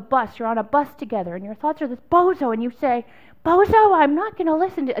bozo on the bus. You're on a bus together, and your thoughts are this bozo, and you say, bozo, I'm not going to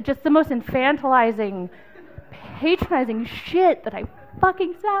listen to. Just the most infantilizing, patronizing shit that I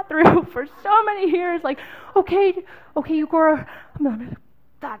fucking sat through for so many years. Like, okay, Igor,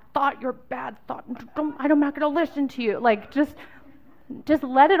 that thought, your bad thought. I'm not going to listen to you. Like, just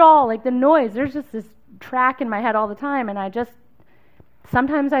let it all, like the noise. There's just this track in my head all the time, and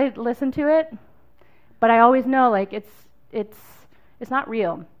sometimes I listen to it, but I always know like it's not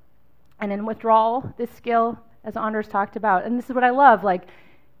real. And in withdrawal, this skill, as Anders talked about, and this is what I love, like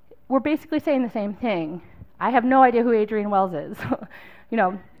we're basically saying the same thing. I have no idea who Adrienne Wells is,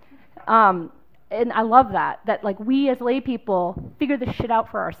 and I love that like we as lay people figure this shit out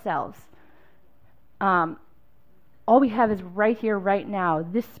for ourselves. All we have is right here, right now,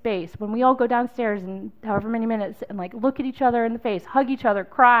 this space. When we all go downstairs in however many minutes and like look at each other in the face, hug each other,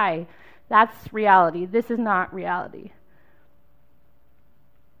 cry, that's reality. This is not reality.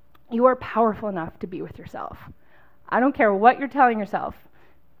 You are powerful enough to be with yourself. I don't care what you're telling yourself.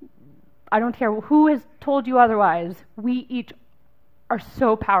 I don't care who has told you otherwise. We each are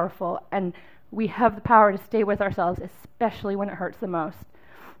so powerful, and we have the power to stay with ourselves, especially when it hurts the most.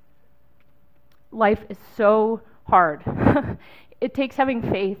 Life is so hard. It takes having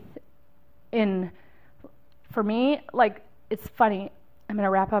faith for me, like, it's funny. I'm going to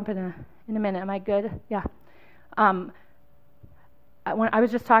wrap up in a minute. Am I good? Yeah. I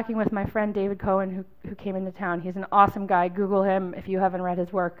was just talking with my friend David Cohen, who came into town. He's an awesome guy. Google him if you haven't read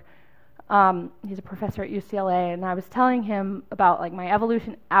his work. He's a professor at UCLA, and I was telling him about like my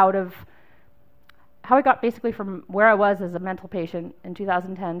evolution out of how I got basically from where I was as a mental patient in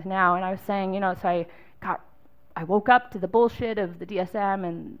 2010 to now. And I was saying, so I woke up to the bullshit of the DSM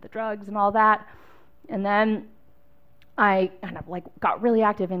and the drugs and all that, and then I kind of like got really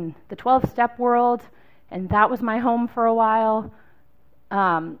active in the 12-step world, and that was my home for a while.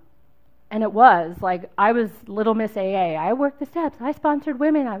 And it was like I was Little Miss AA. I worked the steps. I sponsored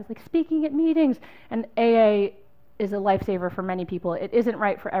women. I was like speaking at meetings, and AA is a lifesaver for many people. It isn't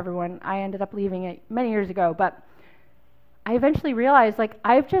right for everyone. I ended up leaving it many years ago, but I eventually realized like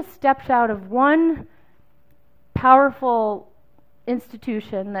I've just stepped out of one powerful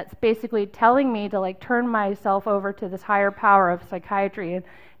institution that's basically telling me to like turn myself over to this higher power of psychiatry, and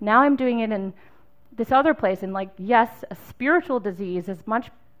now I'm doing it in this other place. And like, yes, a spiritual disease is much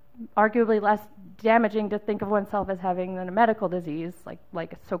arguably less damaging to think of oneself as having than a medical disease like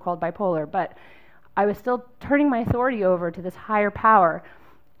a so-called bipolar, but I was still turning my authority over to this higher power.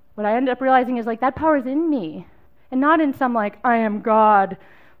 What I ended up realizing is like that power is in me, and not in some like I am God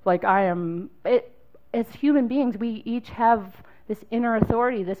like as human beings, we each have this inner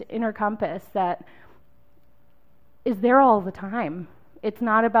authority, this inner compass that is there all the time. It's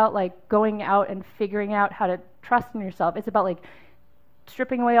not about like going out and figuring out how to trust in yourself. It's about like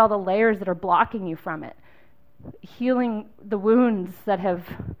stripping away all the layers that are blocking you from it, healing the wounds that have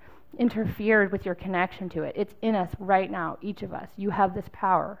interfered with your connection to it. It's in us right now, each of us. You have this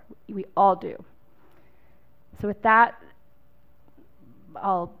power. We all do. So with that,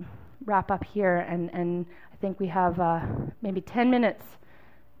 I'll wrap up here, and I think we have maybe 10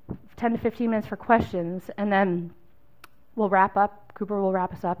 to 15 minutes for questions, and then we'll wrap up. Cooper will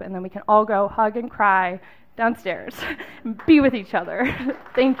wrap us up, and then we can all go hug and cry downstairs and be with each other.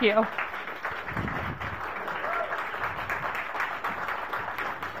 Thank you.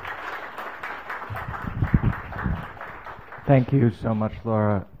 Thank you so much,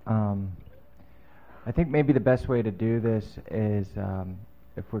 Laura. I think maybe the best way to do this is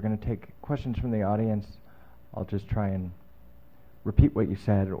if we're going to take questions from the audience, I'll just try and repeat what you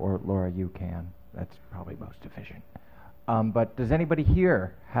said, or Laura, you can. That's probably most efficient. But does anybody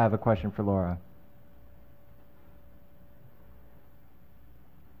here have a question for Laura?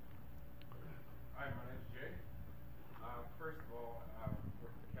 Hi, my name's Jay. First of all, we're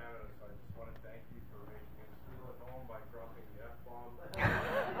from Canada, so I just want to thank you for making us feel at home by dropping the F-bomb.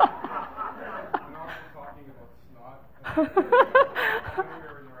 And also talking about snot. I knew we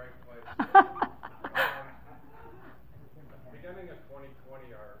were in the right place. Beginning of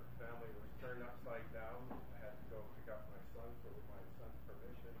 2020, our family was turned upside down. I had to go pick up my son, so with my son's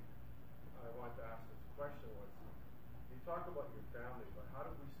permission, I wanted to ask this question was, you talk about your family, but how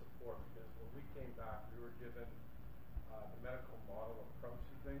do we support? Because when we came back, we were given the medical model approach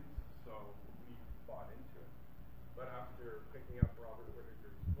to things, so we bought into it. But after picking up Robert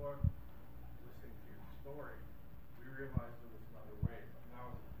Whittaker's book, listening to your story, we realized there was another way. But now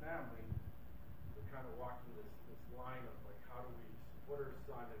as a family, we're kind of walking this line of like, how do we support our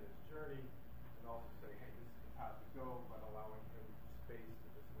son in his journey, and also say, hey, this is the path to go, but allowing him space to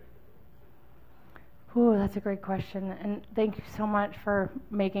just make a little decision. Ooh, that's a great question, and thank you so much for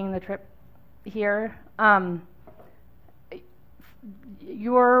making the trip here.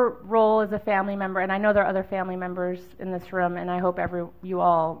 Your role as a family member, and I know there are other family members in this room, and I hope you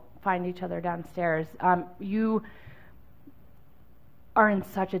all find each other downstairs. You are in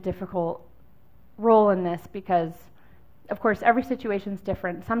such a difficult role in this because, of course, every situation is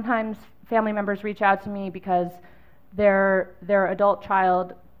different. Sometimes family members reach out to me because their adult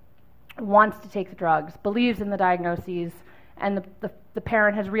child wants to take the drugs, believes in the diagnoses, and the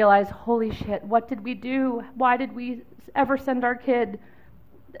parent has realized, holy shit, what did we do? Why did we ever send our kid?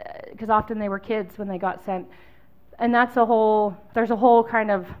 Because often they were kids when they got sent. And there's a whole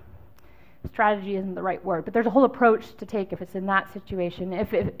kind of, strategy isn't the right word, but there's a whole approach to take if it's in that situation.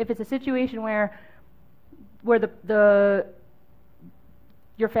 If it's a situation where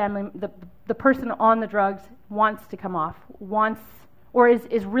your family, the person on the drugs wants to come off, or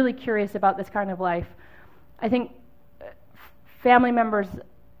is really curious about this kind of life, I think family members,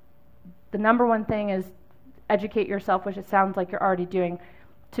 the number one thing is educate yourself, which it sounds like you're already doing.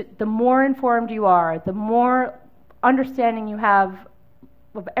 The more informed you are, the more understanding you have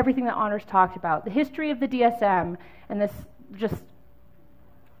of everything that Anders talked about, the history of the DSM, and this just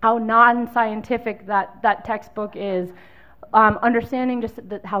how non-scientific that textbook is, understanding just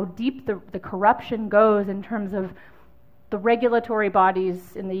how deep the corruption goes in terms of the regulatory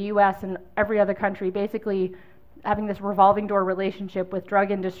bodies in the US and every other country basically having this revolving door relationship with drug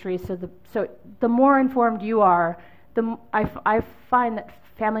industry. So the more informed you are, I find that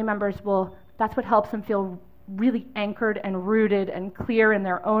family members that's what helps them feel really anchored and rooted and clear in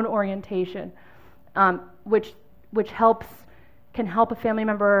their own orientation, which can help a family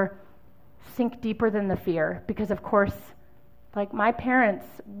member sink deeper than the fear. Because of course, like my parents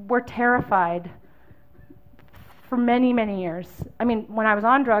were terrified for many, many years. I mean, when I was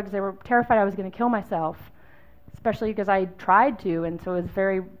on drugs, they were terrified I was going to kill myself, especially because I tried to, and so it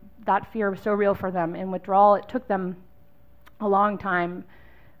was that fear was so real for them. In withdrawal, it took them a long time.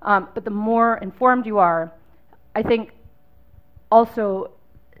 But the more informed you are, I think also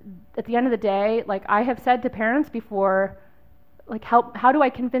at the end of the day, like I have said to parents before, like how do I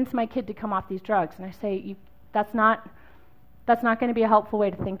convince my kid to come off these drugs? And I say, that's not going to be a helpful way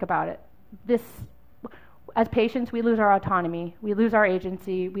to think about it. As patients, we lose our autonomy, we lose our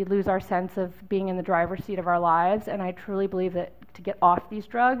agency, we lose our sense of being in the driver's seat of our lives, and I truly believe that to get off these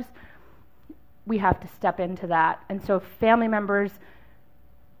drugs, we have to step into that. And so family members,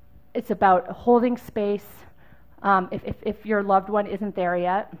 it's about holding space. If your loved one isn't there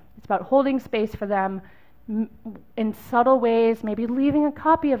yet, it's about holding space for them, in subtle ways, maybe leaving a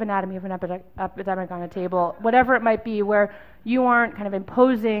copy of Anatomy of an Epidemic on a table, whatever it might be, where you aren't kind of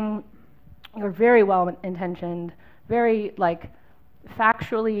imposing your very well-intentioned, very like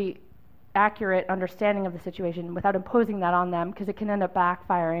factually accurate understanding of the situation without imposing that on them, because it can end up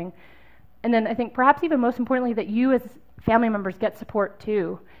backfiring. And then I think perhaps even most importantly that you as family members get support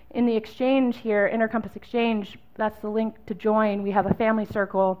too. In the exchange here, Intercompass Exchange, that's the link to join. We have a family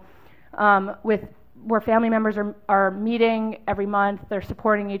circle where family members are meeting every month. They're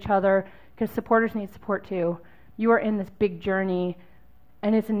supporting each other, because supporters need support too. You are in this big journey,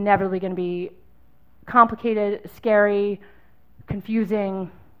 and it's inevitably going to be complicated, scary,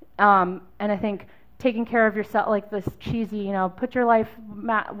 confusing, and I think taking care of yourself, like this cheesy, put your life,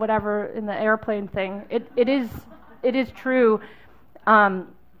 whatever, in the airplane thing. It is true, and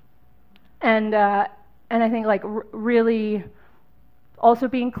I think like really also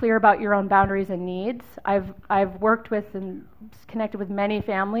being clear about your own boundaries and needs. I've worked with and connected with many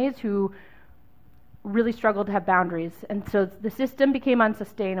families who really struggled to have boundaries, and so the system became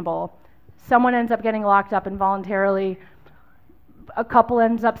unsustainable. Someone ends up getting locked up involuntarily. A couple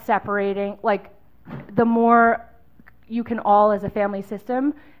ends up separating. Like, the more you can all, as a family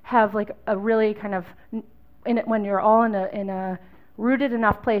system, have like a really kind of, when you're all in a rooted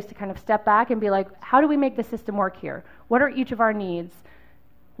enough place to kind of step back and be like, how do we make the system work here? What are each of our needs?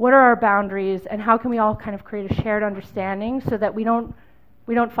 What are our boundaries? And how can we all kind of create a shared understanding so that we don't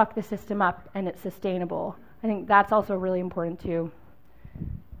fuck the system up and it's sustainable? I think that's also really important too.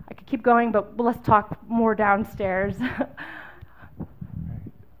 I could keep going, but let's talk more downstairs.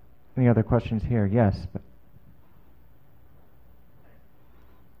 Any other questions here? Yes. So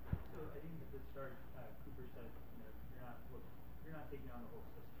I think at the start, Cooper said, you're not taking on the whole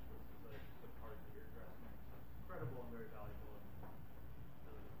system. This is the part that you're addressing. It's incredible and very valuable, and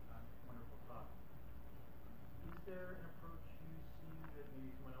wonderful thought. Is there an approach you see that maybe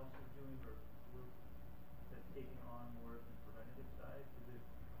someone else is doing, or a group that's taking on more of the preventative side? Because if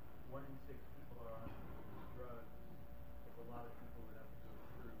 1 in 6 people are on drugs, it's a lot of people that have to go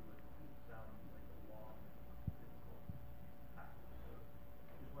through what sounds like a long, difficult path. So just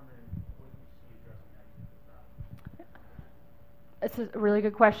wondering what you see addressing that with that. It's a really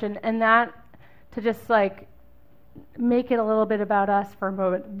good question, and that, to just like make it a little bit about us for a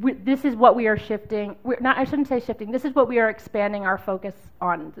moment. This is what we are shifting. I shouldn't say shifting. This is what we are expanding our focus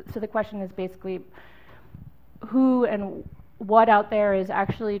on. So the question is basically who and what out there is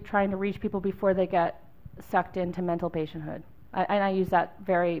actually trying to reach people before they get sucked into mental patienthood. And I use that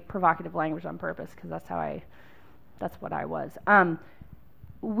very provocative language on purpose, because that's what I was.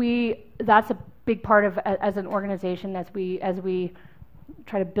 That's a big part of, as an organization, as we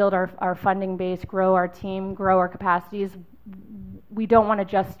try to build our funding base, grow our team, grow our capacities. We don't want to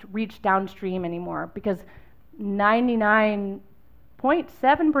just reach downstream anymore, because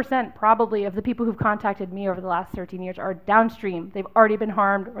 99.7% probably of the people who've contacted me over the last 13 years are downstream. They've already been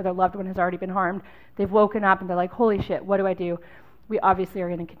harmed, or their loved one has already been harmed. They've woken up and they're like, holy shit, what do I do? We obviously are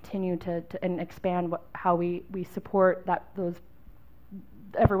going to continue to and expand how we support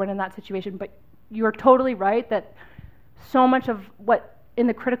everyone in that situation. But you're totally right that so much of what in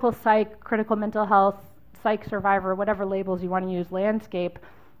the critical mental health, psych survivor, whatever labels you want to use, landscape,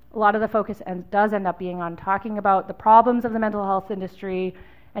 a lot of the focus does end up being on talking about the problems of the mental health industry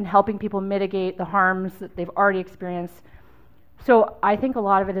and helping people mitigate the harms that they've already experienced. So I think a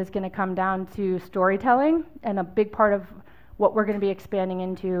lot of it is going to come down to storytelling, and a big part of what we're going to be expanding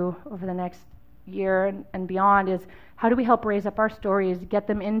into over the next year and beyond is how do we help raise up our stories, get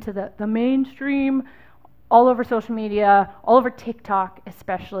them into the mainstream, all over social media, all over TikTok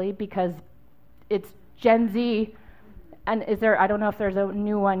especially, because it's Gen Z. And I don't know if there's a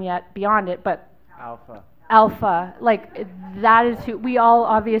new one yet beyond it, but Alpha. Like, that is who we all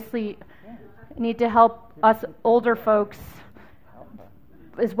obviously need to help us older folks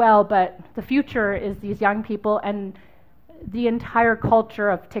as well, but the future is these young people, and the entire culture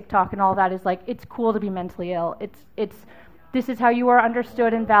of TikTok and all that is like, it's cool to be mentally ill. This is how you are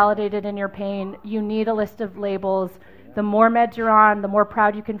understood and validated in your pain. You need a list of labels. The more meds you're on, the more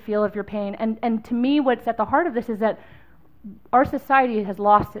proud you can feel of your pain. And to me, what's at the heart of this is that our society has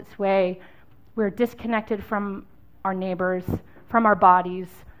lost its way. We're disconnected from our neighbors, from our bodies,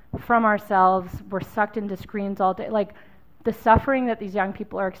 from ourselves. We're sucked into screens all day. Like, the suffering that these young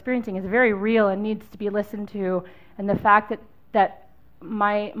people are experiencing is very real and needs to be listened to. And the fact that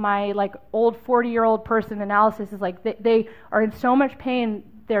my like old 40-year-old person analysis is like they are in so much pain,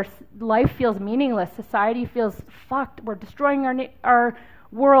 their life feels meaningless. Society feels fucked. We're destroying our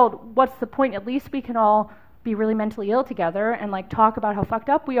world. What's the point? At least we can all be really mentally ill together and like talk about how fucked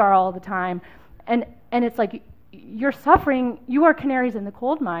up we are all the time. And And it's like, you're suffering, you are canaries in the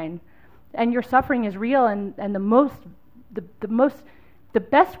coal mine, and your suffering is real, and the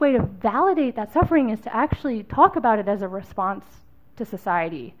best way to validate that suffering is to actually talk about it as a response to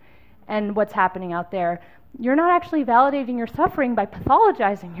society and what's happening out there. You're not actually validating your suffering by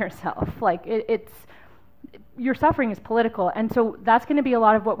pathologizing yourself. Like, your suffering is political, and so that's going to be a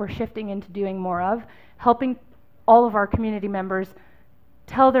lot of what we're shifting into doing more of, helping all of our community members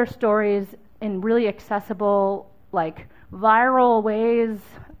tell their stories in really accessible, like, viral ways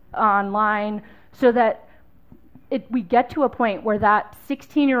online, so that we get to a point where that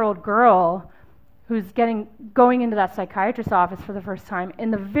 16-year-old girl who's going into that psychiatrist's office for the first time,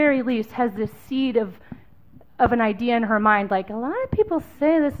 in the very least, has this seed of an idea in her mind, like, a lot of people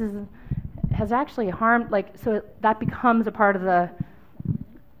say this has actually harmed, like, so that becomes a part of the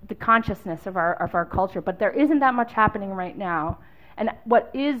consciousness of our culture. But there isn't that much happening right now. And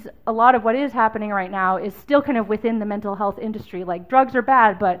a lot of what is happening right now is still kind of within the mental health industry. Like, drugs are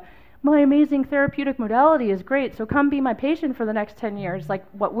bad, but my amazing therapeutic modality is great, so come be my patient for the next 10 years. Like,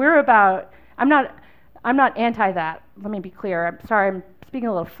 what we're about, I'm not anti that, let me be clear. I'm sorry, I'm speaking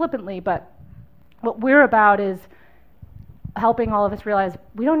a little flippantly, but what we're about is helping all of us realize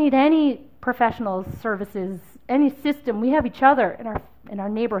we don't need any professional services, any system. We have each other in our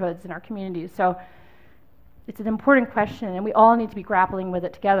neighborhoods, in our communities. So it's an important question, and we all need to be grappling with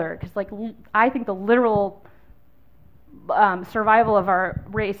it together, because, like, I think the literal survival of our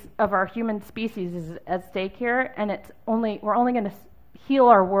race, of our human species, is at stake here, and we're only going to heal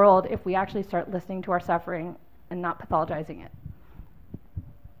our world if we actually start listening to our suffering and not pathologizing it.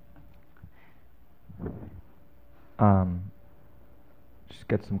 Just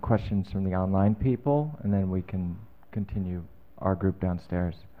get some questions from the online people, and then we can continue our group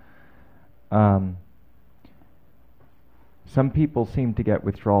downstairs. Some people seem to get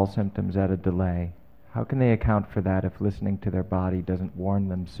withdrawal symptoms at a delay. How can they account for that if listening to their body doesn't warn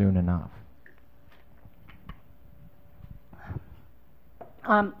them soon enough?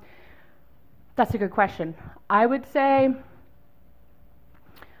 That's a good question. I would say,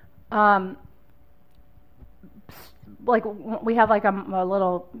 like, we have like a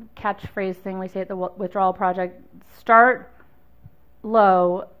little catchphrase thing we say at the Withdrawal Project: start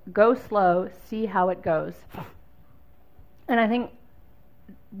low, go slow, see how it goes. And I think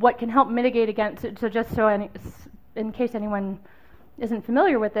what can help mitigate against it, in case anyone isn't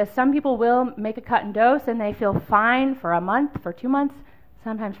familiar with this, some people will make a cut and dose and they feel fine for a month, for 2 months,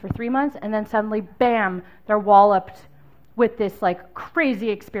 sometimes for 3 months, and then suddenly, bam, they're walloped with this, like, crazy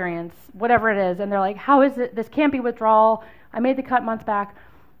experience, whatever it is, and they're like, how is it, this can't be withdrawal, I made the cut months back.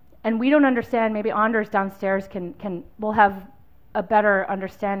 And we don't understand, maybe Anders downstairs will have a better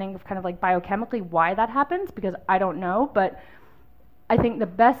understanding of kind of like biochemically why that happens, because I don't know. But I think the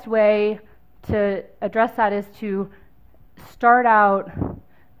best way to address that is to start out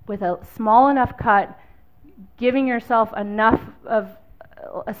with a small enough cut, giving yourself enough of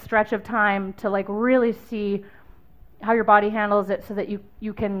a stretch of time to, like, really see how your body handles it, so that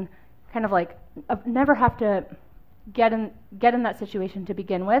you can kind of like never have to get in that situation to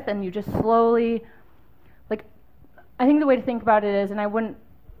begin with, and you just slowly, like, I think the way to think about it is, and I wouldn't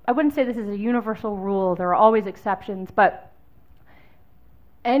say this is a universal rule, there are always exceptions, but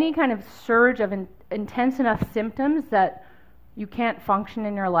any kind of surge of intense enough symptoms that you can't function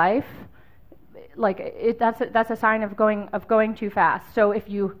in your life, like, that's a sign of going too fast. So if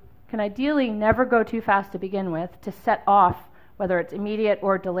you can ideally never go too fast to begin with, to set off, whether it's immediate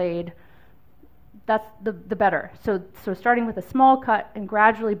or delayed, that's the better. So starting with a small cut and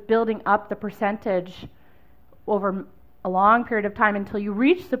gradually building up the percentage over a long period of time until you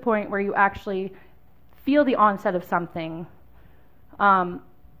reach the point where you actually feel the onset of something.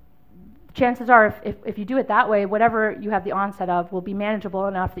 Chances are, if you do it that way, whatever you have the onset of will be manageable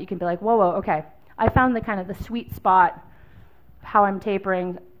enough that you can be like, whoa, okay, I found the kind of the sweet spot, how I'm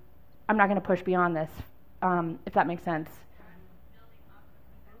tapering. I'm not going to push beyond this, if that makes sense.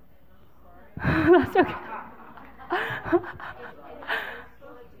 That's okay.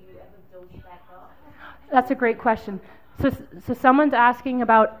 That's a great question. So someone's asking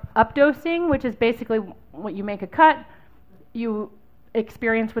about updosing, which is basically when you make a cut, you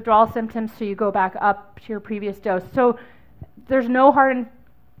experience withdrawal symptoms, so you go back up to your previous dose. So there's no hard and,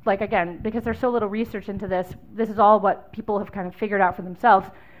 like, again, because there's so little research into this is all what people have kind of figured out for themselves.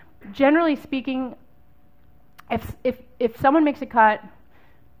 Generally speaking, if someone makes a cut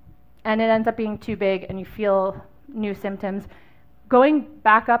and it ends up being too big and you feel new symptoms, going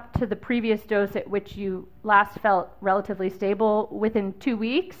back up to the previous dose at which you last felt relatively stable within 2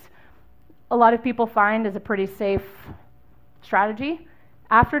 weeks, a lot of people find is a pretty safe strategy.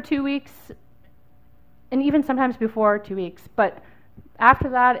 After 2 weeks, and even sometimes before 2 weeks. But after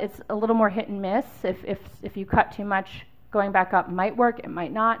that, it's a little more hit and miss. If you cut too much, going back up might work, it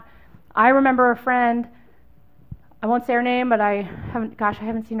might not. I remember a friend, I won't say her name, but I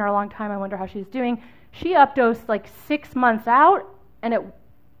haven't seen her a long time. I wonder how she's doing. She updosed like 6 months out, and it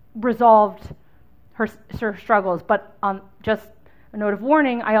resolved her struggles. But on just a note of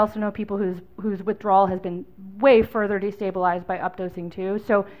warning, I also know people whose withdrawal has been way further destabilized by updosing too.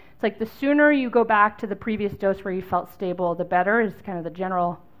 So it's like the sooner you go back to the previous dose where you felt stable, the better is kind of the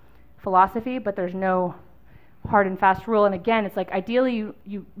general philosophy, but there's no hard and fast rule. And again, it's like ideally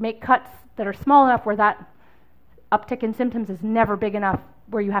you make cuts that are small enough where that uptick in symptoms is never big enough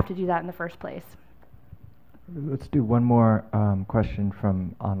where you have to do that in the first place. Let's do one more question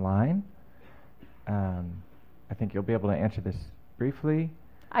from online. I think you'll be able to answer this briefly.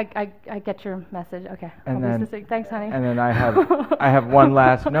 I get your message. Okay. And I'll then, be listening. Thanks, honey. And then I have one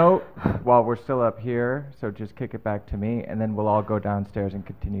last note while we're still up here, so just kick it back to me, and then we'll all go downstairs and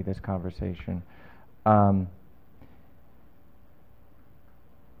continue this conversation.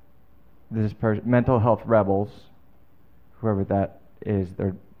 This Mental Health Rebels, whoever that is,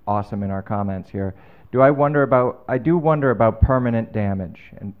 they're awesome in our comments here. I do wonder about permanent damage,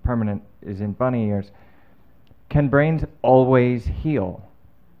 and permanent is in bunny ears. Can brains always heal?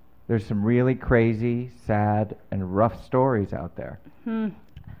 There's some really crazy, sad, and rough stories out there.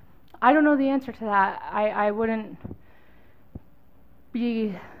 I don't know the answer to that. I wouldn't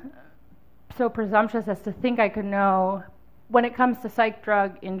be so presumptuous as to think I could know. When it comes to psych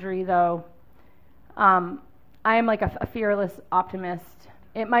drug injury, though, I am like a fearless optimist.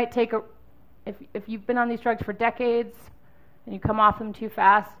 It might take if you've been on these drugs for decades and you come off them too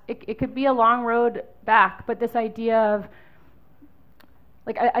fast, it could be a long road back. But this idea of,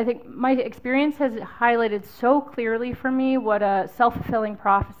 like, I think my experience has highlighted so clearly for me what a self-fulfilling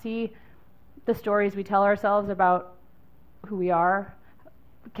prophecy the stories we tell ourselves about who we are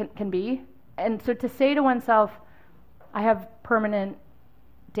can be. And so to say to oneself, I have permanent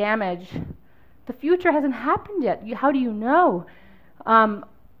damage, the future hasn't happened yet. How do you know?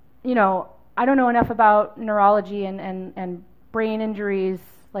 I don't know enough about neurology and brain injuries.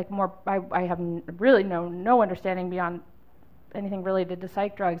 I have really no understanding beyond anything related to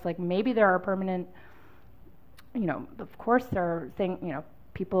psych drugs. Like maybe there are permanent, of course there are things,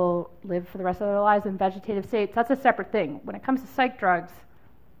 people live for the rest of their lives in vegetative states. That's a separate thing. When it comes to psych drugs,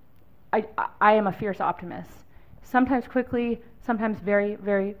 I am a fierce optimist. Sometimes quickly, sometimes very,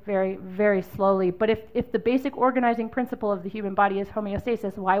 very, very, very slowly. But if the basic organizing principle of the human body is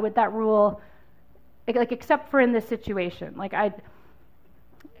homeostasis, why would that rule, except for in this situation? I'd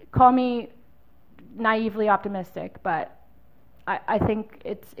call me naively optimistic, but I think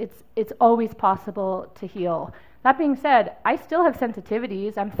it's always possible to heal. That being said, I still have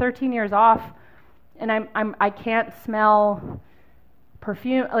sensitivities. I'm 13 years off, and I can't smell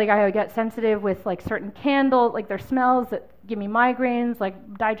perfume. I get sensitive with certain candles. There's smells that give me migraines,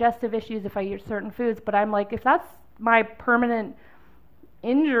 digestive issues if I eat certain foods. But I'm if that's my permanent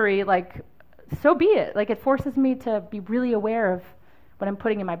injury, so be it. It forces me to be really aware of what I'm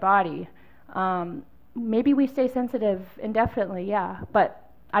putting in my body. Maybe we stay sensitive indefinitely, yeah,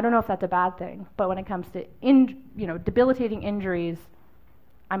 but I don't know if that's a bad thing. But when it comes to debilitating injuries,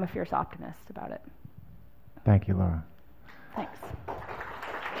 I'm a fierce optimist about it. Thank you, Laura. Thanks.